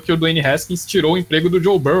 Lembrando que o Dwayne Haskins tirou o emprego do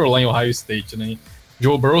Joe Burrow lá em Ohio State, né?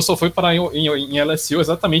 Joe Burrow só foi parar em LSU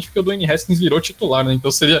exatamente porque o Dwayne Haskins virou titular, né? Então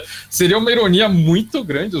seria uma ironia muito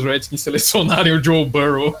grande os Redskins selecionarem o Joe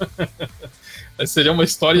Burrow. Seria uma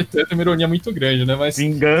história e tanto uma ironia muito grande, né? Mas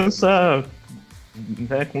Vingança,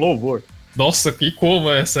 né, com louvor. Nossa, que como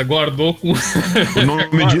essa? Guardou com... O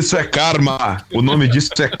nome disso é karma. O nome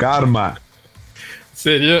disso é karma.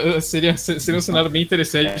 Seria um cenário bem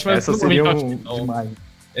interessante, mas essa seria demais.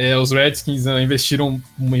 Os Redskins investiram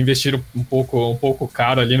um pouco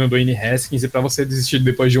caro ali no Dwayne Haskins, e para você desistir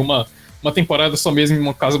depois de uma temporada só mesmo, em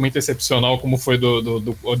um caso muito excepcional, como foi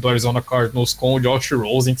do Arizona Cardinals com o Josh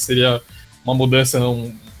Rosen, que seria uma mudança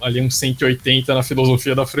ali uns 180 na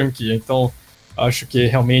filosofia da franquia. Então, acho que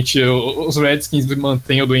realmente os Redskins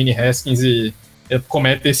mantêm o Dwayne Haskins e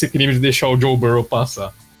cometem esse crime de deixar o Joe Burrow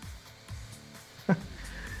passar.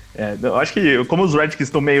 Eu acho que como os Redskins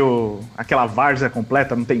estão meio aquela várzea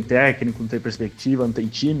completa, não tem técnico, não tem perspectiva, não tem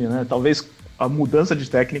time, né? Talvez a mudança de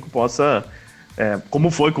técnico possa,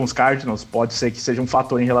 como foi com os Cardinals, pode ser que seja um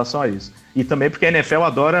fator em relação a isso. E também porque a NFL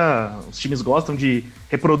adora, os times gostam de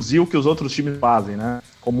reproduzir o que os outros times fazem, né?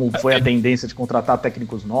 Como foi a tendência de contratar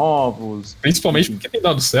técnicos novos. Principalmente porque tem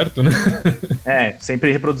dado certo, né?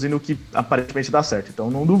 Sempre reproduzindo o que aparentemente dá certo.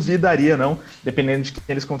 Então não duvidaria, não, dependendo de quem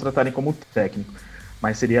eles contratarem como técnico.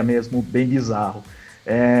 Mas seria mesmo bem bizarro.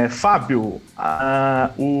 Fábio,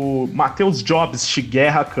 o Matheus Jobs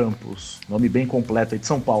Chiguerra Campos, nome bem completo aí de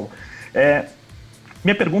São Paulo.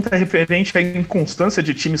 Minha pergunta é referente à inconstância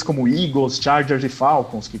de times como Eagles, Chargers e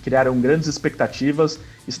Falcons, que criaram grandes expectativas,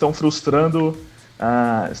 estão frustrando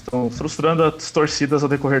as torcidas ao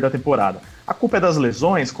decorrer da temporada. A culpa é das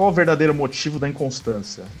lesões? Qual é o verdadeiro motivo da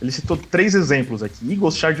inconstância? Ele citou 3 exemplos aqui,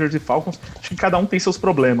 Eagles, Chargers e Falcons. Acho que cada um tem seus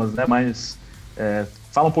problemas, né? Mas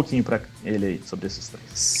fala um pouquinho para ele aí sobre esses 3.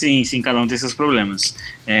 Sim, cada um tem seus problemas.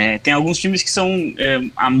 Tem alguns times que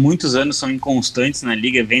há muitos anos são inconstantes na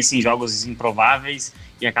liga, vencem jogos improváveis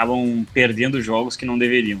e acabam perdendo jogos que não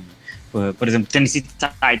deveriam. Por exemplo, Tennessee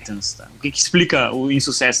Titans. Tá? O que explica o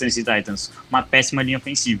insucesso do Tennessee Titans? Uma péssima linha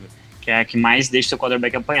ofensiva, que é a que mais deixa seu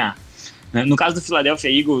quarterback apanhar. No caso do Philadelphia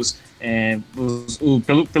Eagles,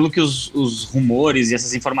 pelo que os rumores e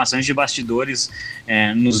essas informações de bastidores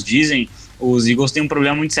nos dizem, os Eagles têm um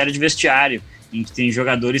problema muito sério de vestiário, em que tem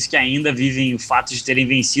jogadores que ainda vivem o fato de terem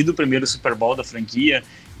vencido o primeiro Super Bowl da franquia,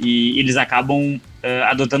 e eles acabam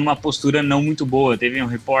adotando uma postura não muito boa. Teve um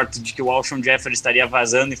reporte de que o Alshon Jeffrey estaria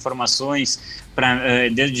vazando informações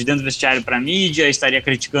de dentro do vestiário para a mídia, estaria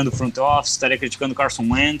criticando o front office, estaria criticando o Carson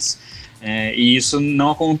Wentz, e isso não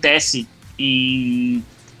acontece em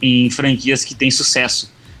franquias que têm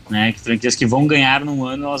sucesso, né? Franquias que vão ganhar num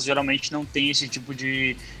ano, elas geralmente não têm esse tipo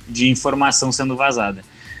de informação sendo vazada.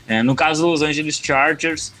 No caso dos Los Angeles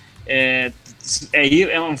Chargers,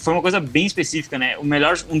 foi uma coisa bem específica, né?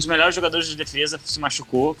 Um dos melhores jogadores de defesa se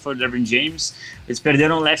machucou, que foi o Derwin James. Eles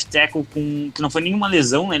perderam o left tackle que não foi nenhuma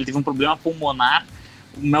lesão, né? Ele teve um problema pulmonar.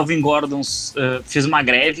 O Melvin Gordon fez uma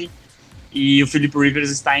greve, e o Philip Rivers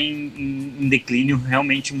está em declínio,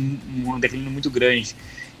 realmente um declínio muito grande.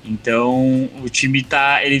 Então o time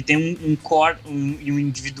ele tem um core e um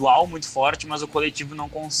individual muito forte, mas o coletivo não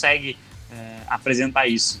consegue apresentar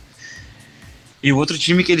isso. E o outro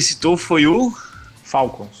time que ele citou foi o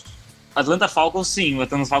Falcons. Atlanta Falcons, sim. O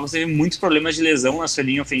Atlanta Falcons teve muitos problemas de lesão na sua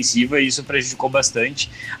linha ofensiva, e isso prejudicou bastante.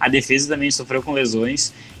 A defesa também sofreu com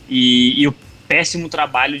lesões, e o péssimo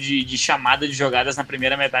trabalho de chamada de jogadas na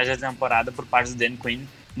primeira metade da temporada por parte do Dan Quinn,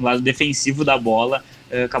 no lado defensivo da bola,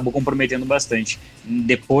 acabou comprometendo bastante.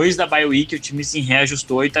 Depois da bye week, o time se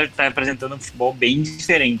reajustou e está apresentando um futebol bem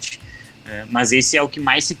diferente. Mas esse é o que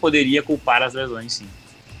mais se poderia culpar as lesões, sim.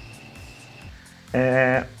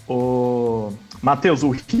 Matheus, o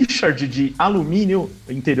Richard de Alumínio,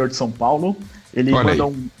 interior de São Paulo, ele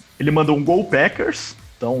mandou um Go Packers.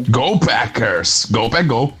 Então, Go Packers! Go Pack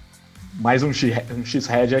Go! Mais um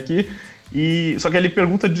X-Head aqui. Só que ele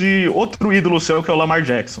pergunta de outro ídolo seu, que é o Lamar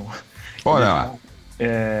Jackson. Olha lá.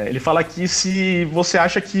 Ele fala aqui se você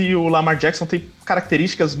acha que o Lamar Jackson tem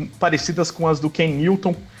características parecidas com as do Ken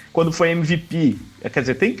Newton quando foi MVP. Quer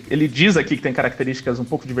dizer, ele diz aqui que tem características um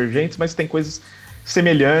pouco divergentes, mas tem coisas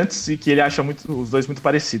semelhantes e que ele acha os dois muito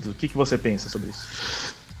parecidos. O que você pensa sobre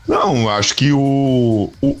isso? Não, acho que o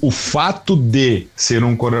fato de ser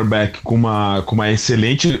um quarterback com uma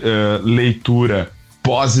excelente leitura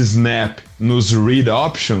pós-snap nos read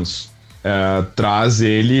options traz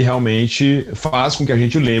ele realmente, faz com que a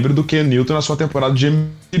gente lembre do Ken Newton na sua temporada de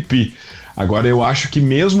MVP. Agora eu acho que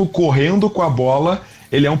mesmo correndo com a bola,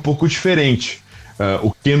 ele é um pouco diferente.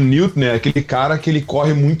 O Cam Newton é aquele cara que ele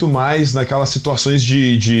corre muito mais naquelas situações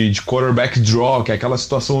de quarterback draw, que é aquela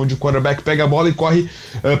situação onde o quarterback pega a bola e corre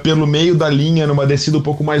pelo meio da linha, numa descida um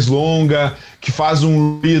pouco mais longa, que faz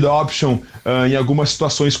um read option em algumas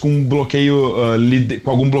situações com um bloqueio,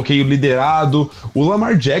 com algum bloqueio liderado. O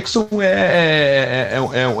Lamar Jackson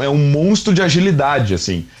é um monstro de agilidade,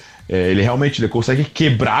 assim. Ele realmente consegue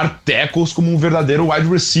quebrar tackles como um verdadeiro wide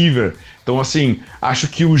receiver. Então, assim, acho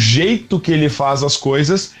que o jeito que ele faz as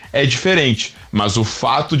coisas é diferente. Mas o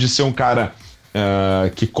fato de ser um cara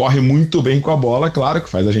que corre muito bem com a bola, claro que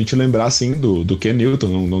faz a gente lembrar, assim, do Ken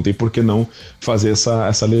Newton. Não tem por que não fazer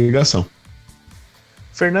essa ligação.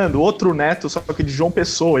 Fernando, outro neto, só que de João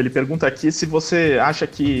Pessoa, ele pergunta aqui se você acha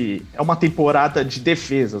que é uma temporada de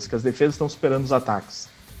defesas, que as defesas estão superando os ataques.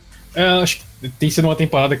 Acho que tem sido uma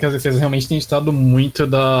temporada que as defesas realmente têm estado muito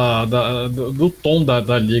do tom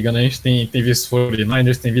da liga, né? A gente tem visto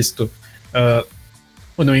 49ers, tem visto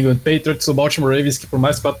o New England Patriots, o Baltimore Ravens, que por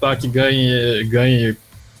mais que o ataque ganhe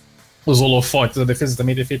os holofotes, a defesa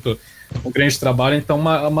também tem feito um grande trabalho. Então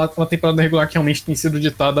uma temporada regular que realmente tem sido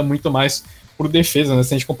ditada muito mais por defesa, né?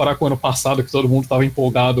 Se a gente comparar com o ano passado, que todo mundo estava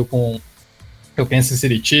empolgado com o Kansas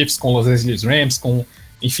City Chiefs, com os Los Angeles Rams,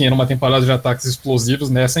 enfim, era uma temporada de ataques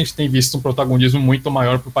explosivos. Nessa a gente tem visto um protagonismo muito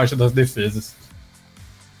maior por parte das defesas.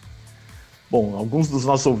 Bom, alguns dos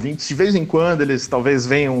nossos ouvintes, de vez em quando, eles talvez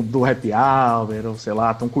venham do happy hour, ou sei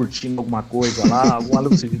lá, estão curtindo alguma coisa lá, algum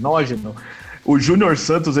alucinógeno. O Júnior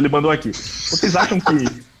Santos, ele mandou aqui. Vocês acham que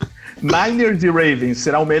Niners e Ravens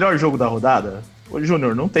será o melhor jogo da rodada? Ô,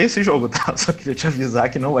 Júnior, não tem esse jogo, tá? Só queria te avisar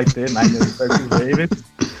que não vai ter Niners versus Ravens.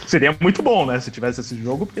 Seria muito bom, né, se tivesse esse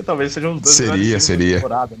jogo, porque talvez sejam os dois melhores da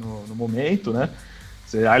temporada no momento, né?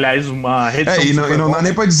 Aliás, uma redução e não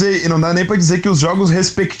dá nem pra dizer que os jogos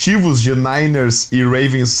respectivos de Niners e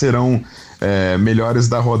Ravens serão melhores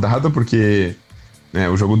da rodada, porque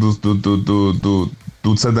o jogo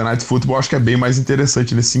do Sunday Night Football acho que é bem mais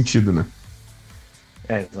interessante nesse sentido, né?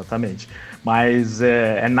 Exatamente. Mas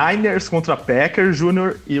é Niners contra Packers,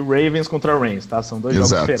 Júnior, e Ravens contra Rams, tá? São dois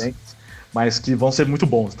jogos diferentes, mas que vão ser muito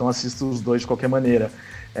bons, então assista os dois de qualquer maneira.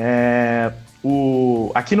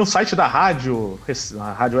 Aqui no site da rádio,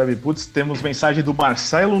 a Rádio Web Puts, temos mensagem do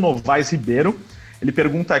Marcelo Novaes Ribeiro. Ele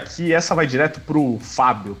pergunta aqui, essa vai direto pro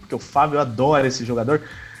Fábio, porque o Fábio adora esse jogador.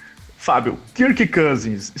 Fábio, Kirk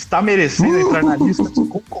Cousins está merecendo entrar na lista de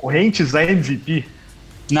concorrentes a MVP?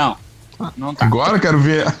 Não tá. Agora quero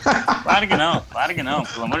ver. Claro que não,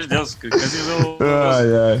 pelo amor de Deus. Kirk Cousins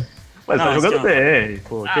Mas tá jogando bem.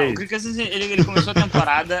 Pô, o Kirk Cousins, ele começou a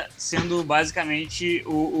temporada sendo basicamente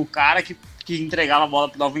o cara que entregava a bola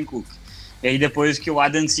pro Dalvin Cook. E aí depois que o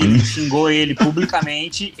Adam Thielen xingou ele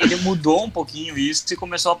publicamente, ele mudou um pouquinho isso e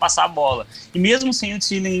começou a passar a bola. E mesmo sem o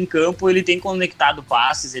Thielen em campo, ele tem conectado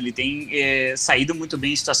passes, ele tem saído muito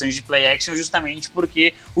bem em situações de play action, justamente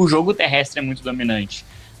porque o jogo terrestre é muito dominante.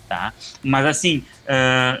 Tá? Mas assim,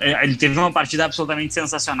 ele teve uma partida absolutamente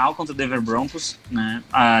sensacional contra o Denver Broncos, né?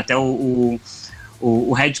 Até o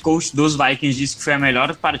head coach dos Vikings disse que foi a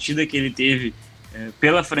melhor partida que ele teve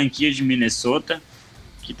pela franquia de Minnesota,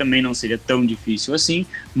 que também não seria tão difícil assim,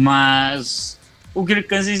 mas o Kirk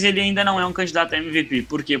Cousins ele ainda não é um candidato a MVP.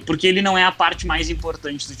 Por quê? Porque ele não é a parte mais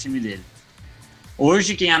importante do time dele.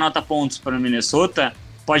 Hoje quem anota pontos para o Minnesota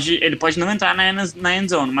ele pode não entrar na end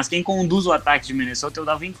zone, mas quem conduz o ataque de Minnesota é o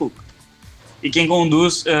Dalvin Cook. E quem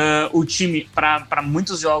conduz o time para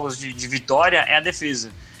muitos jogos de vitória é a defesa.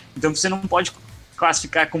 Então você não pode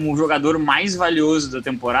classificar como o jogador mais valioso da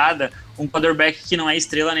temporada um quarterback que não é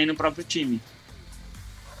estrela nem no próprio time.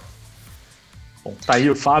 Bom, tá aí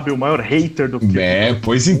o Fábio, o maior hater do Kirk.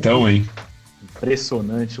 Pois então, hein?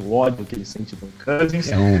 Impressionante o ódio que ele sente do Cousins.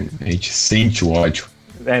 A gente sente o ódio.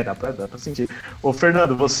 Dá pra sentir. Ô,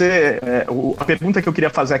 Fernando, a pergunta que eu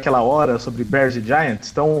queria fazer aquela hora sobre Bears e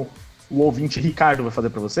Giants, então o ouvinte Ricardo vai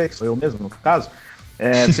fazer pra você, que sou eu mesmo no caso.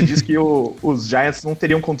 Você disse que os Giants não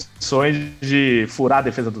teriam condições de furar a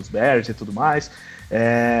defesa dos Bears e tudo mais.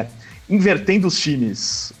 Invertendo os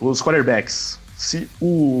times, os quarterbacks, se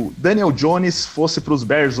o Daniel Jones fosse pros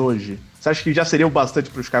Bears hoje, você acha que já seria o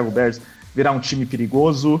bastante pro Chicago Bears virar um time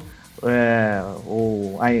perigoso?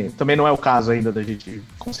 Ou também não é o caso ainda da gente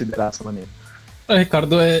considerar dessa maneira?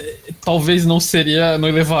 Ricardo, talvez não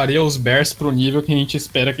levaria os Bears pro nível que a gente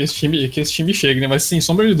espera que esse time chegue, né? Mas sem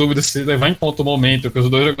sombra de dúvida, se levar em conta o momento que os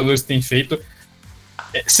dois jogadores têm feito,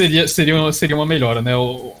 seria uma melhora, né?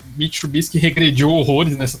 O Mitch Trubisky regrediu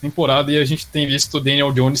horrores nessa temporada e a gente tem visto o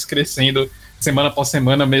Daniel Jones crescendo semana após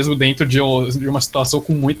semana, mesmo dentro de uma situação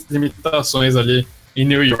com muitas limitações ali em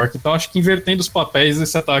New York. Então acho que invertendo os papéis,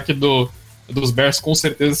 esse ataque dos Bears com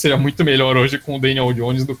certeza seria muito melhor hoje com o Daniel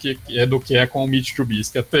Jones do que é com o Mitch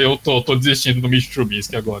Trubisky. Até eu tô desistindo do Mitch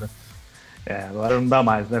Trubisky agora. Agora não dá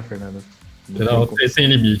mais, né, Fernando? Não, sem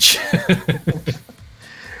limite.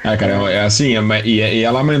 Cara,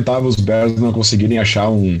 é lamentável os Bears não conseguirem achar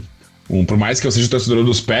por mais que eu seja torcedor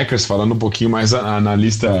dos Packers, falando um pouquinho mais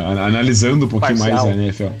analisando um pouquinho parcial. Mais a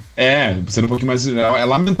NFL. Sendo um pouquinho mais. É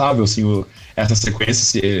lamentável, assim, essa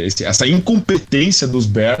sequência, essa incompetência dos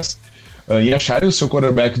Bears em acharem o seu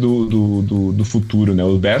quarterback do futuro, né?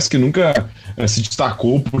 Os Bears que nunca se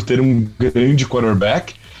destacou por ter um grande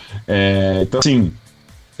quarterback. Então, assim,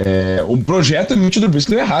 o projeto Mitch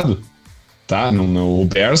Trubisky deu errado. Tá? O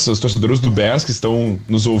Bears, os torcedores do Bears que estão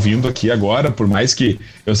nos ouvindo aqui agora, por mais que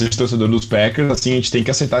eu seja torcedor dos Packers, assim, a gente tem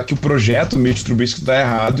que aceitar que o projeto Mitch Trubisky está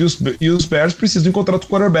errado e os Bears precisam encontrar outro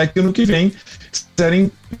quarterback ano que vem se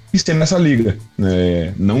quiserem estar nessa liga.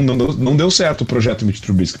 Não deu certo o projeto Mitch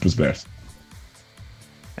Trubisky para os Bears.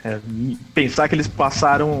 Pensar que eles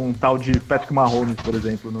passaram um tal de Patrick Mahomes, por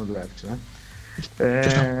exemplo, no draft, né?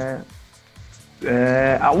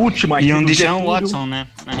 A última aqui. E um Deshaun Watson, né,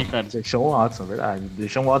 Ricardo? Deshaun Watson, verdade.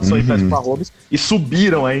 Deshaun Watson e Patrick Mahomes. E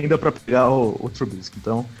subiram ainda para pegar o Trubisky.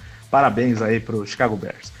 Então, parabéns aí pro Chicago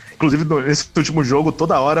Bears. Inclusive, nesse último jogo,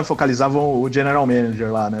 toda hora focalizavam o general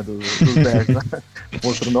manager lá, né, dos Bears. Né?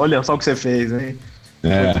 Mostrando, olha só o que você fez, hein?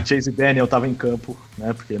 O Chase Daniel tava em campo,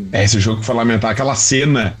 né? Porque... esse jogo foi lamentável. Aquela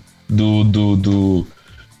cena do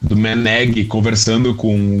Meneg conversando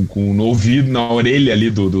no ouvido, na orelha ali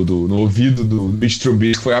no ouvido do Mitch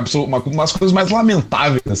Trubisky foi uma das coisas mais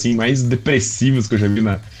lamentáveis, assim, mais depressivas que eu já vi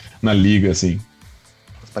na liga, assim.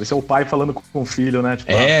 Parecia o pai falando com o filho, né?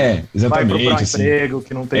 Tipo, exatamente. Vai procurar assim. emprego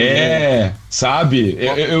que não tem. Sabe?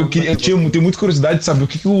 Eu tenho muita curiosidade de saber o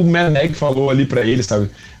que o Meneg falou ali pra ele, sabe?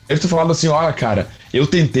 Ele tá falando assim, olha, cara, eu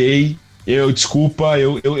tentei, desculpa,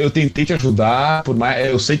 eu tentei te ajudar, por mais,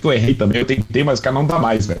 eu sei que eu errei também, eu tentei, mas, cara, não dá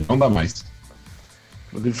mais, velho, não dá mais.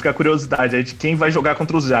 Fica a curiosidade aí de quem vai jogar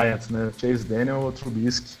contra os Giants, né? Chase Daniel ou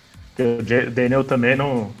Trubisky, porque o Daniel também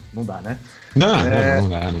não dá, né? Não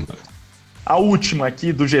dá. A última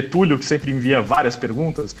aqui, do Getúlio, que sempre envia várias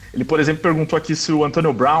perguntas, ele, por exemplo, perguntou aqui se o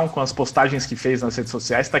Antonio Brown, com as postagens que fez nas redes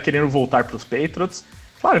sociais, está querendo voltar para os Patriots.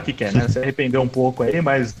 Claro que quer, né? Se arrependeu um pouco aí,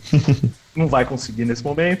 mas não vai conseguir nesse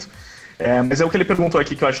momento. Mas o que ele perguntou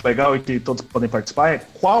aqui que eu acho legal e que todos podem participar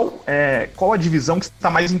qual a divisão que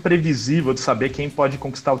está mais imprevisível de saber quem pode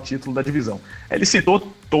conquistar o título da divisão. Ele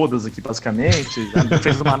citou todas aqui, basicamente, já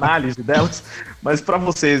fez uma análise delas, mas para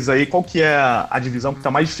vocês aí, qual que é a divisão que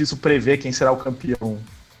está mais difícil prever quem será o campeão?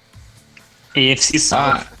 AFC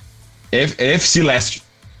South. AFC Leste.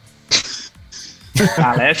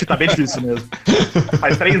 A Leste tá bem difícil mesmo.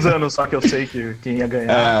 Faz 3 anos só que eu sei quem ia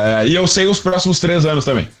ganhar. E eu sei os próximos 3 anos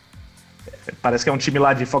também. Parece que é um time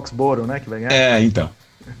lá de Foxborough, né, que vai ganhar. Então.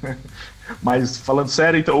 Mas falando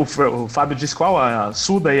sério, então, o Fábio disse qual? A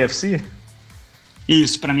Sul da AFC?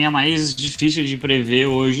 Isso, pra mim a mais difícil de prever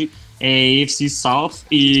hoje é a AFC South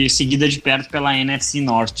e seguida de perto pela NFC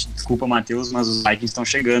Norte. Desculpa, Matheus, mas os Vikings estão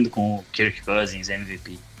chegando com o Kirk Cousins,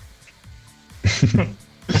 MVP.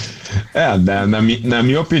 Na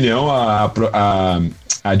minha opinião,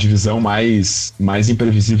 a divisão mais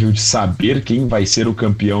imprevisível de saber quem vai ser o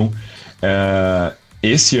campeão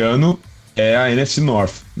esse ano é a NFC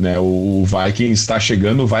North, né? O Vikings está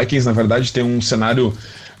chegando. O Vikings, na verdade, tem um cenário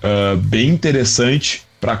bem interessante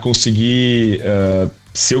para conseguir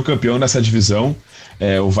ser o campeão nessa divisão.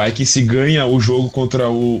 O Vikings, se ganha o jogo contra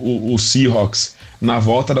o Seahawks na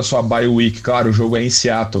volta da sua bye week, claro, o jogo é em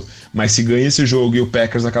Seattle, mas se ganha esse jogo e o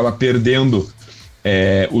Packers acaba perdendo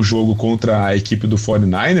o jogo contra a equipe do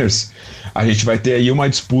 49ers, a gente vai ter aí uma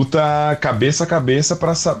disputa cabeça a cabeça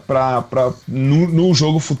no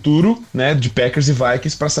jogo futuro, né, de Packers e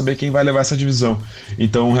Vikings, para saber quem vai levar essa divisão.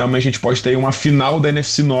 Então, realmente, a gente pode ter uma final da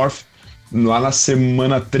NFC North lá na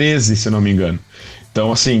semana 13, se não me engano. Então,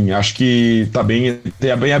 assim, acho que tá bem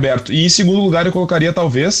aberto. E em segundo lugar, eu colocaria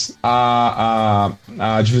talvez a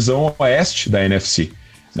divisão oeste da NFC,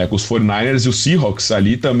 né, com os 49ers e os Seahawks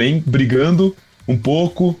ali também brigando um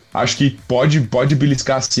pouco. Acho que pode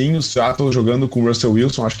beliscar sim. O Seattle jogando com o Russell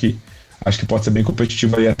Wilson, acho que pode ser bem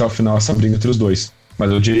competitivo aí até o final essa briga entre os dois. Mas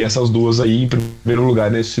eu diria essas duas aí em primeiro lugar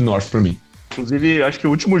nesse North pra mim. Inclusive, acho que o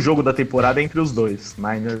último jogo da temporada é entre os dois,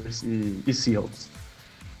 Niners e Seahawks.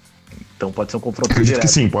 Então pode ser um confronto Acredito direto.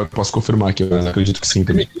 que sim, posso confirmar aqui, mas acredito que sim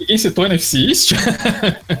também. Ninguém citou a NFC East?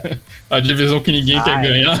 A divisão que ninguém quer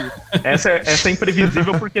ganhar. Essa é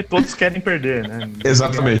imprevisível porque todos querem perder, né?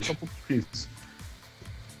 Exatamente. É um pouco difícil.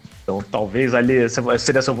 Então talvez ali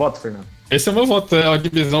seria seu voto, Fernando? Esse é o meu voto, é a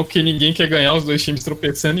divisão que ninguém quer ganhar, os dois times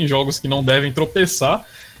tropeçando em jogos que não devem tropeçar.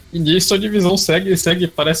 E nisso a divisão segue,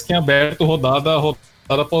 parece que em aberto, rodada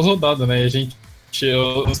após rodada, né? E a gente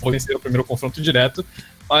podem ser o primeiro confronto direto,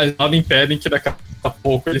 mas nada impede que daqui a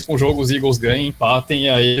pouco eles com o jogo, os Eagles ganhem, empatem, e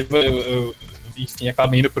aí, enfim,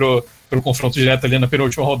 acabam indo pro confronto direto ali na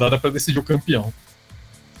penúltima rodada para decidir o campeão.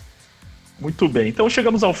 Muito bem, então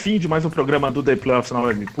chegamos ao fim de mais um programa do The Playoffs na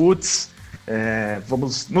Web Puts.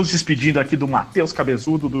 Vamos nos despedindo aqui do Matheus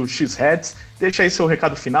Cabezudo, do X-Heads. Deixa aí seu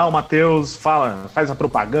recado final, Matheus, faz a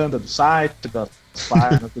propaganda do site, das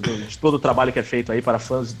páginas, de todo o trabalho que é feito aí para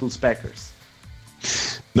fãs dos Packers.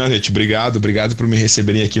 Não, gente, obrigado por me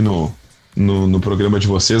receberem aqui no programa de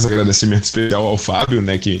vocês. Agradecimento especial ao Fábio,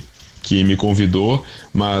 né, que me convidou,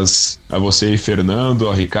 mas a você e Fernando,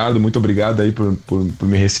 ao Ricardo, muito obrigado aí por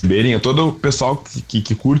me receberem. A todo o pessoal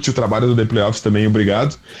que curte o trabalho do The Playoffs também,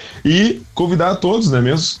 obrigado. E convidar a todos, né,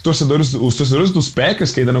 mesmo os torcedores dos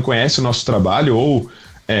Packers que ainda não conhecem o nosso trabalho, ou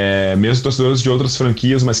mesmo torcedores de outras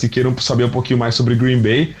franquias, mas que queiram saber um pouquinho mais sobre Green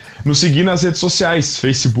Bay, nos seguir nas redes sociais,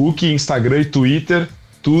 Facebook, Instagram e Twitter.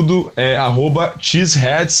 Tudo é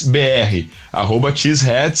 @cheeseheadsbr,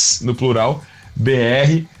 @cheeseheads, no plural,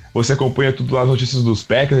 BR. Você acompanha tudo lá, as notícias dos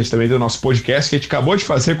Packers. A gente também tem o nosso podcast que a gente acabou de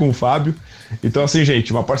fazer com o Fábio. Então, assim,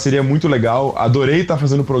 gente, uma parceria muito legal. Adorei estar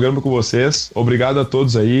fazendo o programa com vocês. Obrigado a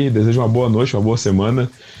todos aí. Desejo uma boa noite, uma boa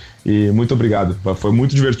semana. E muito obrigado. Foi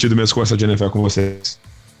muito divertido mesmo conversar de NFL com vocês.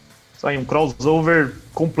 Isso aí, um crossover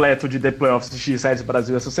completo de The Playoffs de X7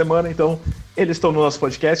 Brasil essa semana. Então, eles estão no nosso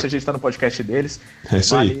podcast, a gente está no podcast deles. É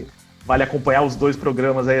isso aí. Vale acompanhar os dois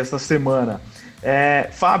programas aí essa semana.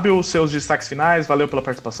 Fábio, seus destaques finais, valeu pela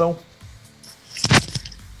participação.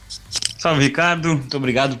 Salve, Ricardo, muito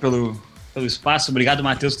obrigado pelo espaço, obrigado,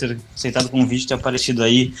 Matheus, por ter aceitado o convite, ter aparecido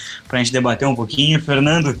aí pra gente debater um pouquinho.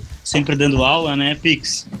 Fernando, sempre dando aula, né,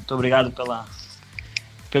 Pix? Muito obrigado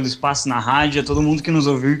pelo espaço na rádio, a todo mundo que nos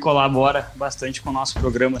ouviu e colabora bastante com o nosso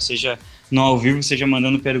programa, seja no ao vivo, seja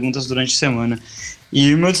mandando perguntas durante a semana.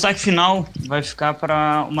 E o meu destaque final vai ficar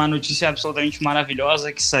para uma notícia absolutamente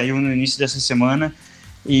maravilhosa que saiu no início dessa semana,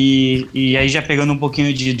 e aí já pegando um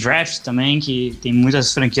pouquinho de draft também, que tem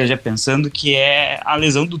muitas franquias já pensando, que é a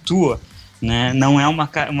lesão do Tua, né? Não é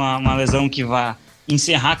uma lesão que vai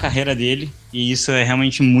encerrar a carreira dele, e isso é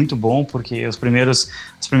realmente muito bom, porque as primeiras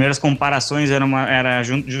comparações era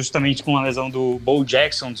justamente com a lesão do Bo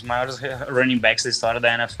Jackson, um dos maiores running backs da história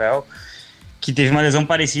da NFL, que teve uma lesão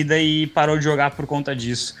parecida e parou de jogar por conta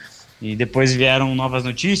disso. E depois vieram novas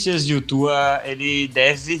notícias e o Tua, ele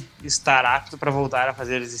deve estar apto para voltar a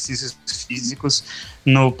fazer exercícios físicos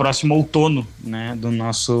no próximo outono, né, do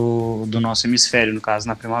nosso hemisfério, no caso,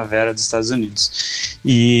 na primavera dos Estados Unidos.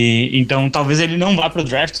 E então talvez ele não vá para o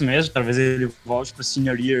draft mesmo, talvez ele volte para o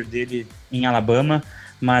senior year dele em Alabama,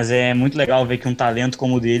 mas é muito legal ver que um talento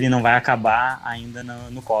como o dele não vai acabar ainda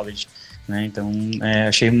no college. Né? Então,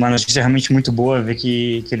 achei uma notícia realmente muito boa ver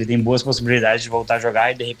que ele tem boas possibilidades de voltar a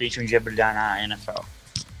jogar e de repente um dia brilhar na NFL.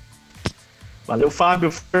 Valeu, Fábio.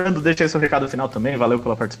 Fernando, deixa aí seu recado final também. Valeu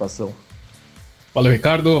pela participação. Valeu,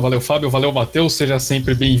 Ricardo. Valeu, Fábio. Valeu, Matheus. Seja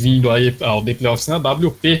sempre bem-vindo aí ao The Playoffs na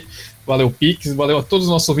WP. Valeu, Pix. Valeu a todos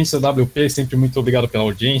os nossos ouvintes da WP. Sempre muito obrigado pela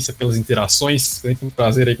audiência, pelas interações. Sempre um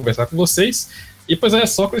prazer aí conversar com vocês. E pois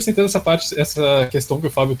só acrescentando essa questão que o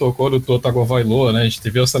Fábio tocou do Tua Tagovailoa, né? A gente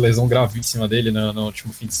teve essa lesão gravíssima dele no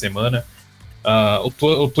último fim de semana. O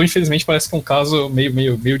Tua, infelizmente, parece que é um caso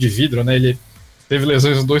meio de vidro, né? Ele teve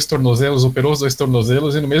lesões nos 2 tornozelos, operou os 2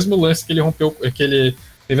 tornozelos, e no mesmo lance que ele rompeu, que ele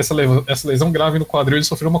teve essa lesão grave no quadril, ele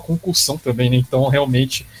sofreu uma concussão também, né? Então,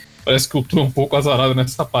 realmente, parece que o Tua é um pouco azarado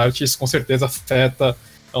nessa parte, isso com certeza afeta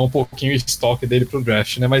um pouquinho o estoque dele pro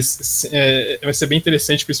draft, né? Mas vai ser bem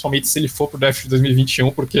interessante, principalmente se ele for pro draft de 2021,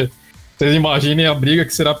 porque vocês imaginem a briga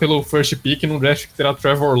que será pelo first pick num draft que terá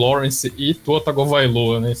Trevor Lawrence e Tua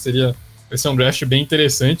Tagovailoa, né? Vai ser um draft bem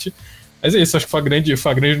interessante. Mas é isso, acho que foi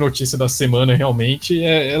a grande notícia da semana, realmente.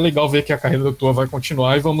 É legal ver que a carreira do Tua vai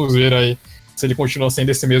continuar e vamos ver aí se ele continua sendo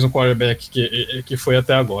esse mesmo quarterback que foi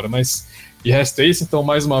até agora. Mas de resto é isso, então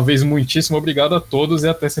mais uma vez muitíssimo obrigado a todos e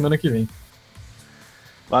até semana que vem.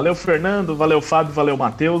 Valeu, Fernando, valeu, Fábio, valeu,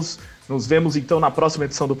 Matheus. Nos vemos então na próxima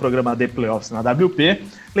edição do programa The Playoffs na WP.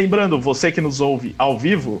 Lembrando, você que nos ouve ao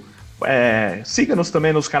vivo, Siga-nos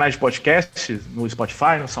também nos canais de podcast, no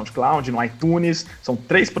Spotify, no SoundCloud, no iTunes. São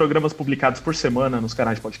 3 programas publicados por semana nos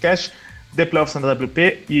canais de podcast, The Playoffs na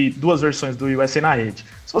WP e 2 versões do USA na Rede.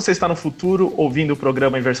 Se você está no futuro ouvindo o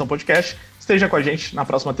programa em versão podcast, esteja com a gente na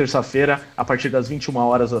próxima terça-feira, a partir das 21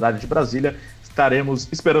 horas, horário de Brasília. Estaremos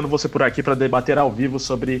esperando você por aqui para debater ao vivo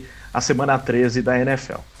sobre a semana 13 da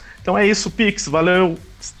NFL. Então é isso, Pix, valeu,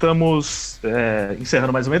 estamos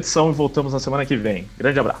encerrando mais uma edição e voltamos na semana que vem.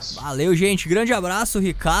 Grande abraço. Valeu, gente, grande abraço,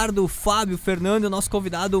 Ricardo, Fábio, Fernando e o nosso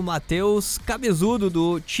convidado Matheus Cabezudo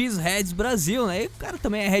do Cheeseheads Brasil, né? E o cara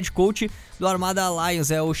também é head coach do Armada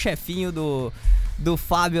Lions, é o chefinho do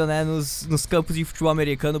Fábio, né, nos campos de futebol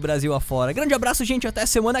americano Brasil afora. Grande abraço, gente, até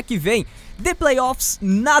semana que vem. The Playoffs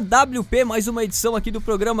na WP, mais uma edição aqui do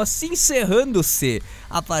programa se encerrando-se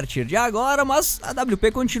a partir de agora, mas a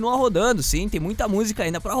WP continua rodando, sim, tem muita música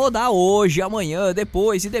ainda pra rodar hoje, amanhã,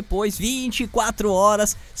 depois, 24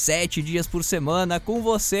 horas, 7 dias por semana com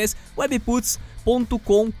vocês, webputs.com.br.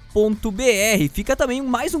 Fica também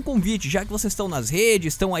mais um convite, já que vocês estão nas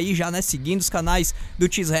redes, estão aí já, né, seguindo os canais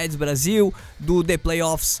do Cheeseheads Brasil, do The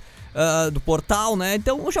Playoffs, do portal, né?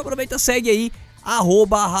 Então já aproveita, segue aí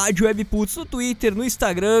 @Rádio Webputs no Twitter, no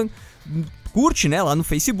Instagram, curte, né, lá no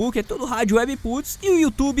Facebook, é todo Rádio Webputs, e o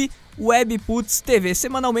YouTube Webputs TV,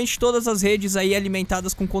 semanalmente todas as redes aí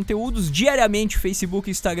alimentadas com conteúdos, diariamente Facebook,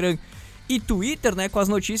 Instagram e Twitter, né, com as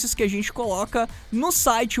notícias que a gente coloca no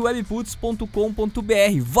site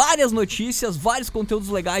webputs.com.br. Várias notícias, vários conteúdos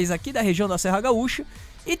legais aqui da região da Serra Gaúcha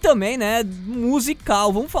e também, né,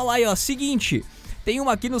 musical. Vamos falar aí, ó, seguinte, tem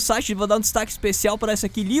uma aqui no site, vou dar um destaque especial para essa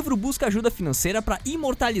aqui, livro busca ajuda financeira para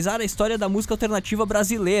imortalizar a história da música alternativa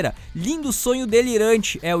brasileira. Lindo Sonho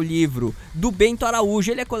Delirante é o livro, do Bento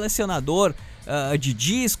Araújo, ele é colecionador de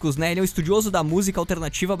discos, né, ele é um estudioso da música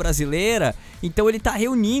alternativa brasileira, então ele tá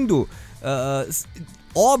reunindo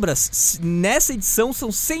obras. Nessa edição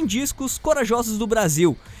são 100 discos corajosos do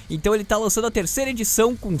Brasil, então ele tá lançando a terceira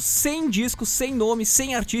edição com 100 discos, 100 nomes,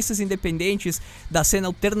 100 artistas independentes da cena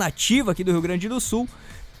alternativa aqui do Rio Grande do Sul,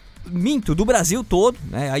 do Brasil todo,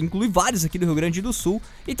 né, inclui vários aqui do Rio Grande do Sul,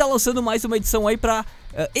 e tá lançando mais uma edição aí pra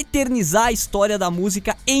eternizar a história da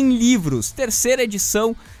música em livros. Terceira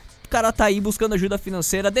edição, o cara tá aí buscando ajuda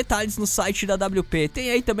financeira, detalhes no site da WP,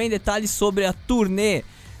 tem aí também detalhes sobre a turnê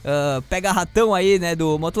Pega Ratão aí, né,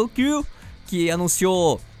 do Motley Crue, que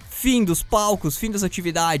anunciou fim dos palcos, fim das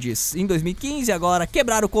atividades em 2015, agora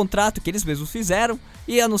quebraram o contrato que eles mesmos fizeram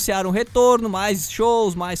e anunciaram retorno, mais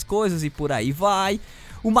shows, mais coisas e por aí vai.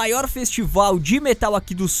 O maior festival de metal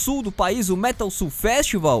aqui do sul do país, o Metal Sul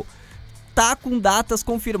Festival, tá com datas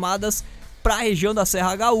confirmadas para a região da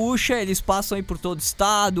Serra Gaúcha, eles passam aí por todo o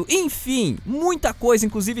estado, enfim, muita coisa,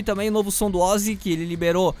 inclusive também o novo som do Ozzy, que ele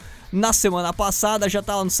liberou na semana passada, já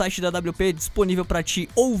tá lá no site da WP disponível para te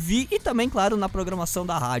ouvir e também, claro, na programação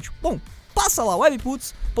da rádio. Bom, passa lá,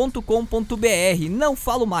 webputs.com.br, não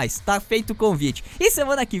falo mais, tá feito o convite. E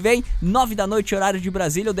semana que vem, 9 da noite, horário de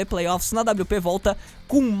Brasília, o The Playoffs na WP volta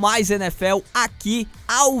com mais NFL aqui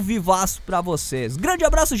ao vivaço pra vocês. Grande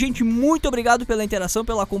abraço, gente, muito obrigado pela interação,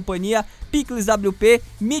 pela companhia. Picles WP,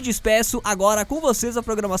 me despeço agora com vocês, a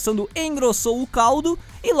programação do Engrossou o Caldo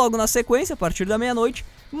e logo na sequência, a partir da meia-noite,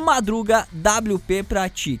 Madruga WP pra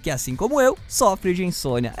ti, que assim como eu, sofre de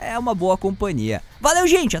insônia. É uma boa companhia. Valeu,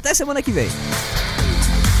 gente, até semana que vem.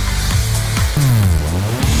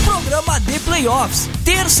 Programa The Playoffs,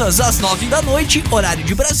 terças às 9 da noite, horário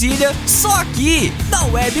de Brasília, só aqui na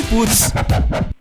Webputs.